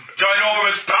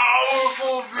 Ginormous,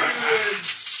 powerful villain.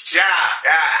 Yeah.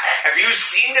 Have you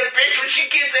seen the bitch when she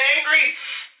gets angry?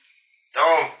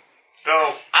 No.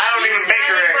 I don't even make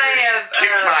her angry. She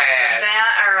kicks my ass.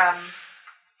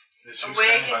 Is she A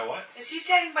standing by wagon? what? Is he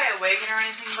standing by a wagon or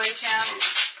anything by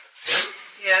chance? Him?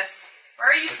 Yes.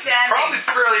 Where are you It's standing? probably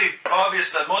fairly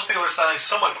obvious that most people are standing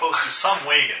somewhat close to some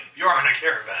wagon. You're in a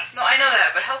caravan. No, I know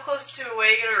that, but how close to a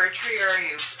wagon or a tree are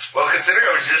you? Well, considering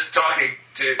I was just talking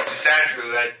to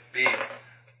Sandrew, that'd be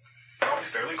Probably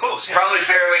fairly close. Yeah. probably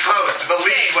fairly close to the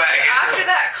lead Okay, wagon. after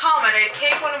that comment, I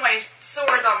take one of my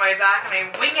swords on my back and I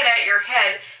wing it at your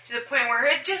head to the point where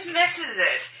it just misses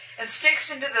it and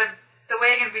sticks into the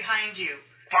wagon behind you.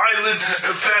 Violence is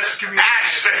the best community.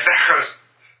 Ash says that goes.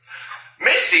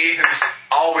 Misty, who's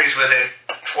always within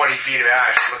 20 feet of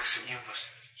Ash, looks at you and goes,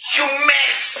 "You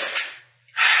missed!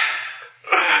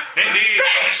 Indeed.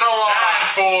 Thanks a lot!"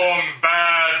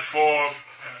 Bad form.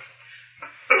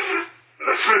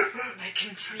 I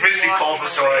continue Misty walking pulls the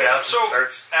away. sword out. So,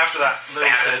 starts after that little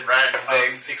stabbing bit random of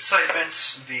things. excitement,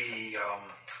 the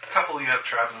couple you have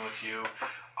traveling with you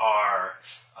are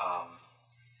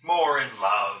more in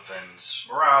love, and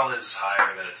morale is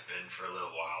higher than it's been for a little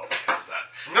while because of that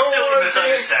silly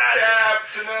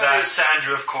misunderstanding. That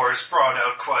Sandra, of course, brought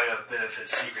out quite a bit of his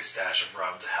secret stash of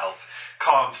rum to help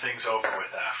calm things over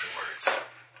with afterwards.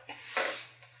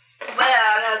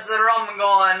 Where has the rum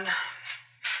gone?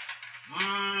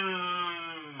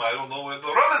 I don't know where the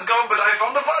rum has gone, but I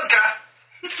found the vodka.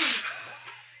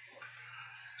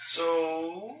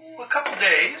 So, a couple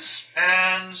days,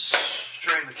 and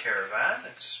during the caravan,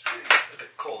 it's a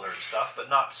bit colder and stuff, but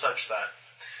not such that,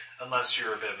 unless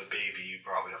you're a bit of a baby, you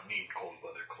probably don't need cold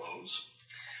weather clothes.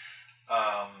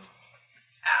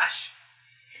 Ash.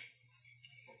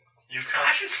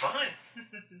 Ash is fine.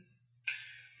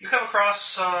 You come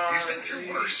across... He's been through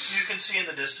worse. You can see in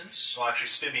the distance, well actually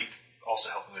Spivvy also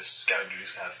helping with scouting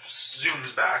duties, kind of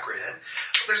zooms back right ahead.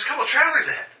 There's a couple of travelers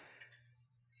ahead.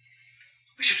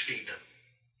 We should feed them.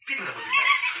 Feeding them would be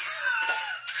nice.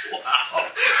 Wow. Well,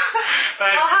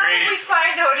 That's how great. do we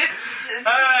find out if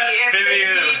they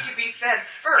Vivian. need to be fed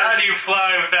first? How do you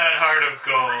fly with that heart of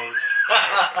gold?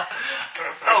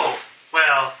 Oh,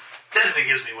 well, Disney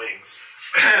gives me wings.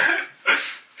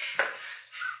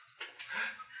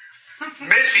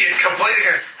 Misty is completely...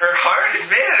 Her heart is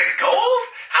made out of gold?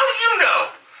 How do you know?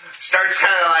 Starts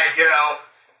kind of like,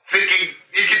 Thinking,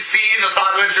 you can see the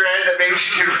thought in her head that maybe she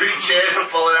should reach in and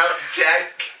pull it out to check.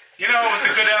 You know, with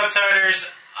the good outsiders,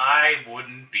 I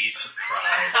wouldn't be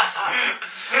surprised.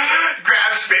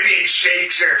 Grabs Bibby and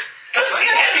shakes her. Doesn't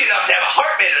seem heavy enough to have a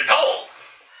heart made of gold.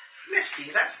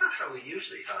 Misty, that's not how we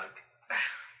usually hug.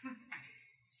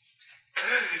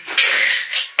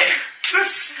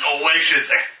 Just squishes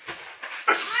her.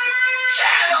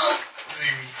 Channel!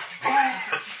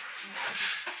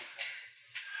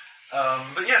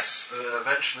 But yes,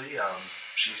 eventually,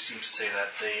 she seems to say that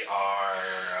they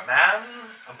are a man,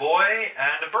 a boy,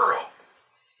 and a burro.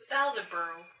 What the hell's a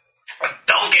burro? A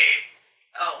donkey!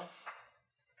 Oh.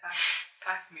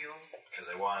 Pack mule. Because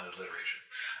I wanted alliteration.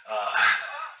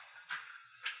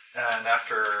 And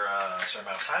after a certain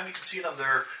amount of time, you can see them.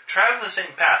 They're traveling the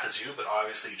same path as you, but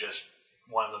obviously just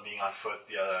one of them being on foot,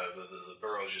 the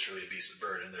burro is just really a beast of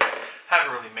burden. They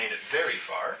haven't really made it very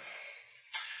far.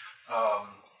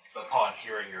 Upon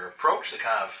hearing your approach, they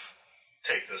kind of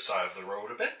take the side of the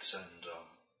road a bit, and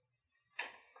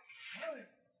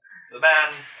the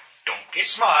man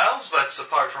smiles, but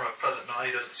apart from a pleasant nod,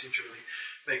 he doesn't seem to really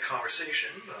make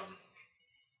conversation.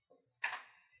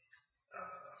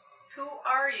 Who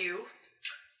are you?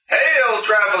 Hail,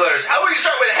 travelers! How about we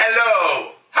start with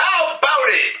hello? How about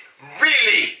it?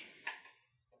 Really?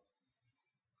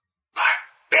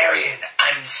 Barbarian,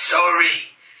 I'm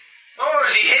sorry. Oh,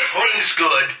 She hits things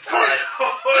good, but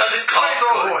doesn't quite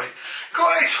talk all good. right.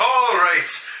 Quite all right.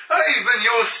 I've been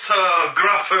used to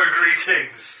gruffer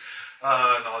greetings.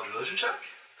 Knowledge religion check?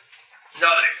 No,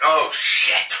 oh,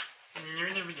 shit. May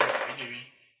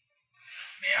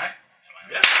I?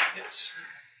 Yeah, yes.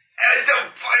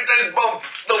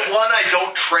 The one I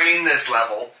don't train this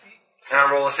level, and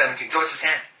I roll a 17, so it's a 10.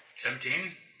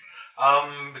 17?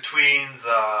 Between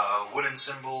the wooden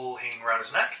symbol hanging around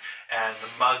his neck and the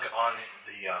mug on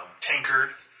the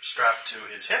tankard strapped to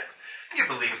his hip, you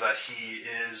believe that he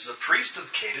is a priest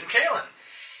of Cade and Kalen.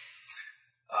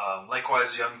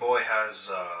 Likewise, the young boy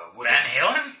has wooden... Van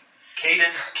Halen?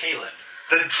 Caden Kalen.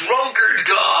 The drunkard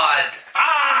god!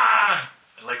 Ah!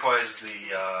 And likewise,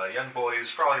 the young boy,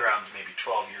 who's probably around maybe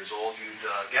 12 years old,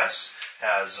 you'd guess,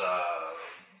 has a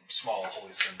small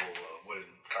holy symbol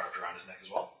wooden carved around his neck as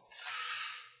well.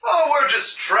 Oh, we're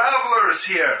just travelers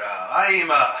here.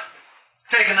 I'm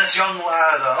taking this young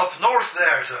lad up north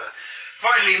there to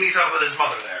finally meet up with his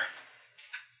mother there.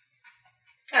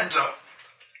 And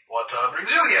what brings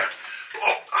you here?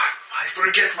 Oh, I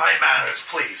forget my manners,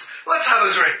 please. Let's have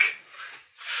a drink.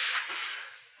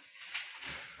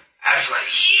 I was like,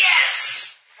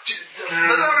 yes! Does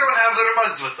everyone have their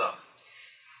mugs with them?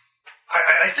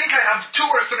 I think I have 2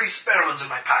 or 3 spare ones in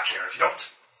my pack here, if you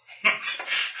don't.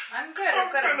 I'm good.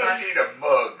 I've got a I'm mug. gonna need a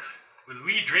mug. Will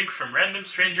we drink from random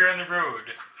stranger on the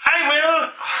road? I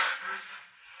will!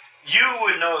 You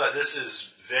would know that this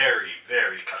is very,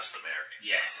 very customary.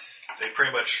 Yes. They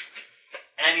pretty much,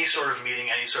 any sort of meeting,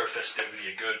 any sort of festivity,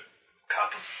 a good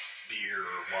cup of beer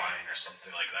or wine or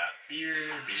something like that. Beer.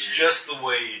 It's just the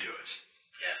way you do it.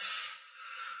 Yes.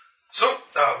 So,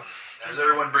 as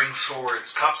everyone brings forward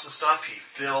cups and stuff, he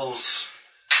fills,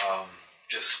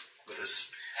 just with his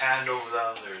hand over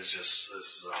them, there's just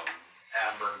this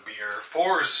amber beer,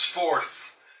 pours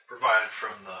forth, provided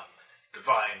from the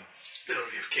divine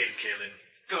ability of Cade and Kalen,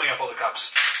 filling up all the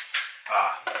cups.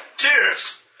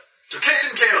 Cheers to Cade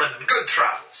and Kalen and good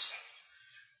travels.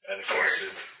 And of course,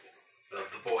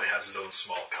 the boy has his own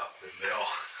small cup, and they all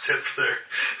tip their...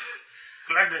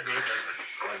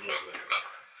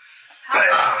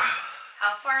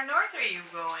 How far north are you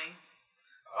going?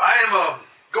 I am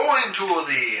going to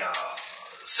the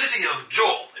city of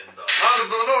Joel in the land of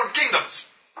the Northern Kingdoms.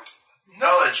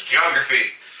 Knowledge,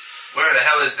 geography. Where the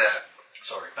hell is that?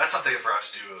 Sorry, that's something I forgot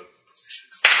to do.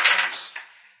 Explain some of those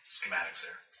schematics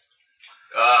there.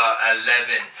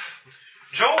 11.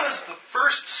 Joel is the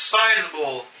first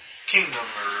sizable kingdom,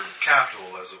 or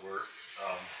capital, as it were,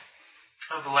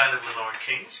 of the land of the Northern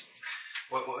Kings.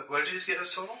 What did you get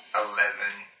as total? 11.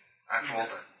 I've rolled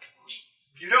it.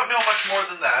 You don't know much more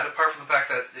than that, apart from the fact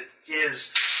that it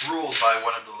is ruled by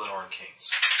one of the Lenoran kings.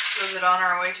 So is it on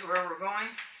our way to where we're going?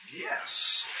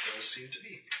 Yes, it does seem to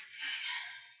be.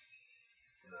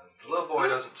 The little boy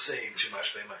doesn't say too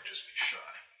much, they might just be shy.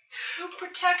 Who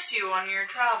protects you on your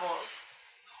travels?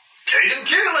 Cade and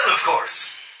Kalen, of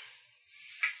course!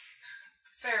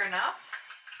 Fair enough.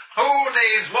 Who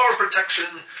needs more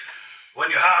protection when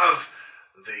you have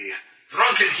the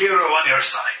drunken hero on your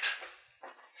side?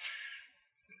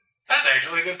 That's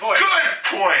actually a good point.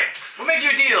 Good point! We'll make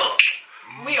you a deal.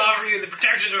 We offer you the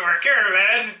protection of our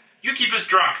caravan. You keep us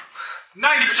drunk. 90%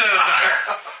 of the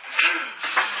time.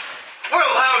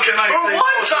 Well, how can I say For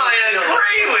once I agree!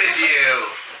 agree with you.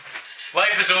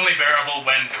 Life is only bearable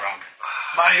when drunk.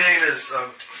 My name is,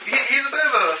 he's a bit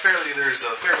of a there's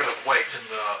a fair bit of white in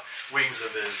the wings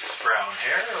of his brown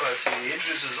hair. As he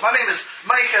introduces, my name is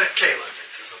Micah Caleb.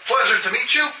 It is a pleasure to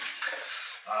meet you.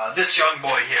 This young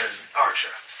boy here is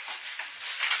Archer.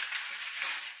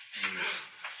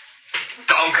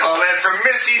 Dumb comment from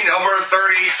Misty number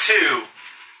 32.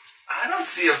 I don't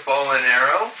see a bow and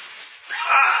arrow.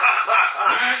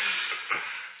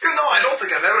 You know, I don't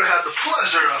think I've ever had the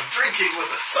pleasure of drinking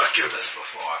with a succubus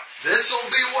before. This will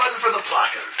be one for the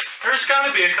placards. There's got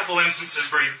to be a couple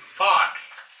instances where you thought.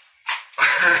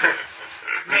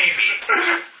 Maybe.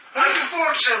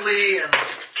 Unfortunately, and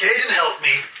Caden helped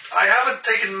me, I haven't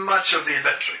taken much of the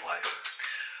adventuring life.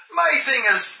 My thing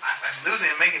is, I'm losing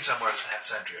and making somewhere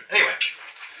century. Anyway,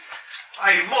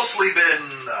 I've mostly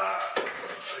been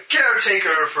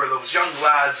caretaker for those young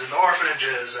lads in the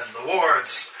orphanages and the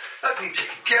wards that need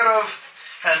taken care of,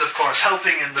 and of course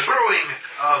helping in the brewing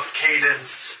of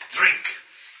Caden's drink.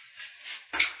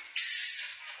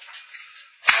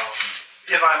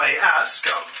 If I may ask,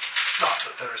 not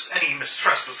that there's any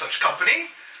mistrust with such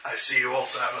company, I see you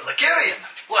also have a Lacarian,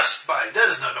 blessed by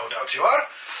Desna, no doubt you are.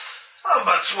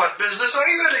 But what business are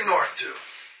you heading north to?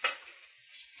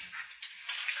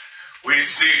 We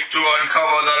seek to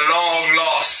uncover the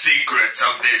long-lost secrets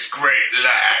of this great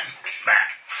land.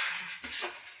 Smack.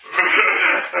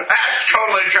 Ash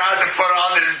totally tries to put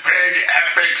on this big,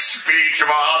 epic speech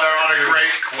about how they're on a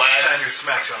great quest. And your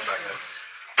smacks on back then.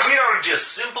 We are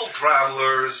just simple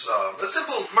travelers, a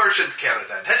simple merchant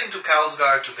caravan, heading to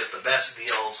Kalsgard to get the best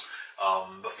deals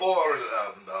before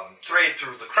trade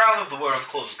through the crown of the world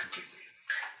closes completely.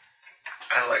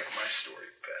 I like my story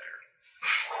better.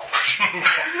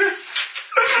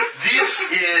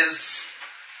 This is,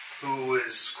 who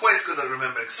is quite good at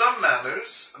remembering some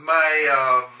manners, my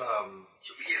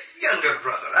younger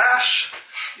brother Ash,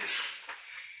 his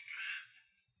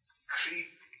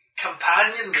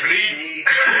companion Misty.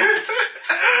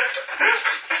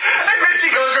 And Misty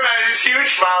goes around with this huge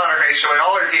smile on her face, showing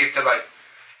all her teeth to like,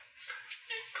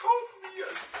 he called me a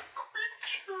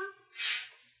creature.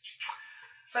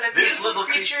 But a beautiful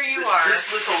creature you are. This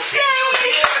little angel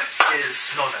here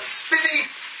is known as Spinny.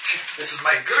 This is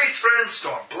my great friend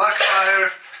Storm Blackfire.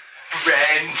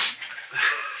 Friend.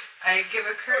 I give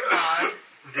a curt nod.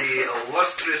 The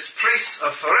illustrious priest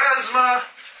of Pharasma,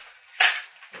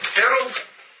 Harold.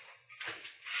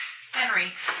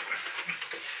 Henry.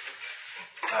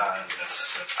 And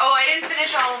I didn't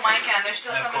finish all of my can. There's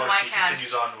still of some in course my he can.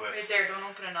 continues on with Right there, don't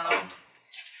open another one.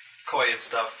 koi and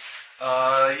stuff.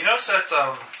 You notice that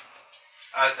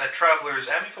at Travelers,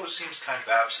 Amiko seems kind of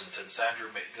absent, and Sandra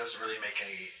doesn't really make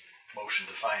any motion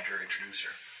to find her, introduce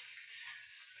her.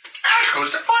 Ash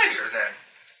goes to find her then.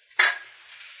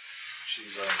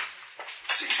 She's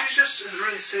just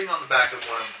really sitting on the back of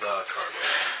one of the cargo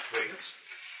wagons.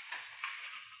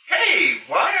 Hey,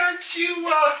 why aren't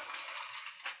you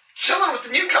chilling with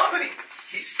the new company?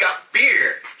 He's got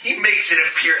beer. He makes it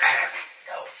appear out of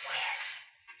nowhere.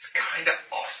 It's kind of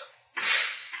awesome.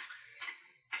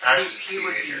 He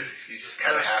would be He's the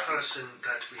kind of first happy. person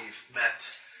that we've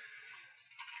met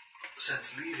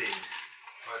since leaving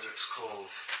Frederick's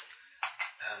Cove,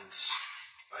 and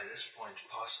by this point,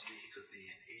 possibly he could be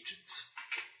an agent.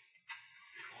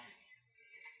 The only.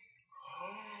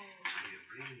 Do we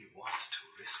really want to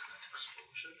risk that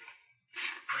exposure? He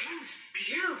brings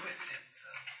beer with him,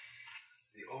 though.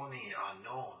 The Oni are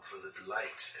known for the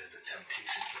delights and the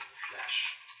temptations of the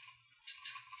flesh,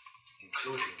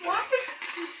 including Why did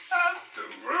you have to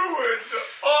ruin the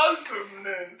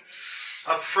awesomeness?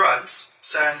 Up front,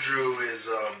 Sandrew is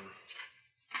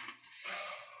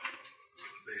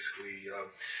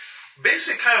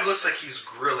basically kind of looks like he's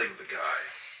grilling the guy.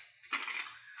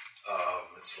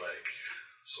 It's like,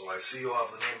 so I see you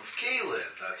have the name of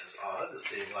Kaelin. That is odd. The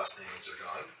same last name as your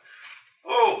god.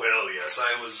 Oh well, yes,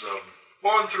 I was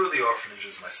born through the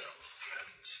orphanages myself.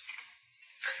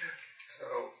 So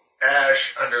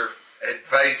Ash, under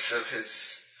advice of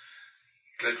his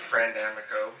good friend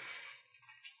Amiko,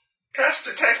 casts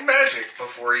Detect Magic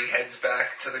before he heads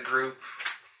back to the group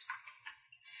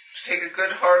to take a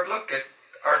good hard look at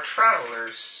our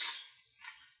travelers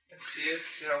and see if,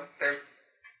 they're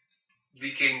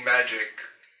leaking magic.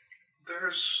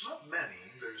 There's not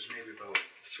many. There's maybe about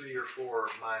 3 or 4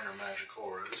 minor magic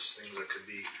auras, things that could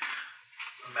be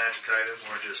a magic item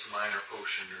or just minor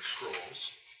potion or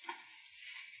scrolls.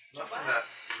 Nothing that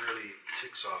really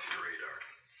ticks off your radar.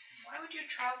 Why would you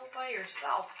travel by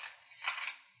yourself?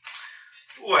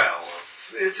 Well,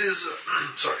 it is...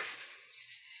 sorry.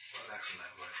 What accent am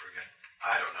I going for again?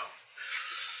 I don't know.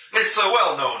 It's a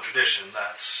well-known tradition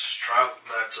that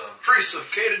priests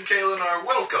of Cade and Kalen are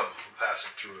welcome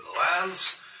passing through the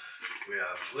lands. We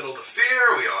have little to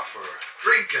fear. We offer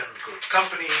drink and good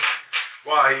company.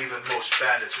 Why, even most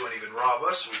bandits won't even rob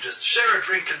us. We just share a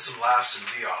drink and some laughs and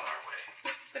be on our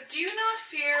way. But do you not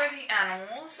fear the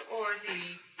animals or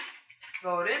the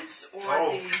rodents or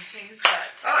the things that...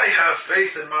 I have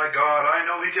faith in my God. I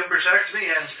know he can protect me,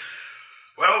 and,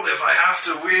 well, if I have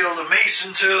to wield a mace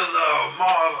into the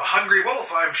maw of a hungry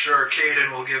wolf, I'm sure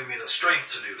Caden will give me the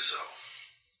strength to do so.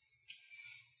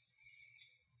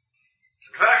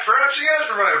 In fact, perhaps he has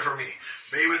provided for me.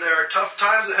 Maybe there are tough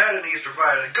times ahead, and he's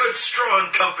provided a good,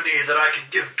 strong company that I can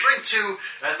give drink to,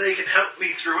 and they can help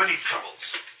me through any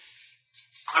troubles.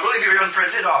 I believe your young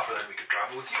friend did offer that we could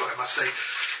travel with you. I must say,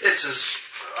 it's as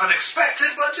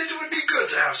unexpected, but it would be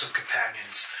good to have some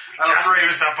companions.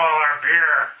 Used up all our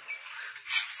beer.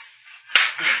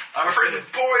 I'm afraid the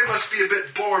boy must be a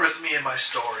bit bored with me and my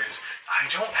stories. I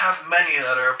don't have many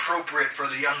that are appropriate for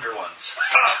the younger ones.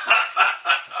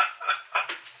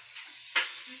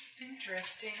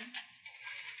 Interesting.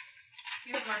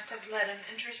 You must have led an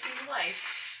interesting life.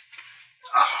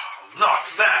 Oh, not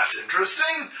that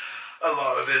interesting. A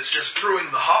lot of it's just brewing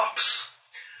the hops.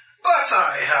 But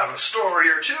I have a story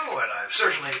or two, and I've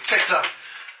certainly picked up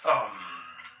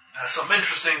some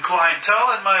interesting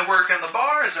clientele in my work in the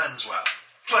bars, and, well,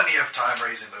 plenty of time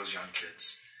raising those young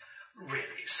kids.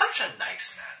 Really, such a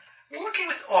nice man. Working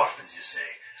with orphans, you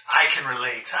say. I can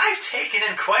relate. I've taken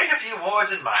in quite a few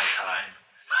wards in my time.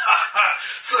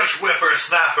 Such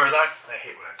whippersnappers. I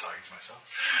hate when I'm talking to myself.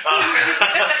 And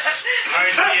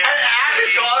Ash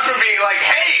has gone from being like,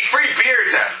 hey, free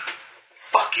beers, and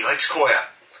fuck, he likes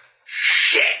Koya.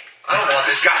 Shit, I don't want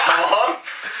this guy along.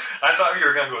 I thought you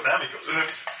were going to go with Amicos.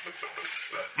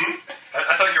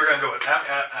 I thought you were going to go with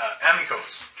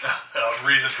Amicos.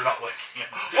 Reason for not liking him.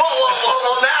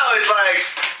 Well, now it's like,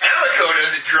 Amico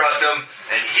doesn't trust him,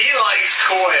 and he likes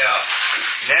Koya.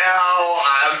 Now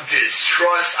I've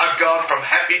gone from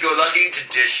happy-go-lucky to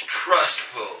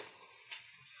distrustful.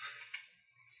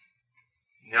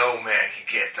 No man can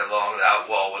get along that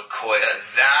wall with Koya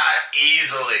that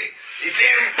easily. It's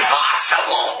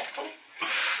impossible!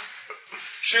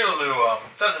 Shiraloo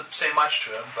doesn't say much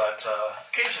to him, but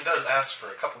occasionally does ask for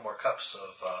a couple more cups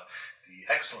of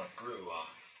the excellent brew.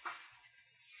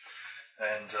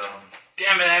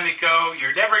 Damn it, Amiko,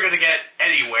 you're never going to get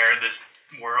anywhere in this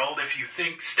world if you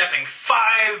think stepping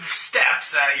 5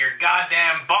 steps at your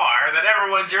goddamn bar that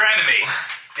everyone's your enemy.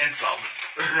 Insult.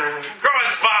 Grow a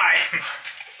spine!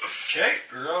 Okay,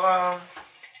 yeah,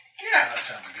 that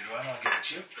sounds a good one. I'll give it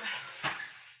to you.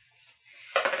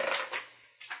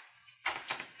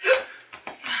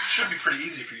 Should be pretty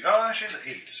easy for you. Oh, actually, it's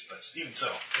an 8, but even so.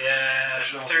 Yeah, that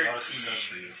should almost be a lot of 13, success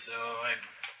for you. so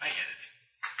I get it.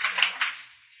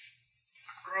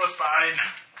 Grow a spine.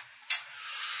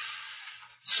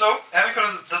 So,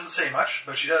 Amiko doesn't say much,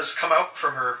 but she does come out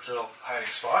from her little hiding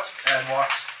spot and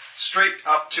walks straight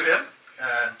up to him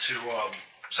and to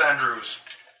Sandrew's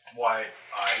wide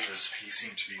eyes, as he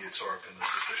seemed to be absorbed in the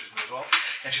suspicious mood as well.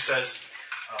 And she says,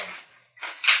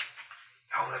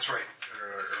 oh, that's right.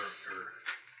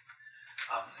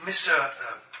 Mr.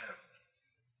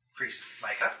 Priest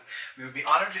Micah, we would be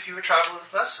honored if you would travel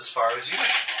with us as far as you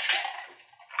wish.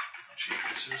 And she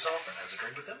introduces herself and has a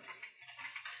drink with him.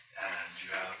 And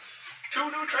you have 2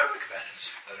 new traveling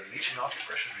companions that are leeching off your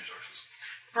precious resources.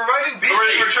 Providing beer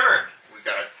in return. We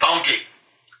got a donkey.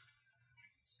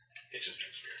 It just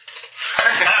drinks beer.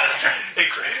 It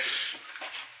grazes.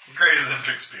 It grazes and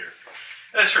drinks beer.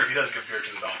 That's true, he does give beer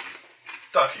to the donkey.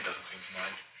 Donkey doesn't seem to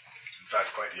mind. In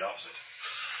fact, quite the opposite.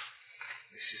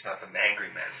 At least he's not the angry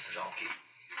man with the donkey.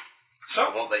 So,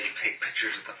 I won't let you take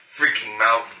pictures of the freaking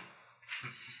mountain.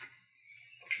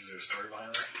 is there a story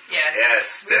behind that?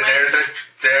 Yes.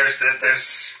 There's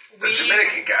the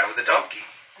Dominican guy with the donkey.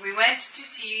 We went to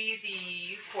see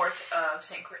the fort of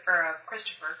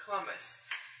Christopher Columbus.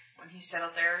 When he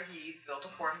settled there, he built a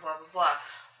fort and blah, blah, blah.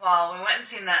 Well, we went and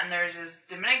seen that, and there's this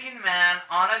Dominican man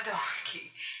on a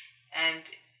donkey, and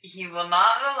he will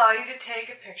not allow you to take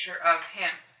a picture of him.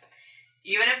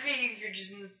 Even if you're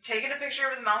just taking a picture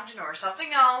of the mountain or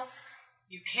something else,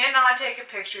 you cannot take a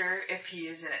picture if he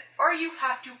is in it. Or you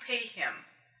have to pay him.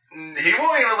 He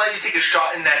won't even let you take a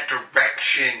shot in that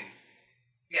direction.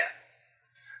 Yeah.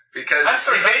 Because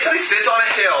he basically sits on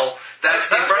a hill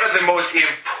that's in front of the most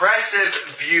impressive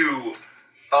view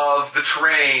of the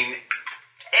terrain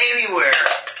anywhere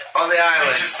on the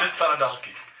island. He just sits on a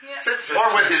donkey. Yeah.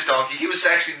 Or with his donkey. He was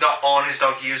actually not on his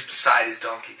donkey, he was beside his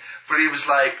donkey. But he was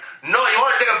like, no, you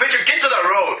want to take a picture? Get to the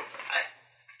road.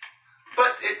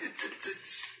 But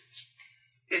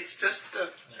It's just a...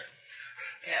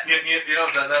 Yeah. You know,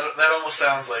 that almost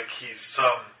sounds like he's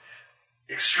some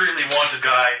extremely wanted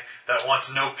guy that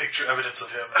wants no picture evidence of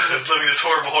him and is living this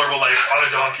horrible, horrible life on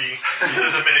a donkey in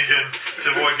the Dominican to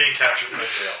avoid being captured by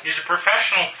jail. He's a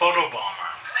professional photobomber.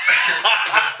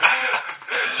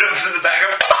 Jumps in the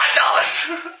background,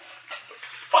 $5!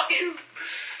 Fuck you!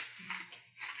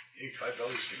 Hey, $5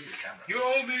 for your camera. You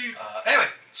owe me. Anyway,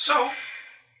 so...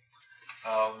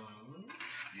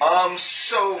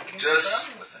 So,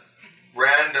 just with him.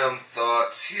 random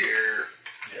thoughts here.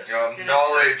 Yes.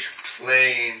 Knowledge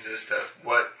planes as to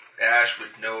what Ash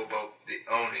would know about the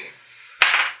Oni.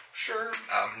 Sure.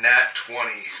 Nat 20,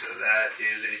 so that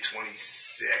is a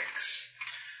 26.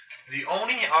 The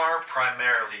Oni are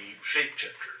primarily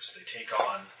shapeshifters. They take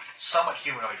on somewhat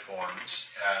humanoid forms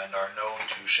and are known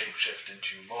to shapeshift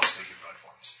into mostly humanoid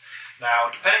forms. Now,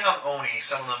 depending on the Oni,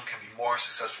 some of them can be more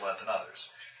successful at than others.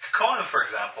 Kokona, for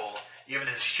example, even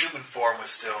his human form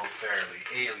was still fairly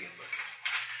alien-looking.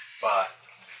 But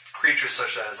creatures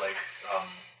such as,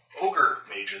 ogre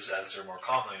mages, as they're more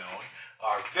commonly known,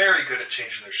 are very good at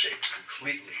changing their shape to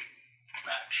completely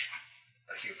match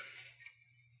a human.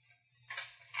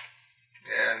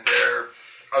 And they're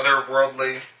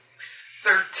otherworldly.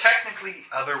 They're technically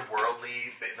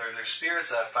otherworldly. They're spirits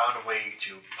that have found a way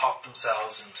to pop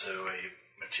themselves into a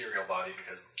material body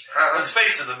because, let's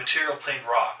face it, the material plane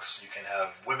rocks. You can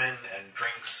have women and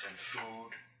drinks and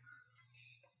food,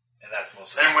 and that's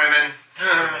most of it. And women.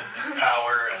 Women and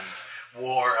power and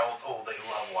war. Oh, they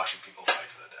love watching people fight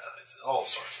to the death. It's all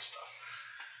sorts of stuff.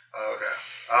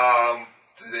 Okay.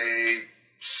 Do they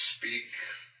speak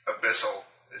Abyssal,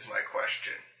 is my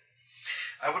question.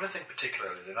 I wouldn't think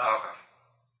particularly. They're not. Okay.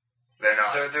 They're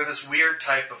not. They're this weird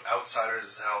type of outsiders,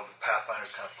 is how the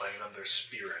Pathfinder's kind of playing them. They're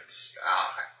spirits.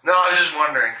 Okay. No, I was just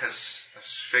wondering, because I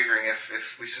was figuring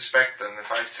if we suspect them,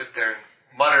 if I sit there and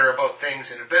mutter about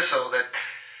things in Abyssal that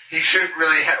he shouldn't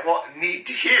really need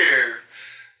to hear,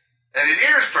 and his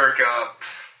ears perk up,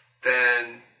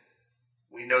 then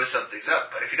we know something's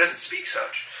up. But if he doesn't speak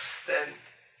such, then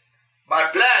my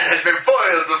plan has been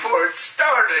foiled before it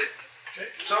started. Okay.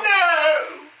 So,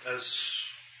 No! as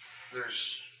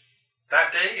there's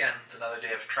that day and another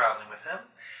day of traveling with him,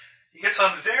 he gets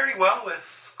on very well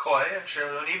with Koi and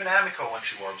Shailu, and even Amiko when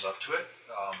she warms up to it.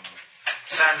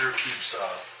 Sandra keeps a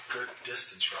good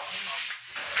distance from him,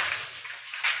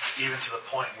 even to the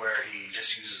point where he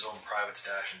just uses his own private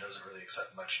stash and doesn't really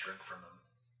accept much drink from him.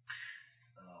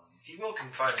 He will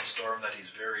confide in Storm that he's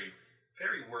very,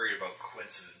 very worried about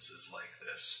coincidences like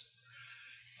this.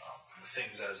 With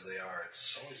things as they are,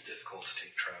 it's always difficult to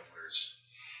take travelers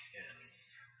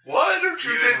in. Why don't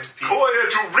you Even get when people- Koya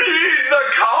to read the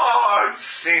cards?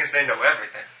 Seeing as they know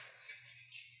everything.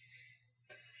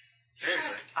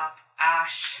 Seriously. Up,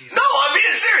 Ash. No, I'm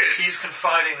being serious! He's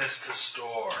confiding this to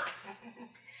Storm.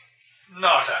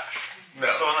 Not Ash. No.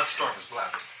 So unless Storm is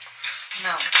blabbing.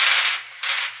 No.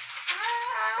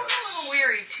 I'm a little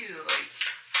weary too.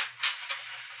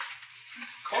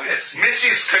 Koya seems...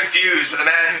 Misty's confused with a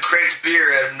man who creates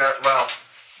beer out of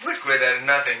liquid out of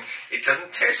nothing. It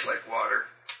doesn't taste like water.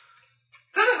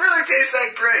 Doesn't really taste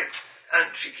that great. And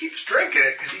she keeps drinking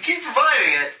it because he keeps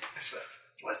providing it. It's like,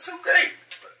 what's so great?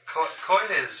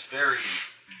 Koya is very,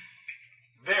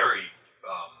 very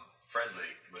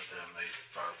friendly with him. They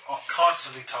are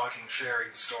constantly talking,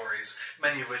 sharing stories,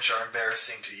 many of which are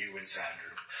embarrassing to you and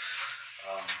Sandra.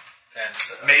 And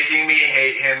so, Making me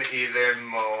hate him even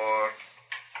more.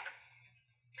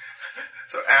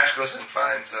 So Ash goes and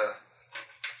finds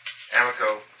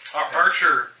Amiko.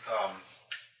 Archer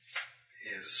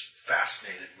is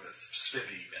fascinated with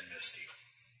Spivvy and Misty.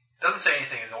 Doesn't say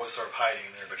anything, is always sort of hiding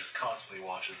in there, but just constantly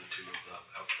watches the two of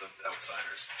the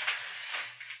outsiders.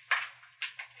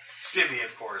 Spivvy,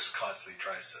 of course, constantly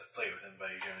tries to play with him, but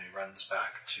he generally runs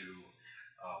back to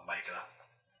Micah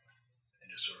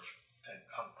and just sort of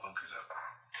hunkers out.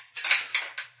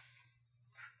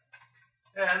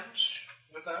 And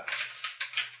with that,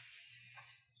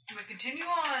 We continue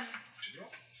on.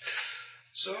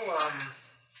 so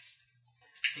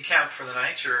you camp for the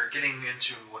night. You're getting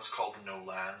into what's called the no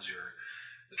lands.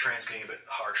 The train's getting a bit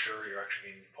harsher. You're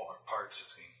actually getting parts.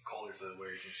 It's getting colder to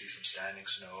where you can see some standing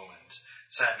snow. And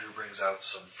Sandra brings out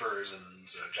some furs and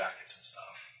jackets and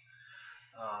stuff.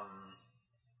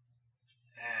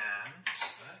 And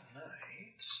that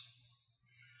night,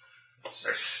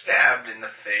 They're stabbed in the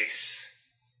face.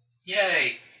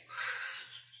 Yay!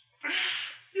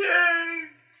 Yay!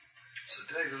 so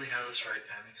did I really have this right?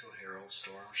 Amiko, Harold,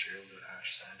 Storm, Shailu,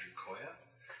 Ash, Sandra, Koya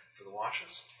for the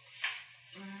watches?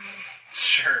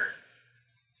 Sure.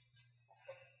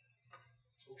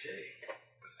 Okay.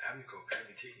 With Hamiko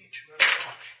apparently taking 2 hours to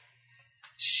watch.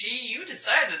 You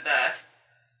decided that.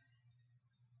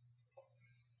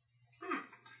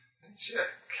 Isn't she a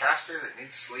caster that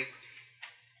needs sleep? 2,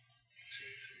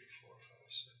 3, 4, 5,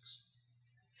 6.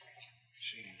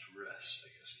 She needs rest, I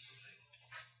guess is the thing.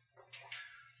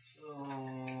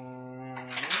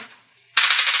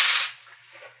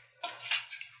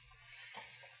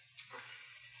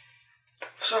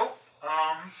 So,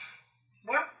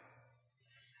 well,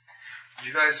 have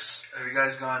you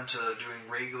guys gone to doing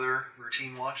regular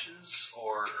routine watches,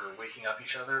 or waking up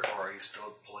each other, or are you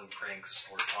still pulling pranks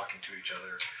or talking to each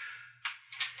other?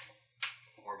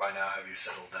 Or by now have you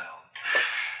settled down?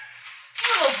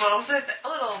 A little both. A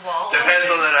little of all.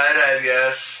 Depends on the night, I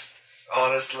guess.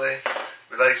 Honestly.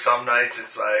 But like some nights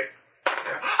it's like,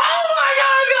 oh my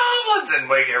god, goblins! And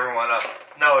wake everyone up.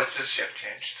 No, it's just shift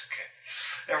change. It's okay.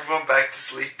 Everyone back to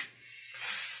sleep.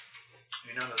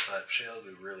 You notice that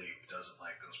Shayla really doesn't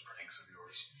like those pranks of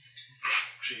yours.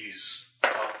 She's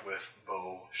up with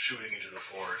bow, shooting into the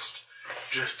forest,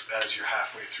 just as you're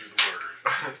halfway through the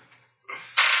word.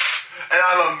 And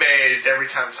I'm amazed every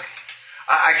time. It's like,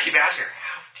 I keep asking her,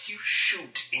 how do you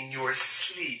shoot in your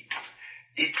sleep?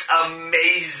 It's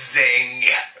amazing.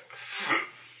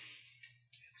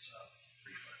 It's a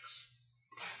reflex.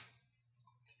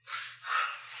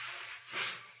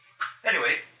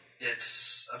 Anyway,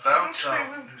 it's about... Don't know too many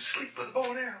women who sleep with a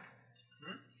bow and arrow.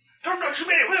 Don't know too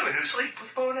many women who sleep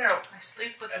with a bow and arrow. I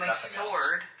sleep with And my nothing else.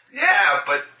 sword. Yeah,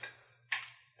 but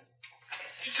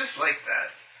you're just like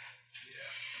that.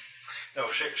 No,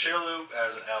 Shaylu,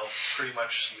 as an elf, pretty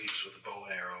much sleeps with a bow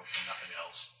and arrow and nothing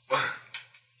else.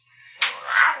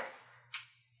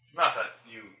 Not that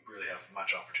you really have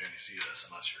much opportunity to see this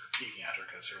unless you're peeking at her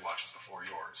because her watch is before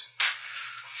yours.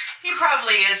 He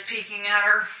probably is peeking at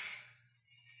her.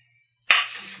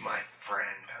 She's my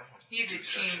friend. I wouldn't He's a do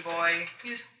such teen thing. boy.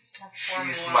 He's a poor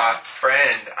She's boy. my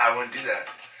friend. I wouldn't do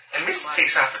that. And Missy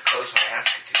takes off her clothes when I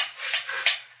ask her to.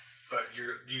 But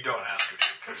you don't ask her to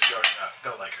because you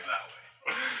don't like her that way.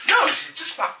 No, she's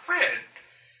just my friend.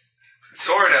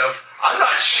 Sort of. I'm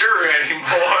not sure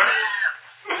anymore.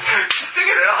 Just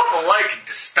taking an awful liking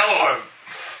to Storm.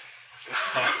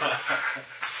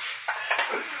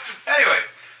 Anyway,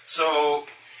 so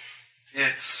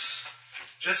it's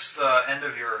just the end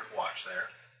of your watch there.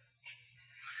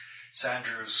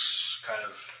 Sandrew's kind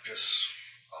of just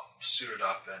suited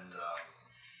up and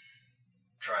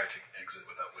tried to exit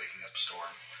without waking up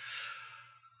Storm.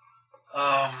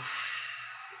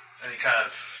 And he kind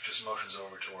of just motions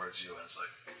over towards you and is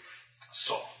like,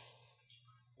 so,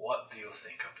 what do you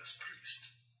think of this priest?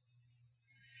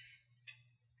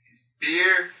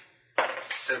 Beer,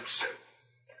 so.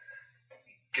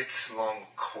 Gets along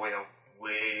with Coyle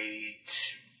way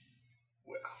too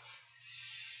well.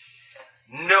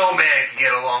 No man can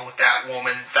get along with that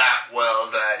woman that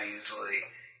well, that easily.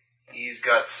 He's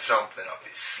got something up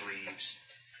his sleeves.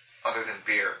 Other than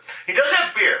beer. He does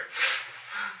have beer.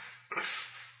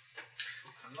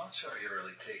 I'm not sure you're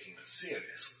really taking this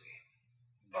seriously,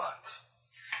 but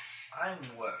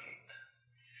I'm worried.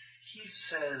 He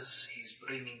says he's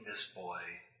bringing this boy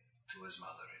to his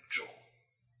mother in Joel.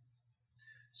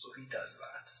 So he does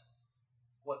that.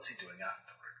 What's he doing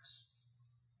afterwards?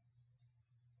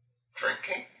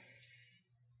 Drinking?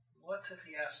 What if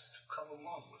he asks to come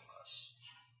along with us?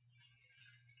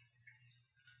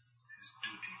 His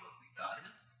duty will be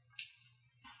done.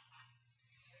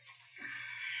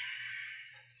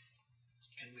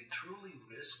 Can we truly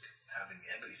risk having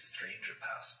every stranger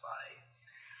pass by,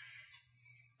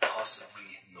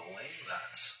 possibly knowing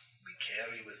that we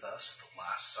carry with us the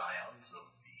last scions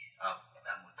of the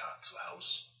Amutatsu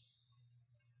house?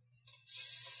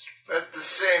 At the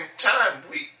same time,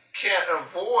 we can't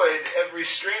avoid every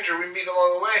stranger we meet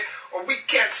along the way, or we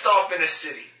can't stop in a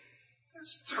city.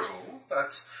 It's true,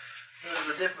 but there's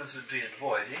a difference between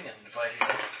avoiding and inviting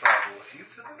them to travel with you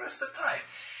for the rest of the time.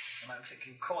 And I'm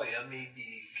thinking Koya may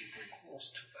be getting close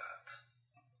to that.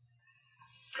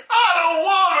 I don't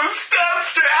want to step,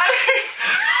 Daddy!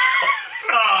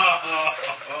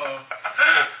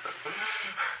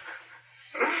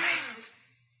 Nice.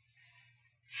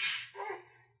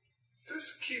 Just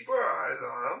keep our eyes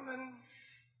on him and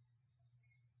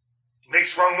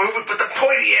makes wrong move and put the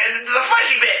pointy end into the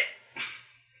fleshy bit.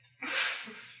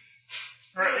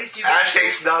 Or at least you Ash get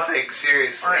takes nothing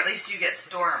seriously. Or at least you get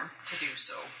Storm to do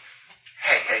so.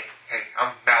 Hey,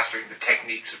 I'm mastering the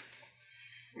techniques of...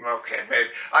 Okay, maybe.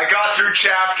 I got through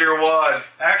chapter 1.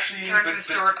 Actually, Turn the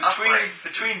sword upright.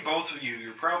 between both of you,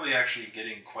 you're probably actually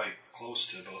getting quite close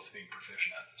to both being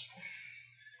proficient at this point.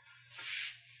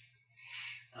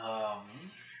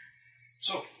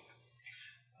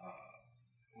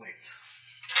 Wait.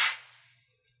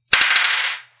 I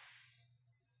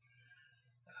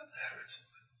thought I heard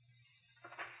something.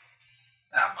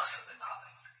 That must have been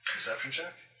nothing. Perception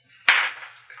check?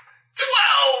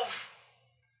 12!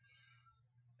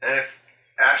 And if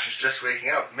Ash is just waking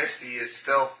up, Misty is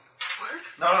still...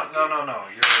 No. You're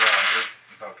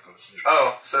about to go to sleep.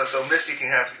 Oh, so Misty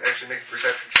can actually make a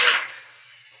perception check.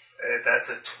 That's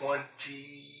a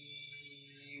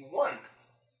 21.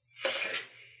 Okay.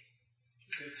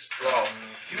 It's wrong.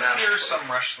 You hear some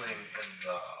rustling in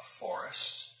the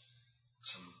forest.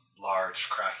 Some large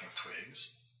cracking of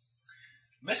twigs.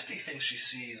 Misty thinks she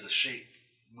sees a shape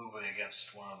moving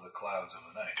against one of the clouds of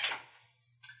the night.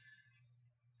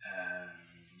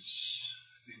 And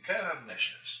we can kind of have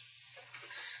initiatives.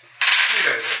 You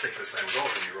guys didn't think this night was over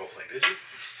when you role-playing, did you?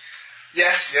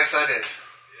 Yes, I did.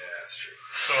 Yeah, that's true.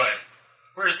 So what?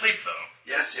 We're asleep, though.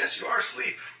 Yes, you are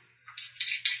asleep.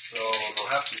 So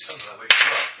there'll have to be something that wakes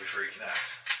you up before you can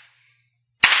act.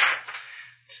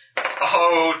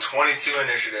 Oh, 22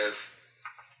 initiative.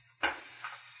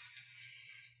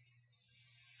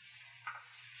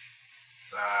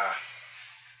 Ah.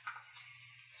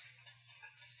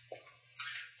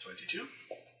 22.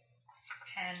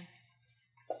 10.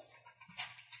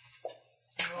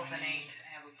 I rolled an 8. I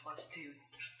have a +2.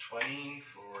 20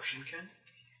 for Shinken.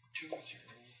 2, 0.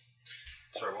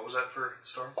 Sorry, what was that for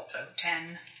Storm? 10?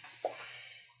 10.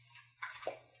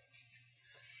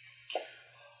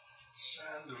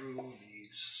 Sandru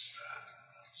needs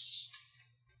stats.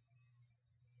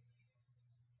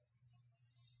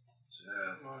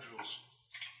 Yeah, modules.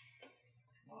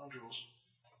 What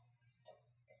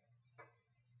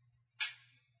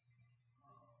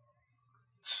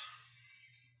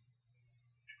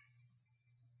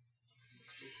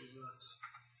was that?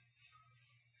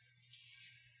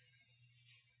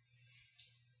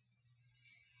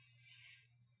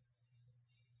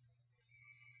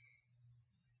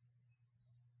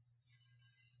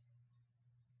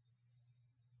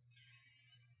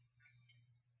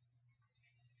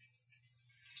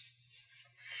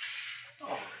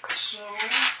 Alright, so...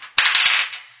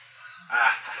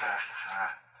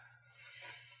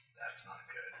 That's not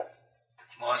good.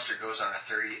 Monster goes on a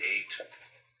 38.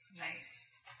 Nice.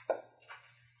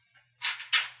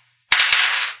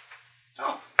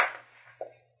 Oh.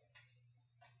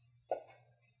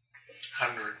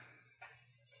 100.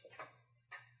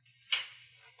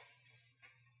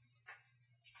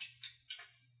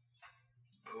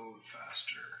 Load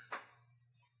faster.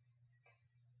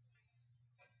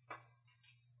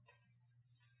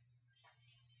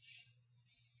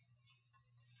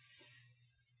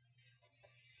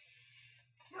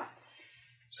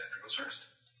 Sandra goes first.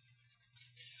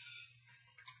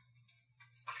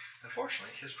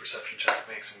 Unfortunately, his perception check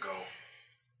makes him go,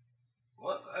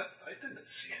 "What? I didn't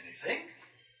see anything."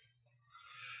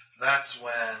 That's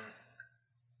when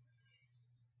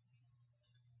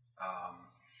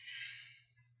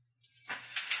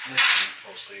Misty,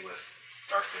 mostly with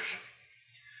dark vision,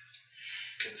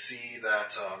 can see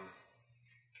that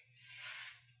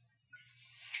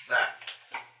that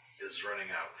is running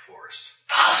out of the forest.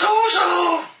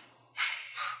 Pazuzu!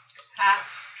 Half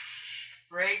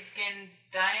Regent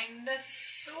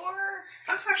dinosaur?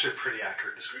 That's actually a pretty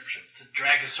accurate description. The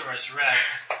Dragosaurus Rex.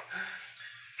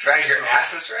 Drag your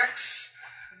asses, Rex?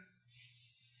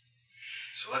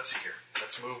 So let's see here.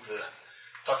 Let's move the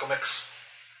taco mix.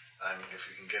 I mean, if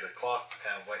we can get a cloth to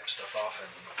kind of wipe stuff off and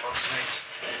approximate.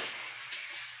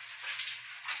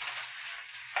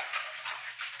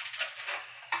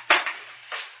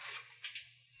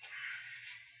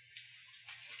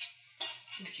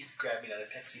 And if you could grab me another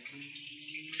Pepsi,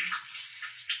 please.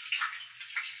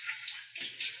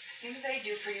 What did I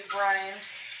do for you, Brian?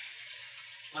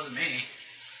 Wasn't me.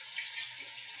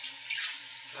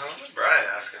 Oh, Brian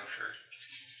asking for...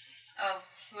 Oh,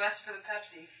 who asked for the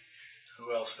Pepsi?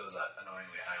 Who else does that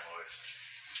annoyingly high voice?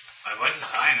 My voice is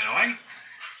high and annoying.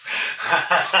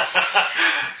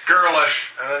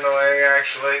 Girlish and annoying,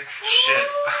 actually. Shit.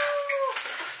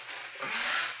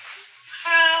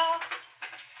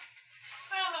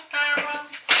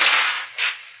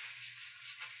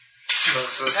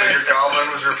 So your goblin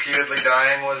was repeatedly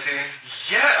dying, was he?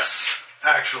 Yes,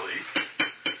 actually.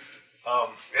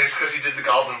 It's because he did the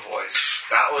goblin voice.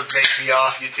 That would make me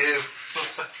off you too.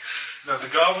 No, the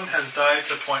goblin has died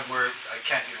to a point where I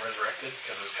can't get resurrected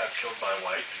because I was kind of killed by a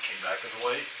white and came back as a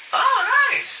white. Oh,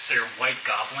 nice. They're white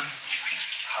goblin.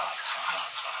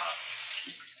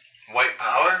 White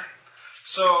power?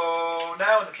 So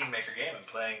now in the Kingmaker game, I'm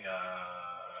playing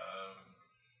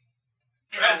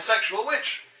transsexual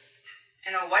witch.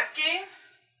 In a what game?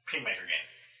 Kingmaker game.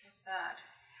 What's that?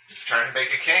 He's trying to make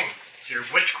a king. It's your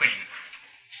witch queen.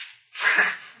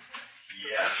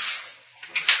 Yes.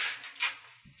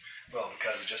 Well,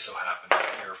 because it just so happened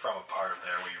that you're from a part of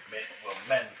there where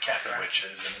men can't be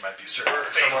witches, and there might be certain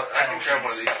fatal I can grab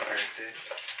one of penalties. these to drink, Dave.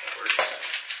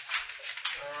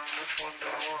 Which one do I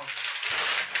want?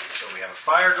 So we have a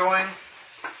fire going.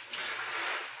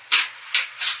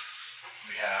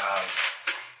 We have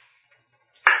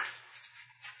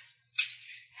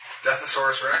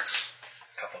Deathosaurus Rex.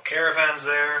 a couple caravans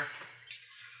there.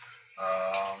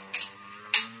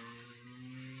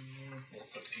 We'll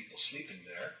put people sleeping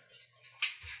there.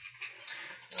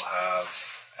 We'll have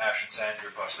Ash and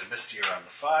Sandra, possibly Misty around the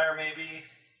fire, maybe.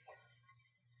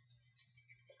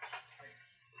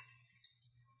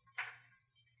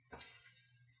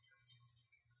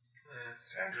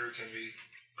 Sandra can be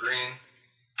green.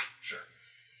 Sure.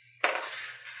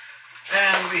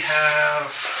 And we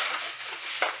have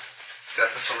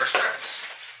Deathosaurus Rex.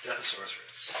 Deathosaurus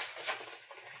Rex.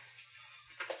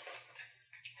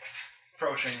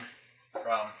 Approaching from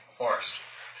the forest.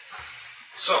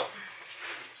 So,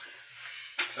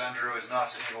 Sandra is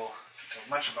not able to tell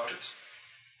much about it.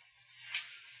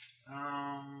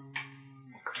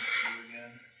 What can we do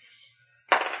again?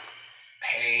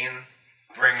 Pain.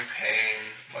 Bring pain.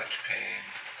 Much pain.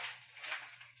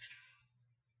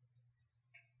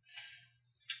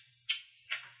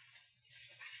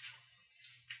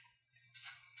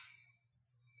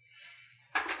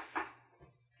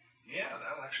 Yeah,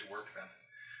 that'll actually work then.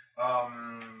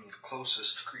 The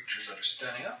closest creatures that are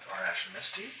standing up are Ash and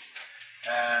Misty.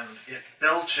 And it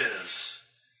belches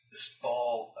this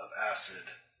ball of acid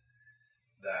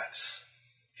that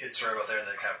hits right about there and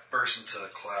then kind of bursts into the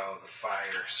cloud. The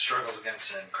fire struggles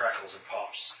against it and crackles and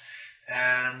pops.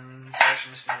 And Ash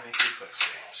and Misty make reflex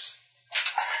saves.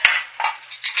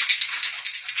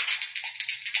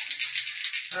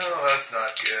 Oh, that's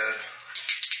not good.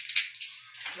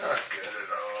 Not good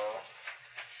at all.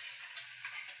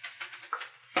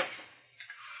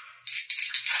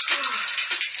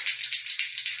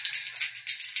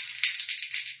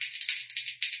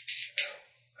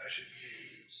 I should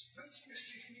use... That's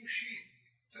Misty's new sheet.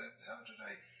 How did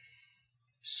I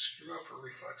screw up her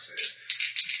reflex save?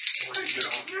 I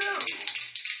don't know.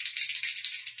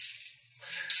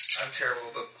 I'm terrible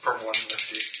with the purple one,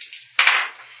 Misty.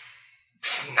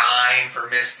 9 for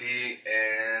Misty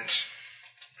and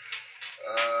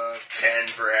 10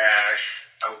 for Ash.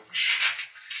 Ouch.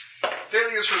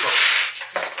 Failures for both.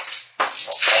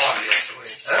 Well, obviously.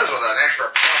 That's with an extra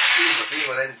 +2 for being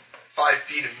within 5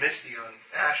 feet of Misty on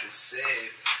Ash's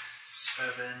save.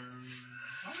 7,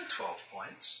 only 12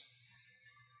 points.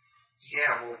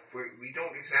 Yeah, well, we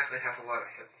don't exactly have a lot of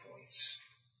hit points.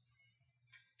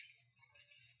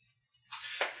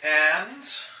 And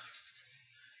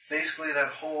basically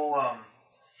that whole,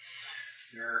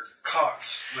 you're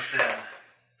caught within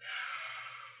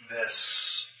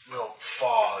this little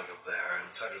fog up there,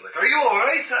 and Sandra's like, "Are you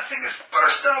alright? That thing has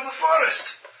burst out of the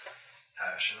forest!"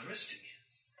 Ash and Misty.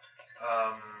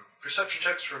 Perception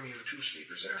checks from you two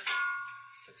sleepers there.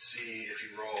 Let's see if you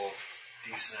roll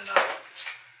decent enough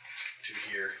to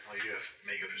hear. Well, you do have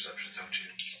mega perceptions, don't you?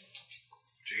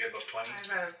 Did you get above 20? I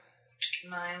got a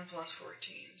 9 plus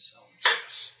 14, so.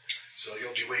 Yes. So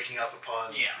you'll be waking up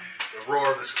upon Yeah. the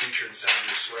roar of this creature and the sound of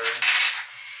your swearing.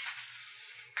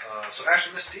 So Ash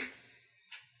and Misty.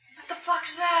 What the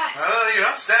fuck's that? You're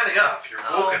not standing up. You're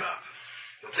woken up.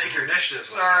 You'll take your initiatives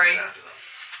when it Sorry. comes down to them.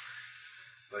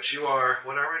 But you are...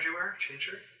 What armor did you wear? Chain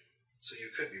shirt? So you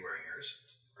could be wearing yours.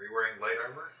 Are you wearing light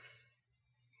armor?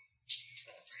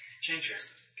 Change your.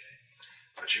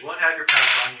 But you won't have your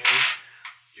pack on you.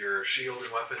 Your shield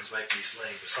and weapons might be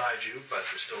laying beside you, but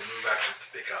there's still move actions to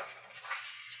pick up.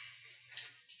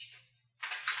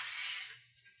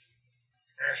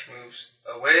 Ash moves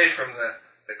away from the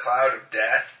cloud of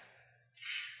death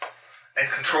and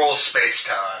controls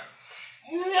space-time.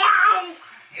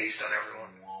 Haste on everyone.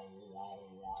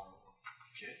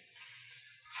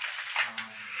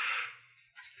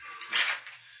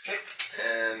 Okay.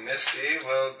 And Misty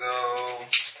will go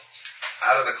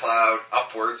out of the cloud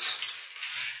upwards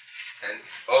and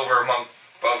over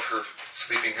above her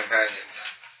sleeping companions.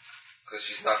 Because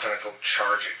she's not going to go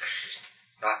charging. She's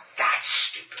not that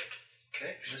stupid.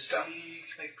 Okay. Misty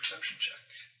can make a perception check.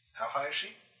 How high is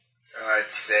she?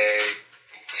 I'd say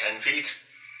 10 feet.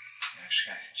 Yeah, she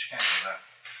can't go that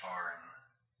far. And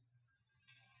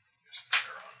just put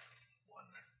her on one.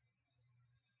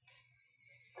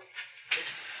 Okay.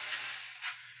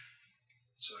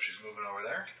 So she's moving over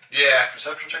there. Yeah.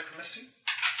 Perception check for Misty.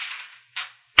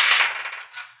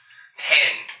 10.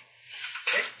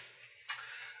 Okay.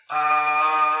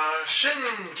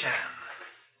 Shinkan.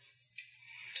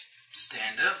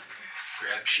 Stand up,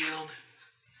 grab shield.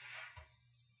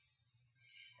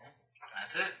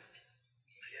 That's it.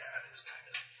 Yeah, it is kind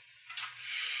of.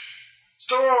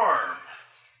 Storm!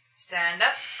 Stand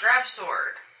up, grab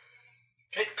sword.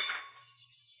 Okay.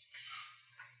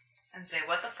 And say,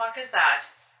 what the fuck is that?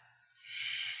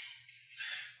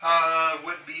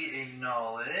 Would be a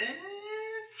knowledge.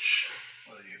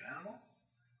 What are you, an animal?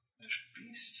 Magic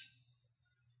beast?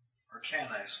 Or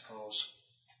can I suppose?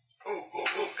 Ooh,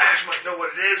 Ash might know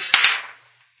what it is.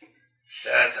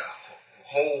 That's a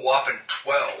whole whopping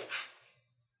 12.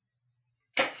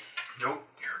 Nope,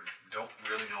 you don't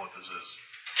really know what this is.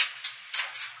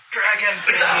 Dragon!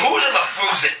 It's a who's of a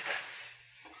foozin'.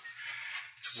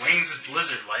 Its wings, it's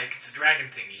lizard-like. It's a dragon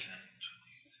thingy. 10, 20,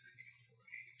 30,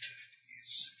 40, 50,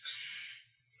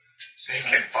 60. He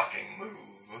can fucking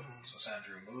move. So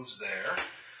Sandrew moves there,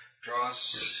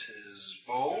 draws his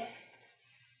bow,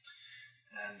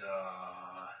 and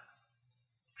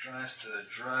tries to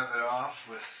drive it off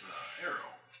with the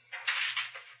arrow.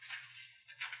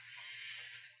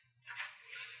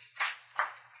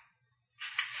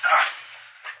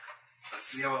 Let's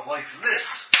see how it likes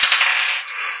this.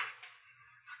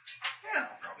 Yeah,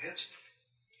 that'll probably hit.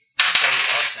 That's how we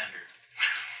lost Sander.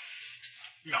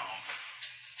 No.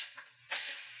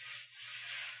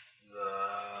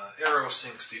 The arrow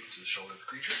sinks deep into the shoulder of the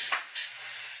creature.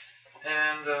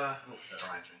 And, that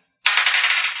reminds me.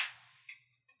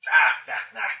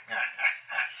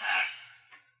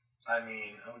 I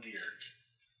mean, oh dear.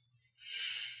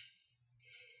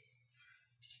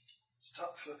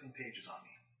 Stop flipping pages on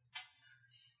me.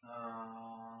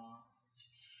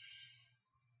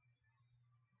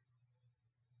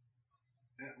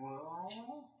 It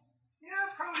will... Yeah,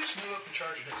 probably just move up and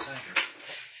charge and hit Sandra.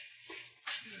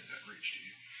 You have that reach, do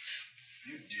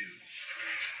you? You do.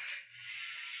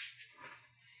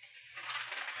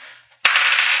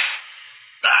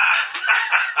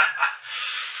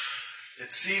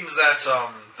 It seems that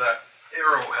that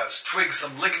arrow has twigged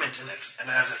some ligament in it, and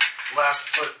as it last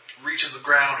foot reaches the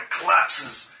ground, it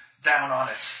collapses down on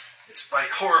it. Its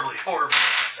bite horribly,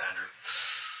 misses Sandra.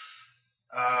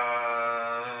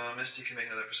 Misty can make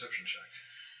another perception check.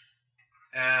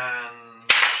 And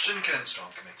Shinken and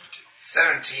Storm can make one too.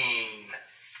 17.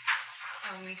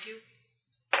 Oh, me too.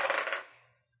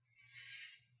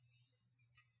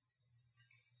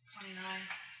 29.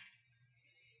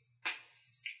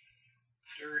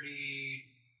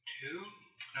 32?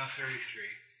 No,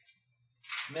 33.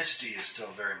 Misty is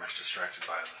still very much distracted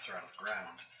by the threat on the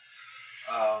ground.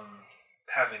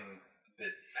 Having a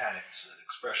bit panicked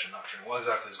expression, not sure what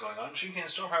exactly is going on. Shinken and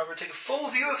Storm, however, take a full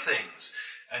view of things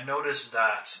and notice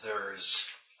that there's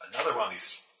another one of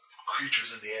these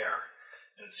creatures in the air,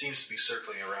 and it seems to be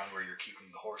circling around where you're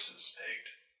keeping the horses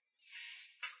pegged.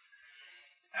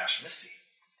 Ash and Misty.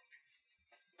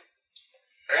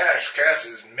 Ash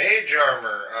casts mage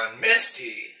armor on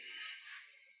Misty.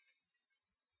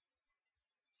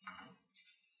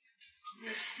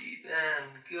 Misty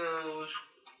then goes...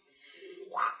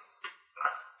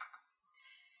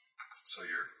 So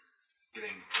you're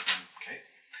getting within, okay.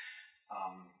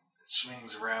 It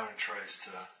swings around and tries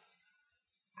to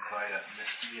bite at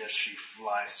Misty as she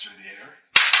flies through the air.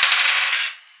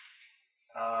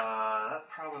 That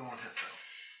probably won't hit though.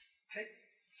 Okay.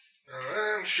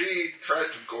 And she tries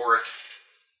to gore it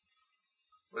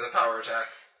with a power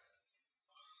attack.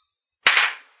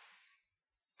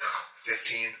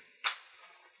 15.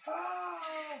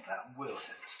 That will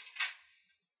hit.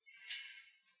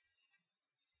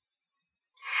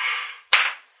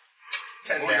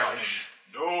 Ten No damage.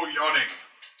 yawning. No yawning.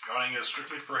 Yawning is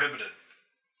strictly prohibited.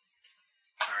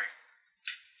 Sorry.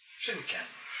 Shinken.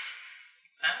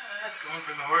 That's going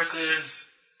for the horses.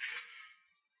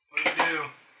 What do you do? I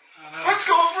don't know. Let's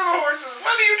go for the horses.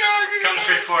 What are you doing? Come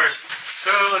straight for us.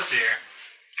 So, let's see here.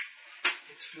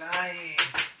 It's flying.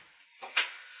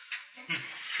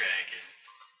 Dragon.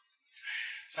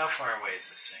 So how far away is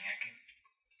this thing? I can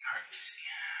hardly see.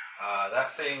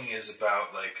 That thing is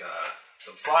about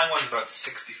the flying one's about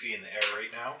 60 feet in the air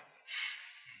right now.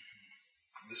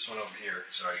 This one over here,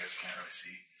 so I guess you can't really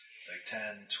see. It's like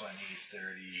 10, 20,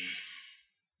 30,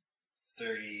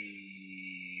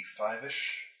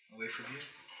 35-ish away from you.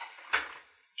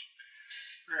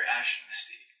 Where are Ash and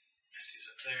Misty? Misty's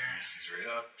up there. Misty's right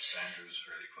up. Sandra's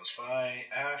fairly close by.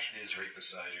 Ash is right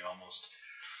beside you almost.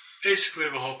 Basically,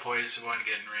 the whole point is I want to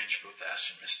get in range of both Ash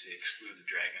and Misty, exclude the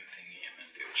dragon thingy, and then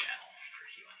do a channel for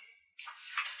healing.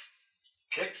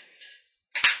 Okay.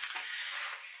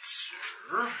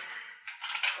 Sir.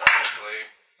 Probably.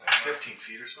 15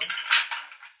 feet or so.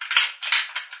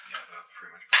 Yeah, that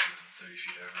pretty much puts you within 30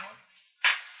 feet of everyone.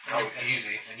 Oh,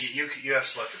 easy. And you have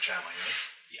selected channeling, right?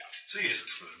 Yeah. So you just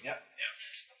exclude him. Yep.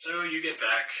 So you get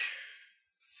back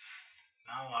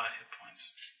not a lot of hit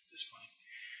points at this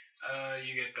point.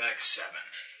 You get back 7.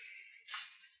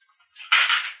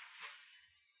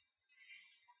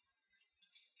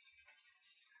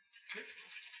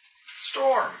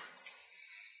 Storm.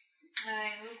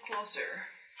 I move closer.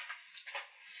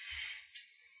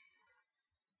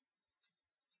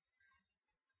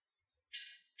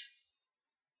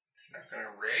 Not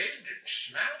gonna rage and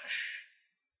smash.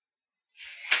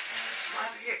 I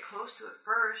have to get close to it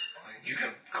first. You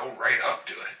can go right up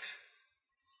to it.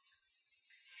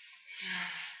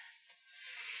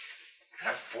 You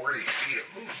have 40 feet of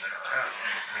movement around.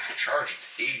 And if you charge, it's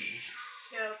 80.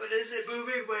 Yeah, but is it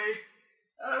moving my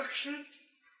action?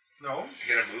 No.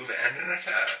 You get a move and an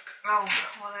attack. Oh,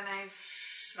 well then I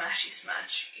smashy.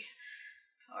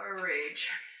 Power rage.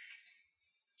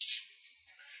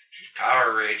 She's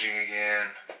power raging again.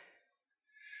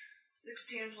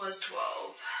 16 plus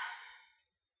 12.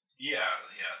 Yeah,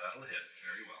 that'll hit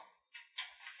very well.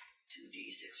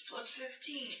 2d6 plus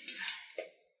 15.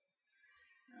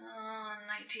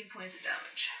 19 points of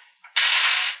damage.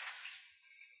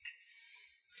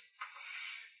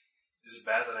 Is it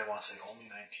bad that I want to say only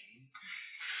 19?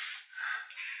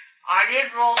 I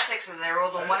did roll 6 and I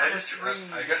rolled a 1 and a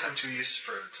 3. I guess I'm too used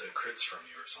to crits from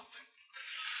you or something.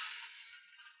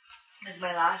 This is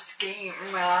my last game.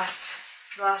 The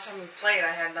last time we played,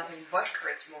 I had nothing but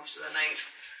crits most of the night.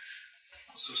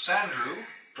 So Sandrew,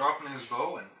 dropping his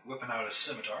bow and whipping out his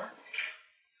scimitar,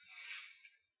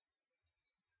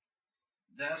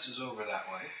 dances over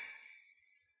that way,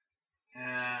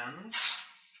 and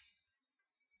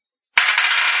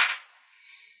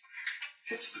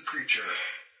hits the creature,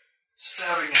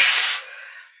 stabbing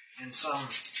it in some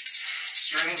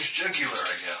strange jugular,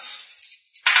 I guess.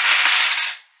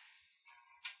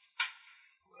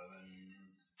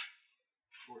 11,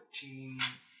 14,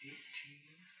 18.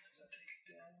 Does that take it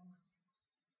down?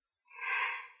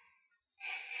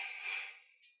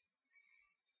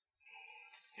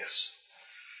 Yes.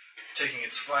 Taking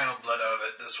its final blood out of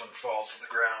it, this one falls to the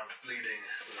ground, bleeding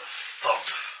with a thump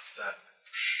that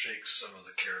shakes some of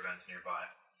the caravans nearby.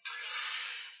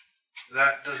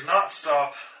 That does not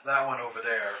stop that one over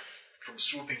there from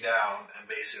swooping down and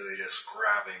basically just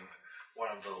grabbing one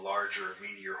of the larger,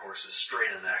 meatier horses straight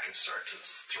in the neck and start to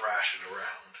thrash it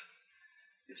around.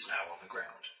 It's now on the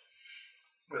ground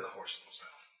with a horse in its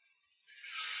mouth.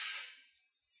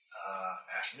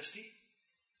 Ash Misty.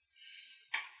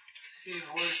 Hey,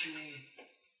 horsey.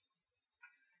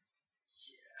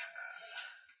 Yeah.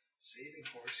 Saving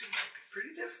horsey might be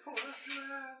pretty difficult after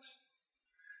that.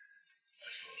 I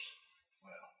suppose.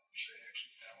 Well, should I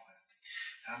actually tell him?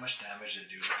 How much damage did it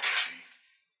do to horsey?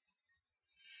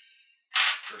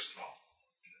 First of all,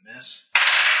 did it miss?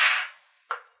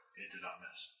 It did not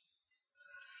miss.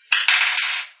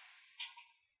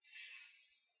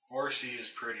 Horsey is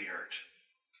pretty hurt.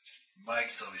 Might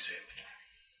still be saved.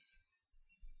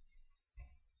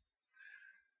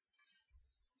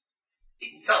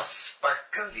 It's a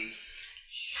sparkly.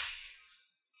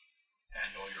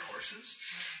 And all your horses?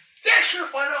 Yeah, sure,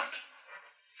 why not?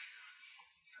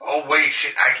 Oh, wait,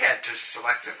 shit, I can't just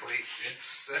selectively.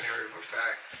 It's an area of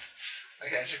effect. I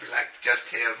can't just be like, just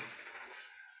him.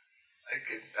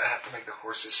 I have to make the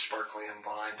horses sparkly and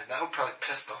blind, and that would probably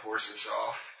piss the horses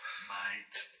off.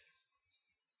 Might.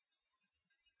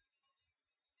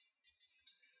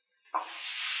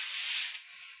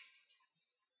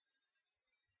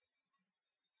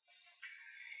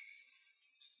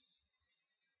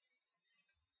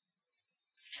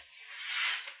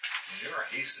 If you are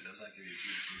hasted, doesn't that give you a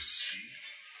huge boost of speed?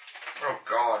 Oh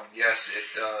god, yes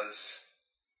it does.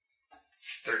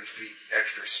 It's 30 feet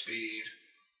extra speed.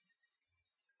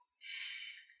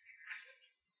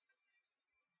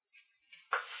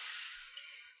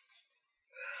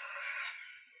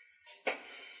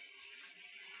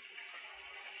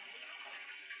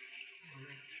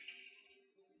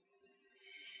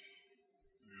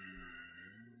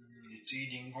 It's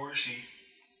eating horsey.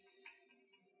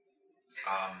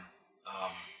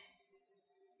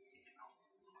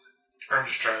 I'm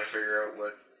just trying to figure out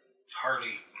what...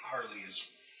 Harley is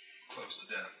close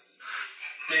to death.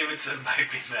 Davidson might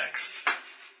be next.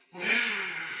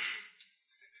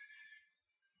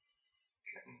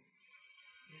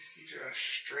 Misty to a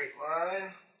straight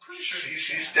line. Pretty sure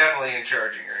She's definitely in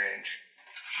charging range.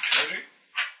 Charging?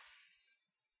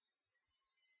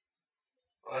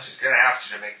 Well, she's going to have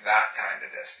to make that kind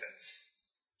of distance.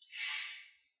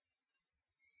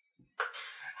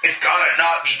 It's got to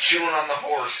not be chewing on the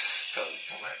horse to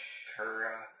let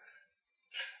her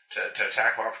to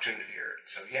attack of opportunity here.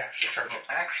 So yeah, she'll charge it.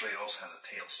 Actually, it also has a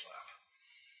tail slap.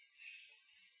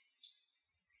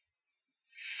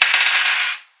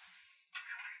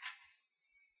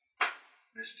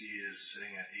 Misty is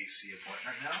sitting at AC of what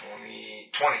right now?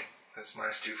 20. That's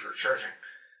 -2 for charging.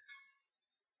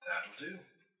 That'll do.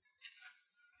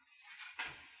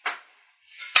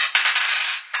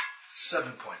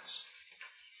 7 points.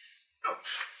 Oh.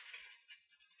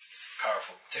 It's the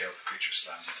powerful tail of the creature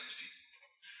slams into Misty.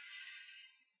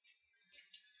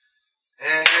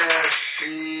 And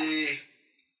she...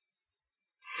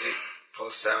 8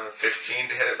 plus 7, 15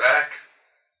 to hit it back.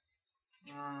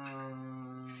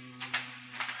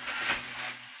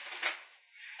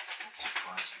 What's your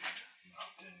class speed? No,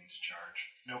 didn't need to charge.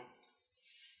 Nope.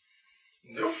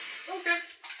 Nope. Okay.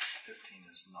 15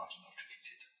 is not enough to beat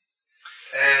it.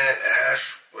 And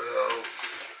Ash will...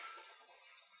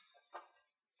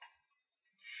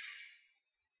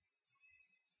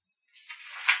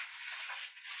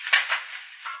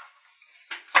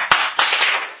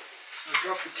 I'll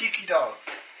drop the tiki dog.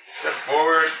 step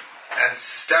forward and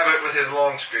stab it with his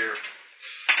long spear.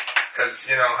 Because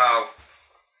you know how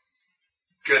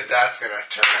good that's going to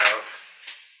turn out.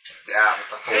 Yeah, with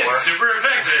the 4. It's super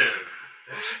effective.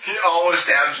 He almost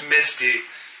stabs Misty.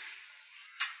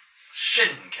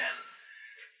 Shinken.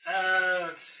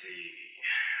 Let's see.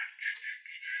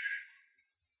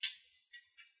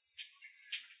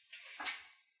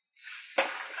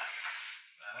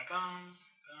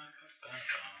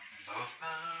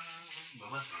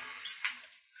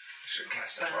 Should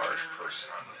cast a large person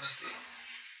on Misty.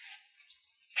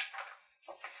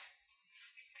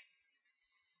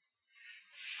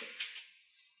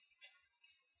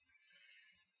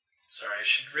 Sorry, I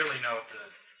should really know what the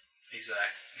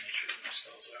exact nature of my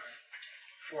spells are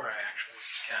before I actually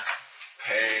cast them.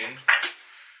 Pain.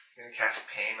 You're going to cast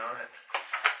pain on it?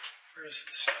 Where's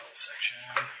the spell section?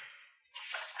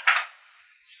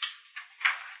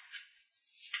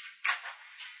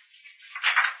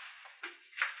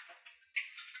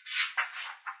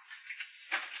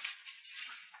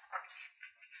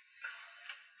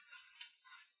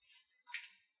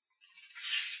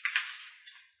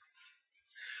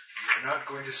 You're not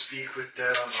going to speak with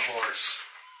Dead on the horse.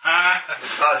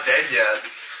 It's not dead yet.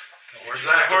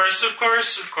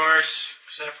 Of course.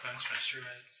 Perceptions, Mr.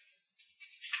 Red.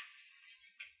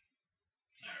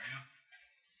 There we go.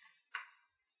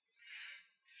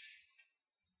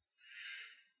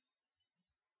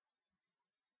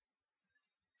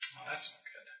 Oh, that's not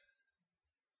good.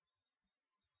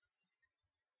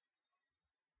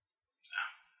 Oh,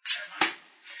 never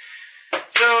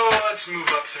mind. So, let's move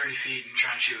up 30 feet and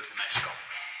try and shoot with an icicle.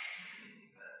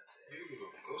 You can move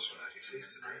up closer to that. He's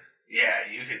hasted, right? Yeah,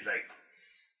 you could, like,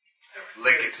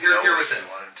 lick its nose. You're within. if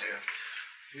you wanted to.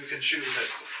 You can shoot with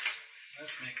his.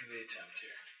 Let's make the attempt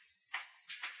here.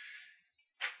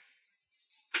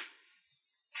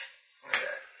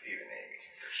 Yeah, even Amy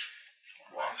can just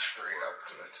walk straight up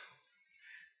to it.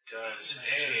 Does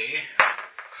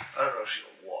I don't know if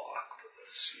she'll walk, but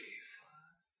let's see.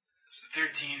 does the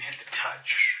 13 hit the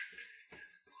touch?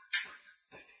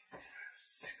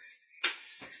 60,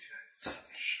 69,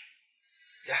 touch.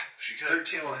 Yeah, she could.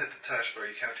 13 will hit the touch, but are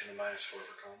you counting the -4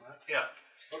 for combat? Yeah.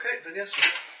 Okay, then yes.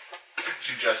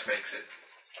 She just makes it.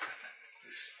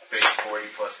 This base 40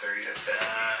 plus 30, that's it.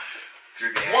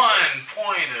 Through the 1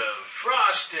 point of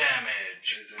frost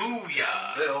damage. There's a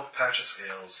Booyah. little patch of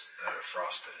scales that are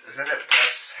frostbitten. Isn't it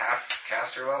plus half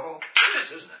caster level? It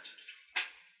is, isn't it?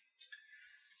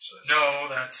 So No,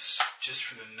 that's just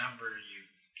for the number you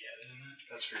get, isn't it?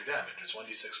 that's for your damage. It's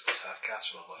 1d6 plus half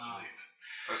caster level, I believe.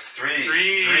 So it's 3.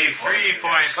 Three It's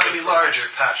points. a slightly of larger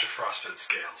frost. patch of frostbitten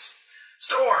scales.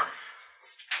 Storm!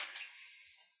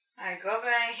 I go up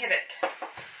and I hit it.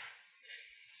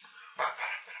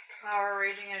 Power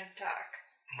rating and attack.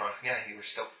 Well, yeah, he was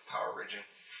still power ridging.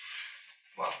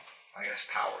 Well, I guess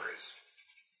power is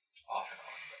off and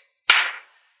on.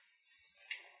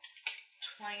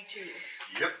 22.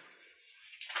 Yep.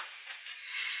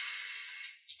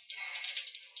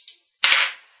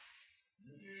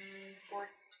 Four,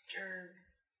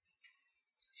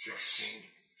 16.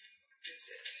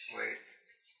 Wait.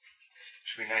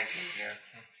 Should be 19, yeah.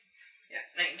 yeah,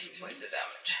 19 points of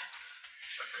damage.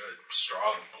 A good,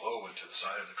 strong blow into the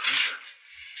side of the creature.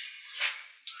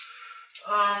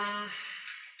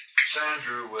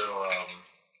 Sandrew will,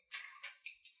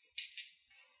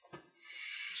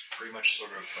 just pretty much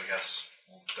sort of, I guess,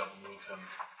 we'll double move him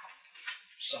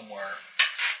somewhere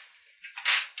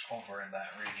over in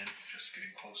that region, just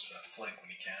getting close to that flank when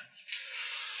he can.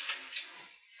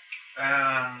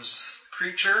 And the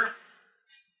creature,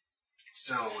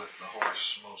 still with the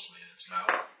horse mostly in its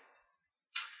mouth,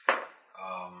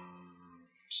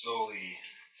 slowly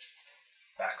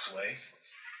backs away.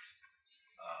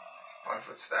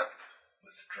 5-foot step.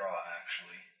 Withdraw,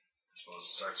 actually. I suppose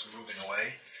it starts moving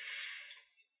away.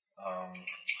 5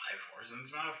 fours in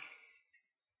his mouth.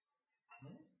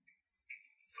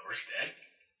 Thor's dead.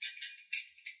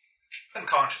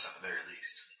 Unconscious at the very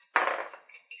least.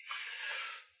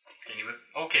 Can you?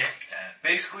 Okay. And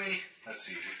basically, let's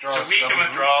see. Withdraw, So we can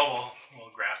withdraw. We'll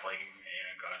grapple like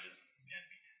unconscious.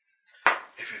 Yeah.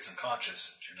 If it's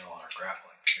unconscious, you're no longer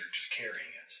grappling. You're just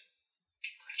carrying it.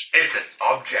 It's an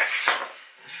object.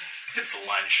 It's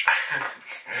lunch.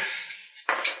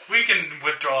 We can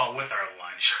withdraw with our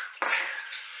lunch.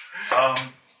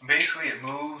 Basically, it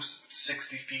moves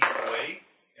 60 feet away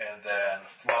and then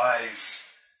flies,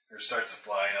 or starts to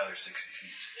fly another 60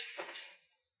 feet.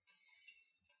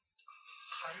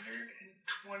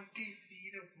 120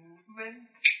 feet of movement?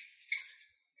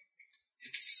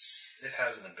 It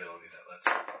has an ability that lets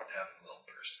it have a little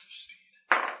burst of speed.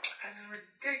 That's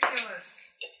ridiculous.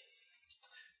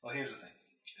 Well, here's the thing.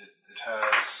 It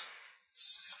has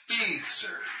speed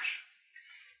surge.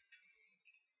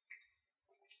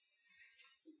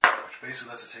 Which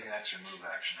basically lets it take an extra move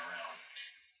action around.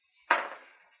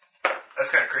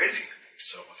 That's kind of crazy.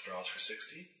 So it withdraws for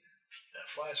 60, and it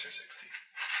flies for 60.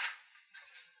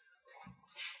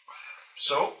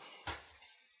 So,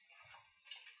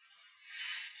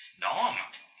 Nom.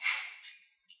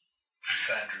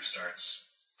 Sandrew starts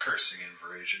cursing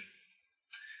invasion.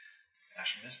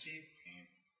 Ash and Misty,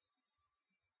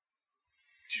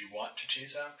 do you want to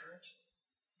chase after it?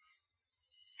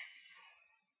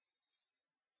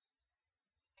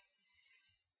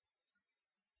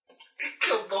 It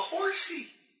killed the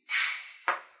horsey.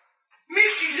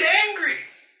 Misty's angry.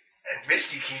 And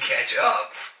Misty can catch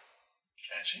up.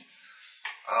 Catching?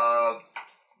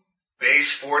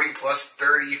 Base 40 plus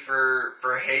 30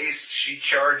 for haste. She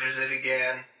charges it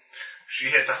again. She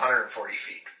hits 140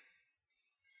 feet.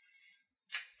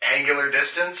 Angular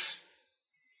distance,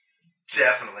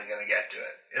 definitely going to get to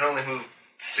it. It only moved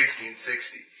 60 and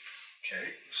 60.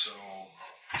 Okay, so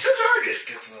She'll charge it.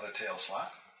 gets another tail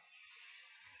slap.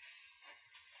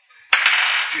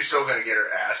 She's still going to get her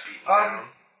ass beaten down.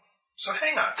 So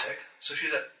hang on, Tick. So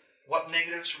she's at what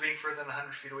negatives for being further than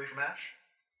 100 feet away from Ash?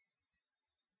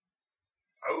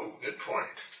 Oh, good point.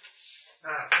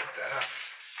 Pick that up.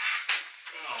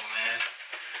 Oh man.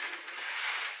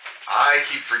 I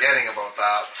keep forgetting about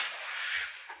that.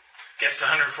 Gets to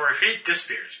 140 feet,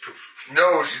 disappears. Poof.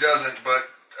 No, she doesn't, but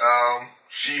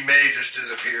she may just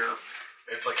disappear.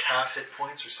 It's like half hit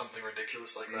points or something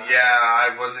ridiculous like that. Yeah,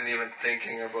 I wasn't even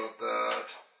thinking about that.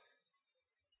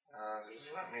 Just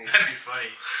let me... That'd be funny.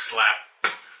 Slap.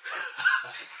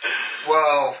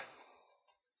 Well,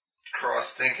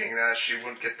 cross-thinking that she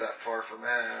wouldn't get that far from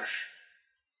Ash.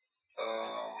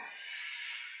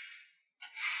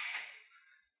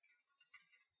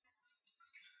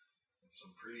 That's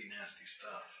some pretty nasty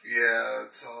stuff. Yeah,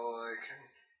 that's all I can...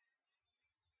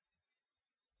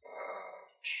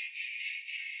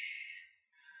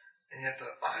 and yet the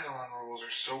Eidolon rules are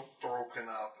so broken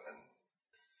up and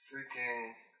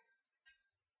freaking...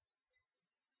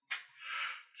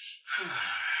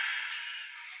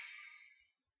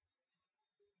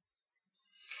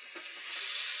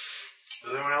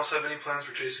 Does anyone else have any plans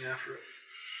for chasing after it?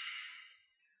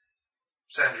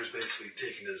 Sanders basically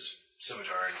taking his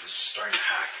scimitar and just starting to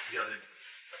hack the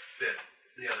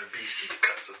other beast into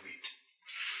cuts of meat.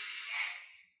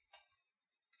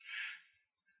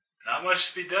 Not much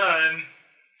to be done.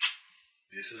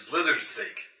 This is lizard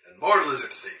steak, and more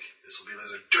lizard steak. This will be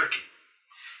lizard jerky.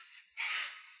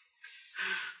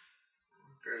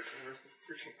 Okay, so where's the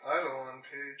freaking Eidolon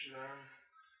page then?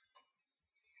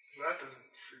 That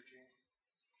doesn't freaking...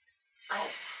 Oh,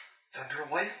 it's under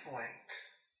lifelink.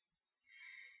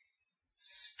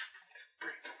 Stupid. They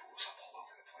break the rules up all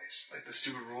over the place. Like the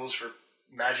stupid rules for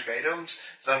magic items,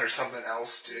 it's under something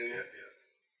else too. Yeah.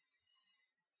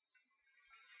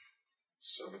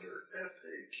 Summoner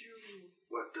FAQ.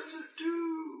 What does it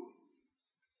do?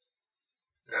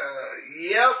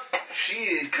 Yep.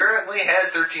 She currently has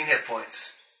 13 hit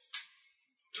points.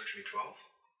 Don't you need 12?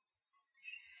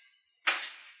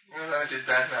 No, I did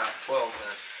bad math. 12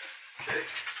 then. Okay.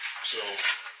 So,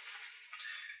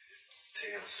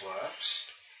 tail slaps.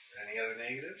 Any other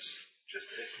negatives? Just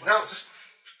hit points? No, just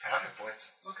half hit points.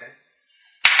 Okay.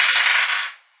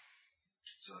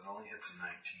 So it only hits a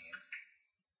 19.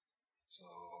 So,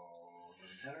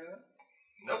 does it hit her then?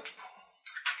 Nope.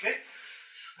 Okay.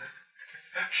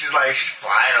 She's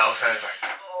flying all of a sudden. It's like,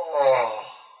 oh.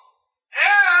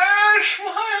 Ash,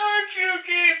 why aren't you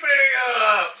keeping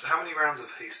up? So how many rounds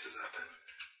of haste has that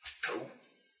been?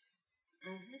 2.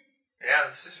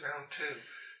 this is round 2.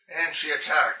 And she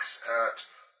attacks at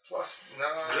 +9. Was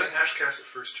that Ash cast at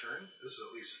first turn? This is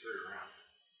at least third round.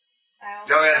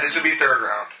 Oh yeah, this would be 3rd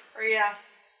round. Or yeah.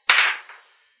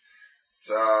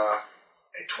 It's a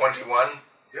 21.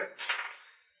 Yep.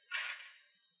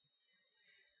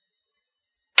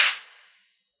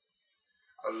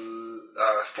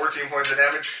 14 points of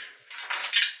damage.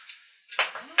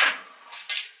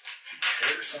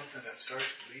 There's something that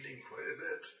starts bleeding quite a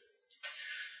bit.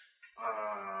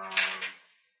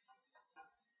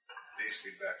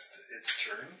 Basically back to its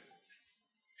turn.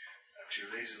 I'm too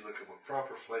lazy to look at what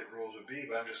proper flight rolls would be,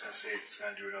 but I'm just going to say it's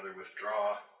going to do another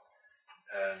withdraw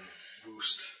and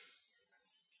boost.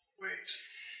 Wait.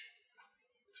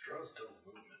 Withdraw is double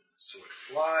movement. So it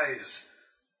flies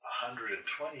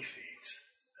 120 feet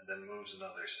and then moves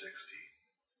another 60.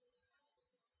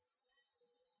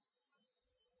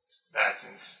 At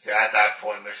that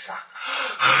point, we're stuck.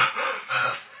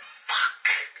 Fuck.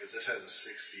 Because it has a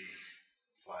 60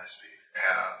 fly speed.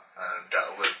 Yeah, and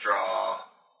withdraw.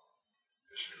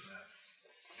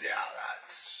 Yeah,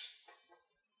 that's...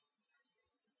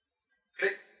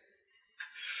 Okay.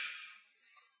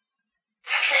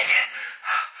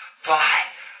 Fly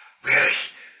really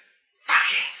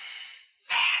fucking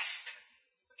fast.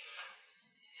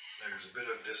 There's a bit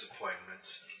of disappointment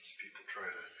as people try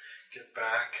to get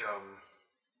back.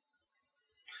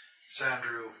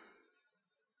 Sandrew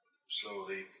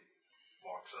slowly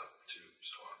walks up to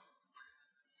Storm.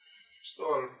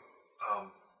 Storm,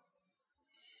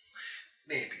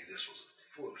 maybe this was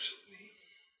foolish of me,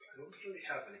 but I don't really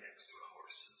have any extra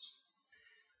horses.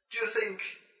 Do you think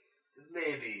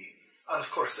maybe, on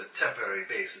of course a temporary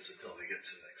basis until we get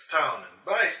to the next town and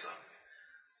buy some,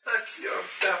 that your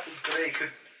dappled grey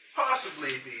could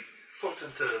possibly be put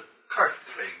into cart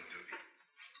dragging duty?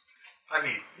 I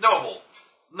mean, noble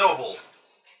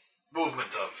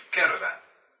movement of caravan.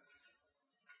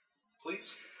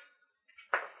 Please?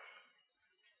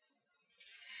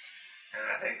 And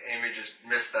I think Amy just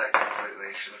missed that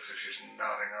completely. She looks like she's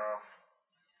nodding off.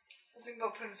 We'll think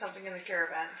about putting something in the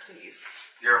caravan, please.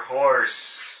 Your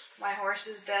horse. My horse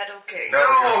is dead, okay. No,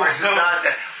 your horse is not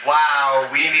dead. Wow,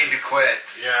 we need to quit.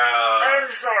 Yeah. I'm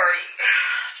sorry.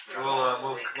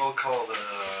 We'll call the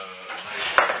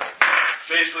night.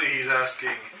 Basically, he's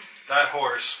asking that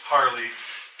horse, Harley.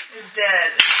 Is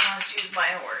dead. He wants to use my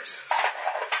horse.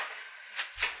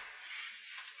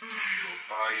 He'll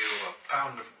buy you a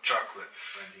pound of chocolate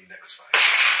when he next finds.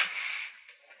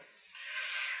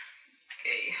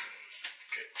 Okay.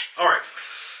 All right.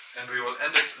 And we will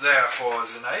end it there for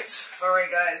the night. Sorry,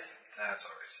 guys. That's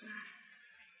all right.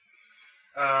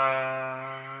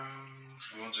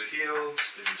 Wounds are healed.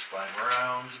 Baby's flying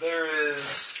around. There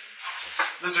is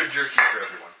lizard jerky for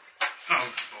everyone.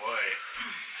 Oh boy.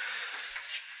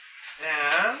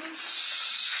 And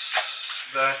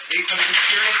that's 800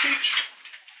 experience each.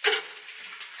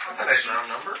 That's a nice round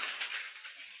number.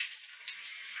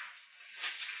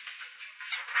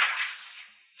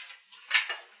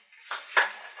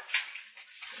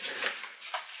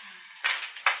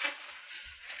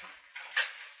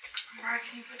 Brian,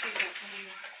 can you put these up when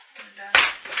you're done?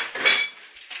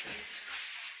 Please.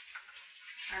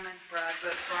 I meant Brad,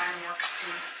 but Brian works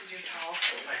too. Because you're tall.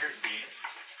 I heard B.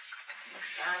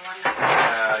 Thanks, darling.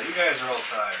 Yeah, you guys are all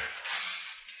tired.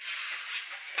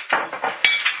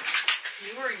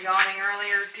 You were yawning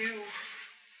earlier, too.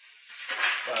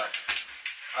 But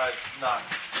I'm not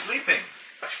sleeping.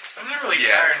 I'm not really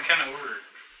tired. I'm kind of over.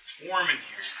 It's warm in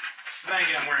here. Then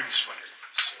again, I'm wearing a sweater.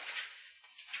 So.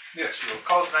 Yes, we'll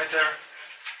call it night there.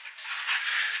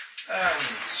 And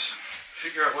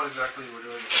figure out what exactly we're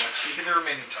doing for next week in the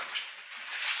remaining time.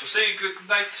 So say good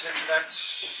night, Internet.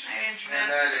 Night,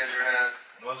 Internet. Internet.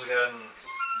 And once again,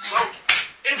 so,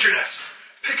 Internet,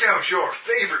 pick out your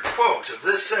favorite quote of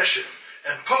this session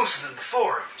and post it in the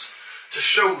forums to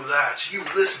show that you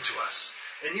listen to us.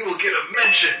 And you will get a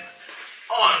mention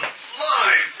on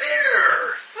live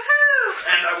air. Woohoo!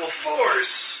 And I will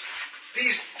force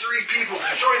these 3 people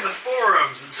to join the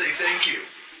forums and say thank you.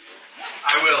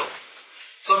 I will.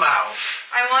 Somehow.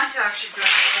 I want to actually join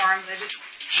the forum. I just...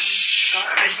 Shh.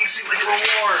 I'm making it seem like a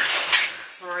reward.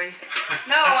 Sorry.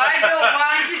 No, I don't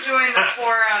want to join the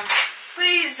forum.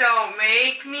 Please don't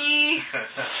make me.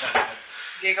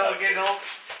 Giggle, giggle.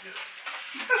 Yes.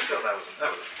 So that was a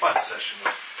fun session.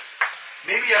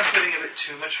 Maybe I'm putting a bit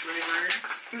too much flavor in.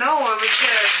 No, it was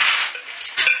good.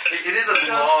 It is a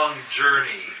long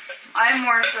journey. I'm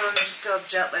more so just a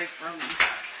jet lag from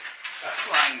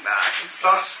flying back and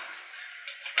stuff.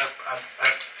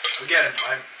 Thoughts? Again,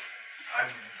 I'm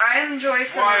I enjoy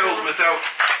some wild without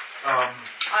I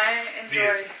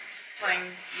enjoy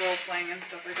playing role playing and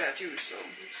stuff like that too. So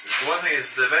The one thing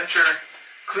is the adventure.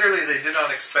 Clearly, they did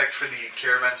not expect for the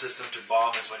caravan system to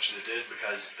bomb as much as it did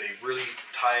because they really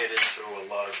tie it into a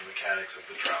lot of the mechanics of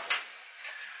the travel.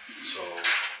 So,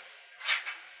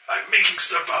 I'm making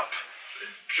stuff up and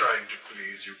trying to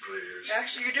please you players.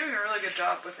 actually, you're doing a really good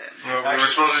job with it. Well, we were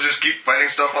supposed to just keep fighting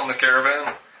stuff on the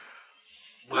caravan?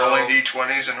 Rolling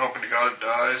d20s and hoping to God it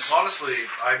dies? Honestly,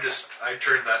 I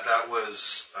turned that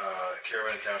was a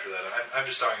caravan encounter that I'm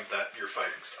just talking that you're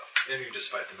fighting stuff, and you just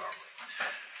fight them normally.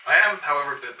 I am,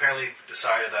 however, apparently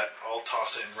decided that I'll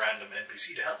toss in random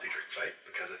NPC to help you during fight,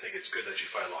 because I think it's good that you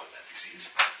fight a lot of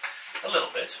NPCs. A little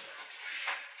bit.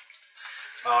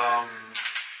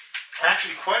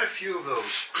 Actually, quite a few of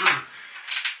those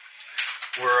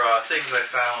were things I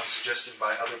found suggested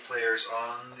by other players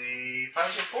on the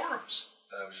Paizo forums.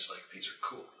 That I was just like, these are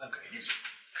cool, I'm going to use them.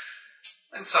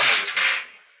 And some of this one made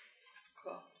me.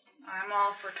 Cool. I'm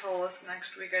all for Tollus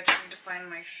next week. I just need to find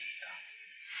my stuff.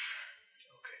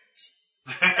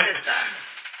 Edit that.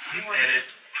 Edit.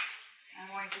 I'm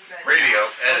going to bed. Radio,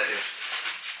 edit.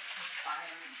 Fine.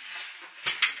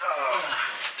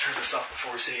 Turn this off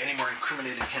before we say any more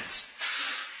incriminating hints.